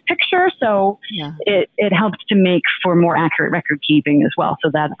on this picture. So it helps to make for more accurate record keeping as well,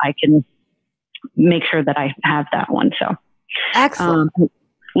 so that I can make sure that I have that one. So, excellent.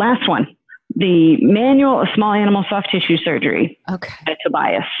 Last one, the Manual of Small Animal Soft Tissue Surgery by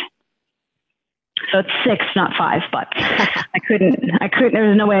Tobias. So it's 6, not 5, but I couldn't, there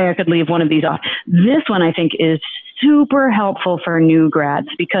was no way I could leave one of these off. This one I think is super helpful for new grads,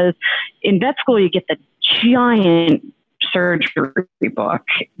 because in vet school you get the giant surgery book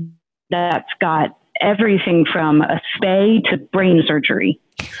that's got everything from a spay to brain surgery.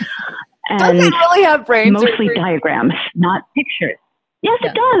 And does it really have brain mostly surgery? Diagrams, not pictures. Yes,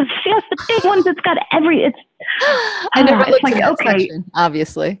 it does. Yes, the big ones. It's got I never looked in that section,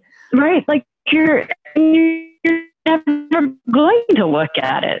 obviously. Right, like you're never going to look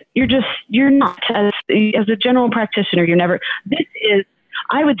at it. You're not as a general practitioner. This is,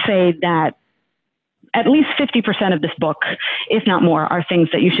 I would say that at least 50% of this book, if not more, are things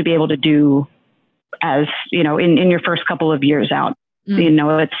that you should be able to do as, in your first couple of years out.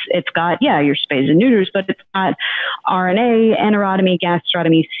 It's got, your spays and neuters, but it's got RNA, anerotomy,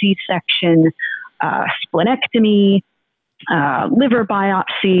 gastrotomy, C-section, splenectomy, liver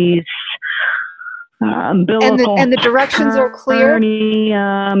biopsies, umbilical, and the directions are clear.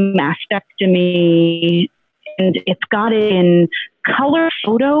 Mastectomy, and it's got it in color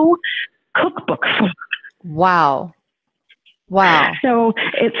photo cookbook. Wow. So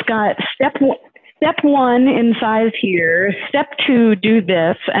it's got step 1 in size here, step 2 do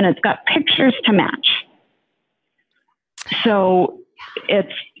this, and it's got pictures to match. So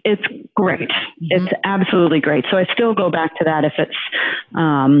it's great. Mm-hmm. It's absolutely great. So I still go back to that if it's,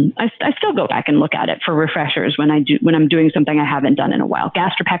 I still go back and look at it for refreshers when I'm doing something I haven't done in a while.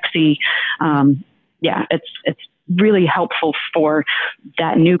 Gastropexy, it's really helpful for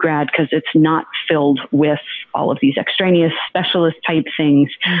that new grad, because it's not filled with all of these extraneous specialist type things,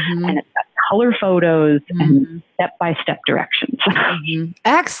 and it's got color photos and step-by-step directions.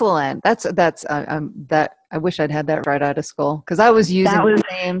 Excellent. That's that. I wish I'd had that right out of school, because I was using the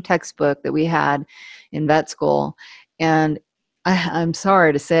same textbook that we had in vet school, and I'm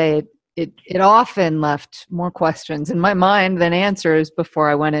sorry to say it often left more questions in my mind than answers before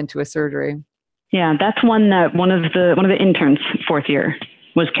I went into a surgery. Yeah, that's one that one of the interns 4th year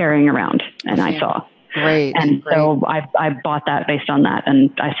was carrying around, and I saw. Great. And so I bought that based on that, and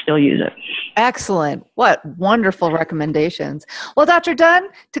I still use it. Excellent. What wonderful recommendations. Well, Dr. Dunn,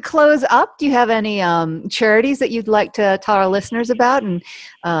 to close up, do you have any charities that you'd like to tell our listeners about, and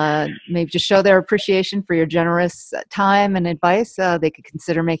maybe just show their appreciation for your generous time and advice? They could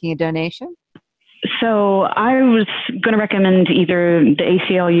consider making a donation. So I was going to recommend either the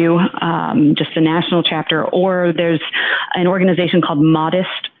ACLU, just the national chapter, or there's an organization called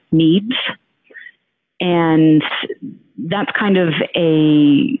Modest Needs. And that's kind of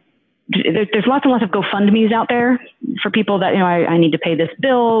there's lots and lots of GoFundMes out there for people that, I need to pay this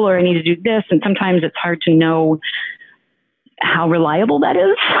bill, or I need to do this. And sometimes it's hard to know how reliable that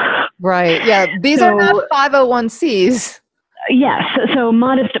is. Right. Yeah. These are not 501(c)s. Yes. So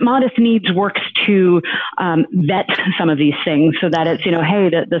Modest Needs works to vet some of these things, so that it's, hey,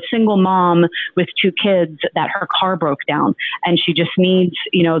 the single mom with 2 kids that her car broke down, and she just needs,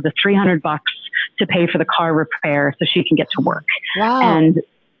 the $300 to pay for the car repair so she can get to work. Wow. And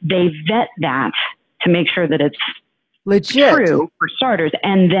they vet that to make sure that it's legit, true, for starters.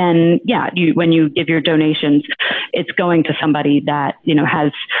 And then, when you give your donations, it's going to somebody that,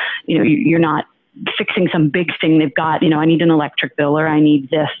 has, you're not fixing some big thing. They've got, I need an electric bill, or I need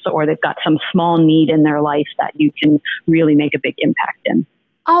this, or they've got some small need in their life that you can really make a big impact in.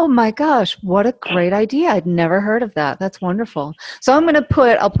 Oh my gosh, what a great idea. I'd never heard of that. That's wonderful. So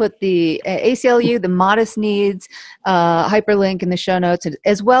I'll put the ACLU, the Modest Needs hyperlink in the show notes,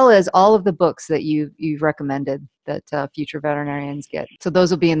 as well as all of the books that you've recommended that future veterinarians get. So those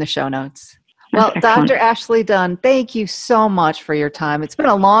will be in the show notes. Well, Dr. Ashley Dunn, thank you so much for your time. It's been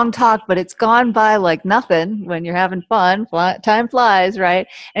a long talk, but it's gone by like nothing when you're having fun. Time flies, right?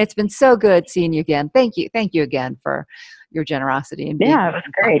 And it's been so good seeing you again. Thank you. Thank you again for your generosity. And it was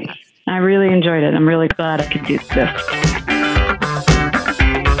great. I really enjoyed it. I'm really glad I could do this.